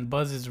doing them in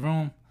Buzz's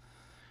room.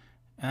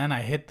 And then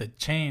I hit the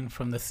chain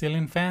from the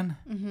ceiling fan.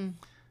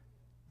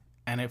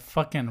 And it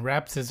fucking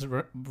wraps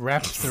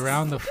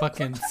around the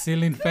fucking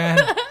ceiling fan.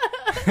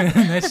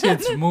 And that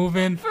shit's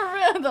moving. For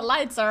real, the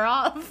lights are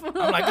off. I'm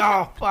like,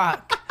 oh,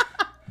 fuck.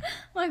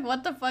 Like,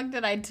 what the fuck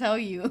did I tell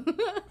you?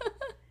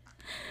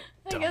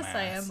 I guess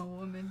I Dumbass. am a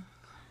woman.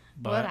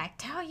 But What I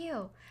tell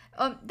you?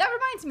 That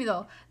reminds me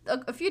though.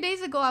 A few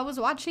days ago, I was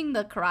watching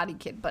the Karate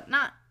Kid, but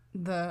not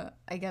the,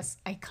 I guess,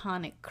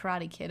 iconic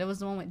Karate Kid. It was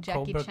the one with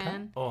Jackie Cobra Kai?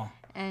 Chan Oh,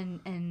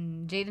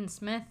 and Jaden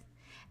Smith,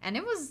 and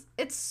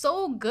it's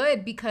so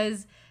good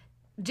because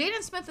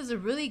Jaden Smith is a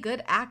really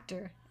good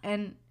actor,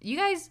 and you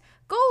guys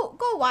go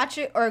watch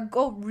it or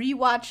go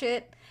rewatch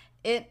it.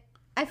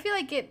 I feel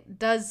like it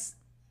does.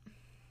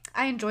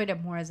 I enjoyed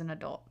it more as an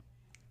adult.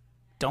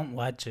 don't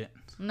watch it.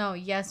 No,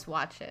 yes,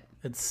 watch it.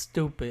 It's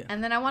stupid.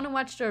 And then I want to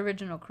watch the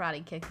original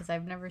Karate Kid because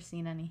I've never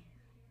seen any.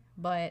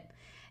 But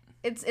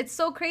it's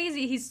so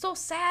crazy. He's so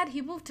sad.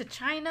 He moved to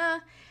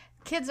China.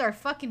 Kids are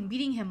fucking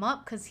beating him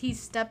up because he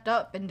stepped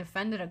up and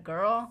defended a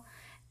girl.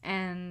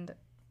 And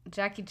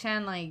Jackie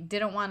Chan, like,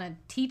 didn't want to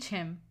teach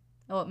him.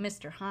 Oh,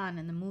 Mr. Han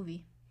in the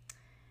movie.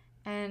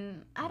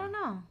 And I don't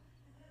know.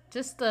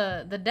 Just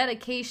the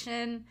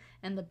dedication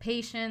and the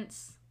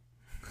patience.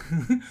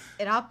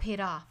 It all paid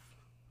off.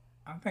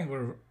 I think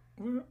we're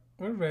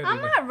ready.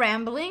 I'm not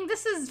rambling.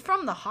 This is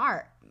from the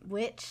heart.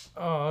 Witch.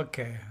 Oh,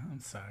 okay. I'm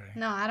sorry.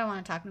 No, I don't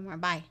want to talk no more.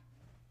 Bye.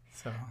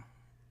 So,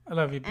 I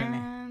love you, Penny.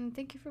 And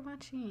thank you for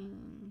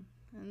watching.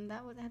 And I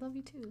love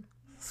you too.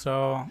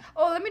 So,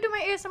 Oh, let me do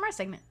my ASMR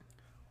segment.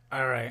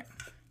 all right.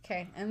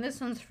 Okay, and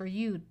this one's for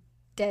you,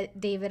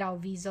 David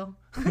Alviso.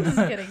 Just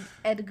kidding.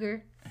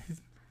 Edgar.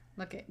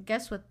 Look,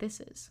 guess what this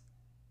is?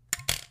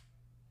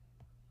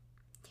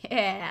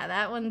 Yeah,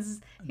 that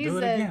one's... He Do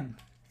it said, again.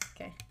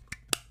 Okay.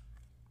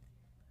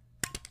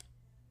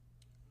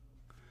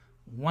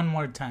 One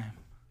more time.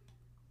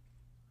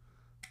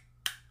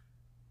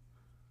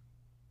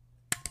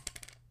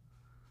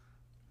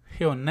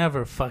 He'll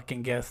never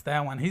fucking guess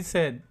that one. He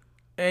said,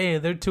 hey,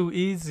 they're too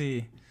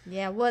easy.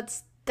 Yeah,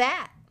 what's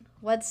that?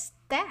 What's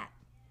that?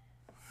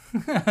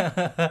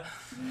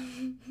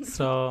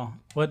 So,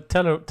 what?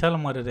 Tell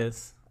him what it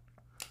is.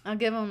 I'll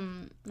give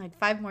him like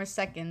 5 more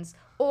seconds.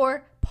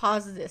 Or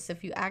pause this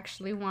if you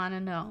actually want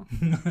to know.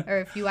 Or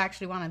if you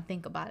actually want to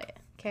think about it.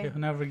 Okay? He'll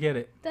never get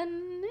it. Dun,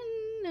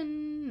 dun,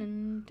 dun,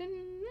 dun, dun,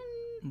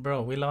 dun.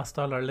 Bro, we lost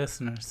all our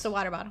listeners. It's a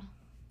water bottle.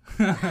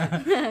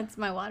 It's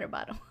my water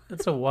bottle.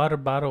 It's a water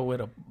bottle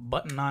with a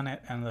button on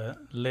it, and the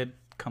lid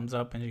comes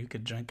up, and you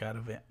could drink out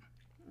of it.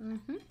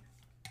 Mm-hmm.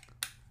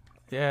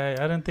 Yeah,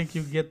 I didn't think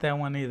you'd get that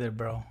one either,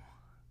 bro.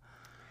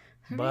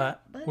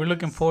 But But we're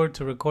looking yes. forward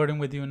to recording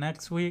with you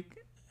next week.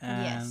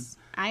 And Yes,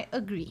 I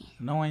agree.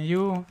 knowing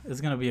you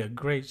is going to be a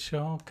great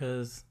show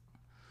because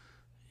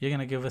you're going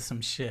to give us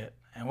some shit.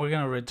 And we're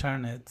going to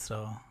return it.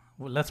 So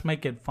let's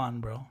make it fun,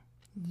 bro.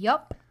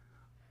 Yup.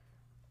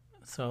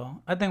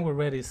 So I think we're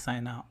ready to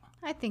sign out.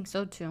 I think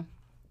so too.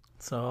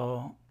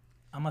 So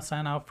I'm going to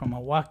sign out from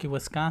Milwaukee,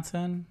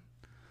 Wisconsin.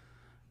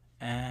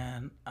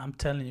 And I'm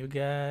telling you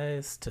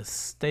guys to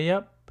stay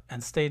up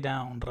and stay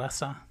down,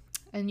 raza.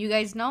 And you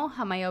guys know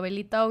how my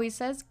abuelita always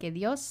says, que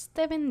Dios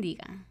te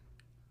bendiga.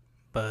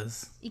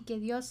 Buzz. Y que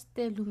Dios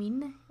te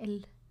ilumine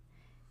el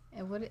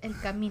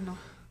camino.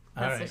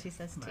 That's All right. what she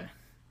says too.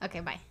 Bye. Okay,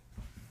 bye.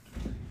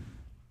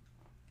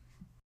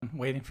 I'm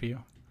waiting for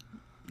you.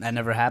 That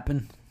never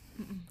happened.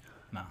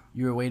 No.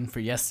 You were waiting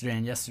for yesterday,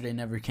 and yesterday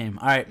never came.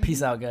 All right,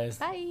 peace out, guys.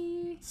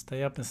 Bye.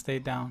 Stay up and stay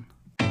down.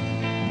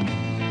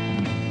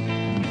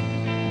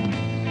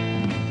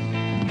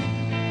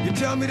 You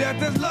tell me that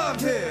there's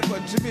love here,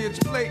 but to me it's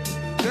blatant.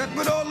 That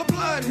with all the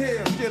blood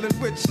here, dealing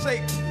with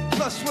Satan.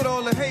 Plus with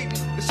all the hate,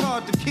 it's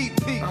hard to keep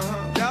peace.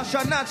 Thou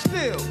shalt not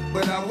steal,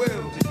 but I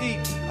will to eat.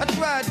 I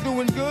tried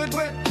doing good,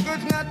 but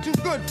good's not too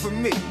good for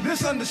me.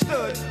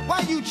 Misunderstood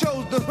why you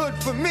chose the hood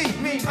for me.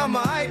 I'm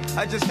alright,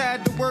 I just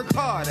had to work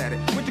hard at it.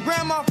 Went to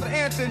grandma for the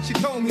answer and she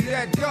told me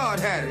that God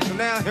had it. So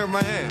now here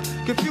I am,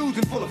 confused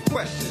and full of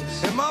questions.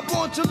 Am I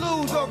born to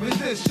lose or is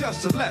this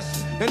just a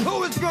lesson? And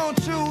who is gonna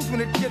choose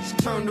when it gets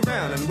turned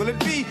around? And will it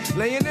be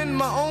laying in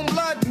my own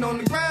blood and on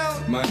the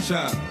ground? My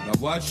child, I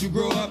watched you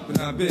grow up and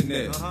I've been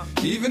there.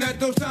 Even at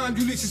those times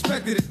you least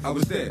expected it, I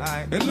was there.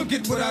 Aight. And look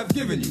at what I've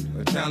given you,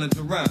 a talent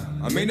to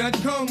rhyme. I may not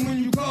come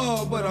when you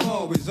call, but I'm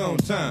always on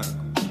time.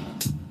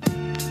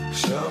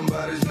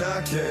 Somebody's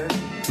knocking,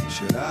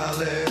 should I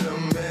let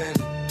them in?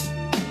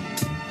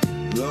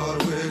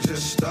 Lord, we're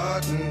just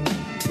starting,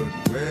 but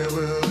where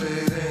will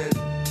it end?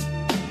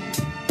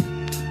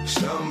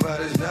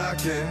 Somebody's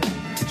knocking,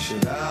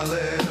 should I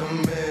let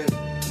them in?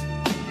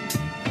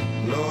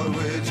 Lord,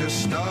 we're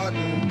just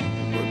starting,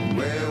 but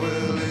where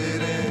will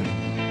it end?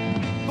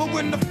 But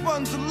when the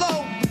funds are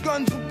low, the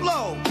guns will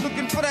blow.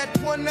 Looking for that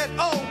one that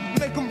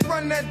make them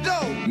run that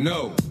dough.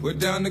 No, put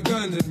down the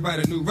guns and write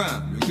a new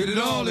rhyme. You'll get it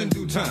all in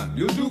due time.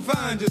 You'll do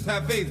fine, just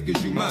have faith,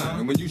 cause you mine.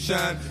 And when you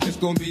shine, it's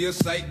gonna be a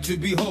sight to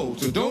behold.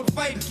 So don't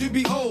fight to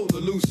be old or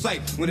lose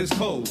sight when it's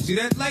cold. See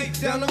that light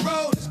down the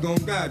road? It's gonna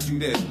guide you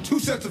there. 2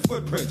 sets of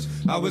footprints,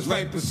 I was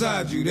right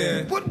beside you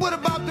there. What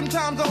about them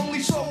times I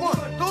only saw one?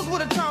 Those were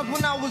the times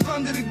when I was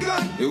under the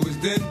gun. It was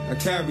then I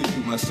carried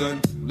you, my son,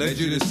 led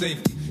you to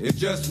safety. It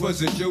just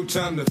wasn't your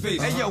time to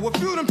face. Hey yo, a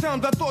few of them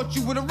times I thought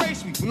you would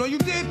erase me. When all you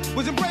did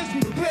was embrace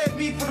me, prepared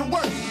me for the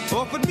worst.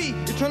 Offered me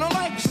eternal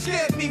life,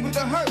 scared me with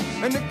the hurt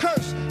and the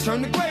curse.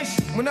 Turned to grace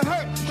when the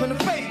hurt turned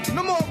to fate.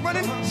 No more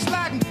running,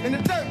 sliding in the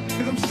dirt,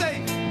 cause I'm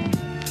safe.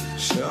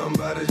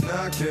 Somebody's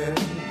knocking,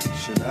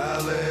 should I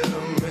let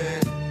them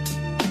in?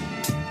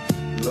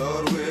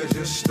 Lord, we're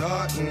just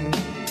starting,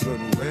 but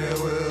where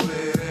will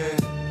it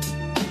end?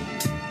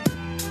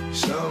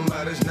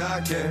 Somebody's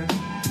knocking,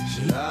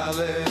 should I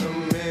let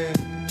them in?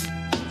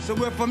 So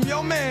if I'm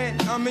your man,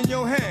 I'm in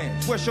your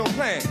hands. What's your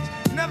plans?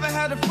 Never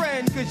had a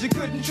friend cause you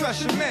couldn't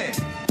trust your man.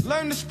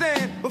 Learn to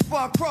stand before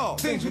I crawl,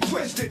 things were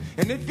twisted.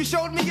 And if you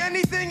showed me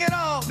anything at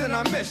all, then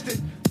I missed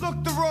it.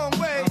 Looked the wrong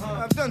way,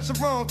 I've done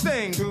some wrong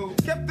things.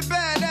 Kept the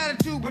bad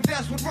attitude, but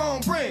that's what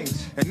wrong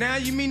brings. And now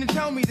you mean to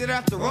tell me that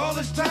after all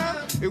this time,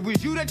 it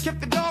was you that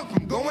kept the dog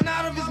from going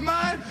out of his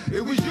mind?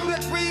 It was you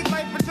that breathed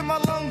life into my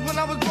lungs when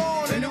I was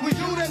born. And it was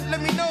you that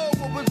let me know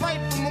what was right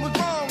from what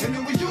was wrong. And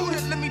it was you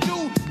that let me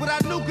do what I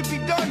knew could be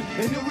done.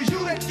 And it was you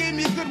that gave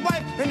me a good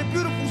wife and a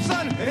beautiful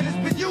son. And it's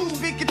been you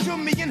speaking to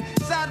me hanging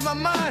inside my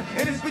mind.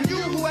 And it's been you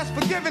who has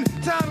forgiven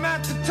time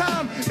after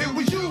time. It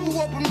was you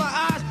who opened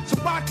my eyes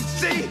so I could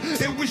see.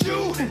 It was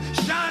you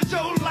who shined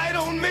your light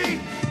on me.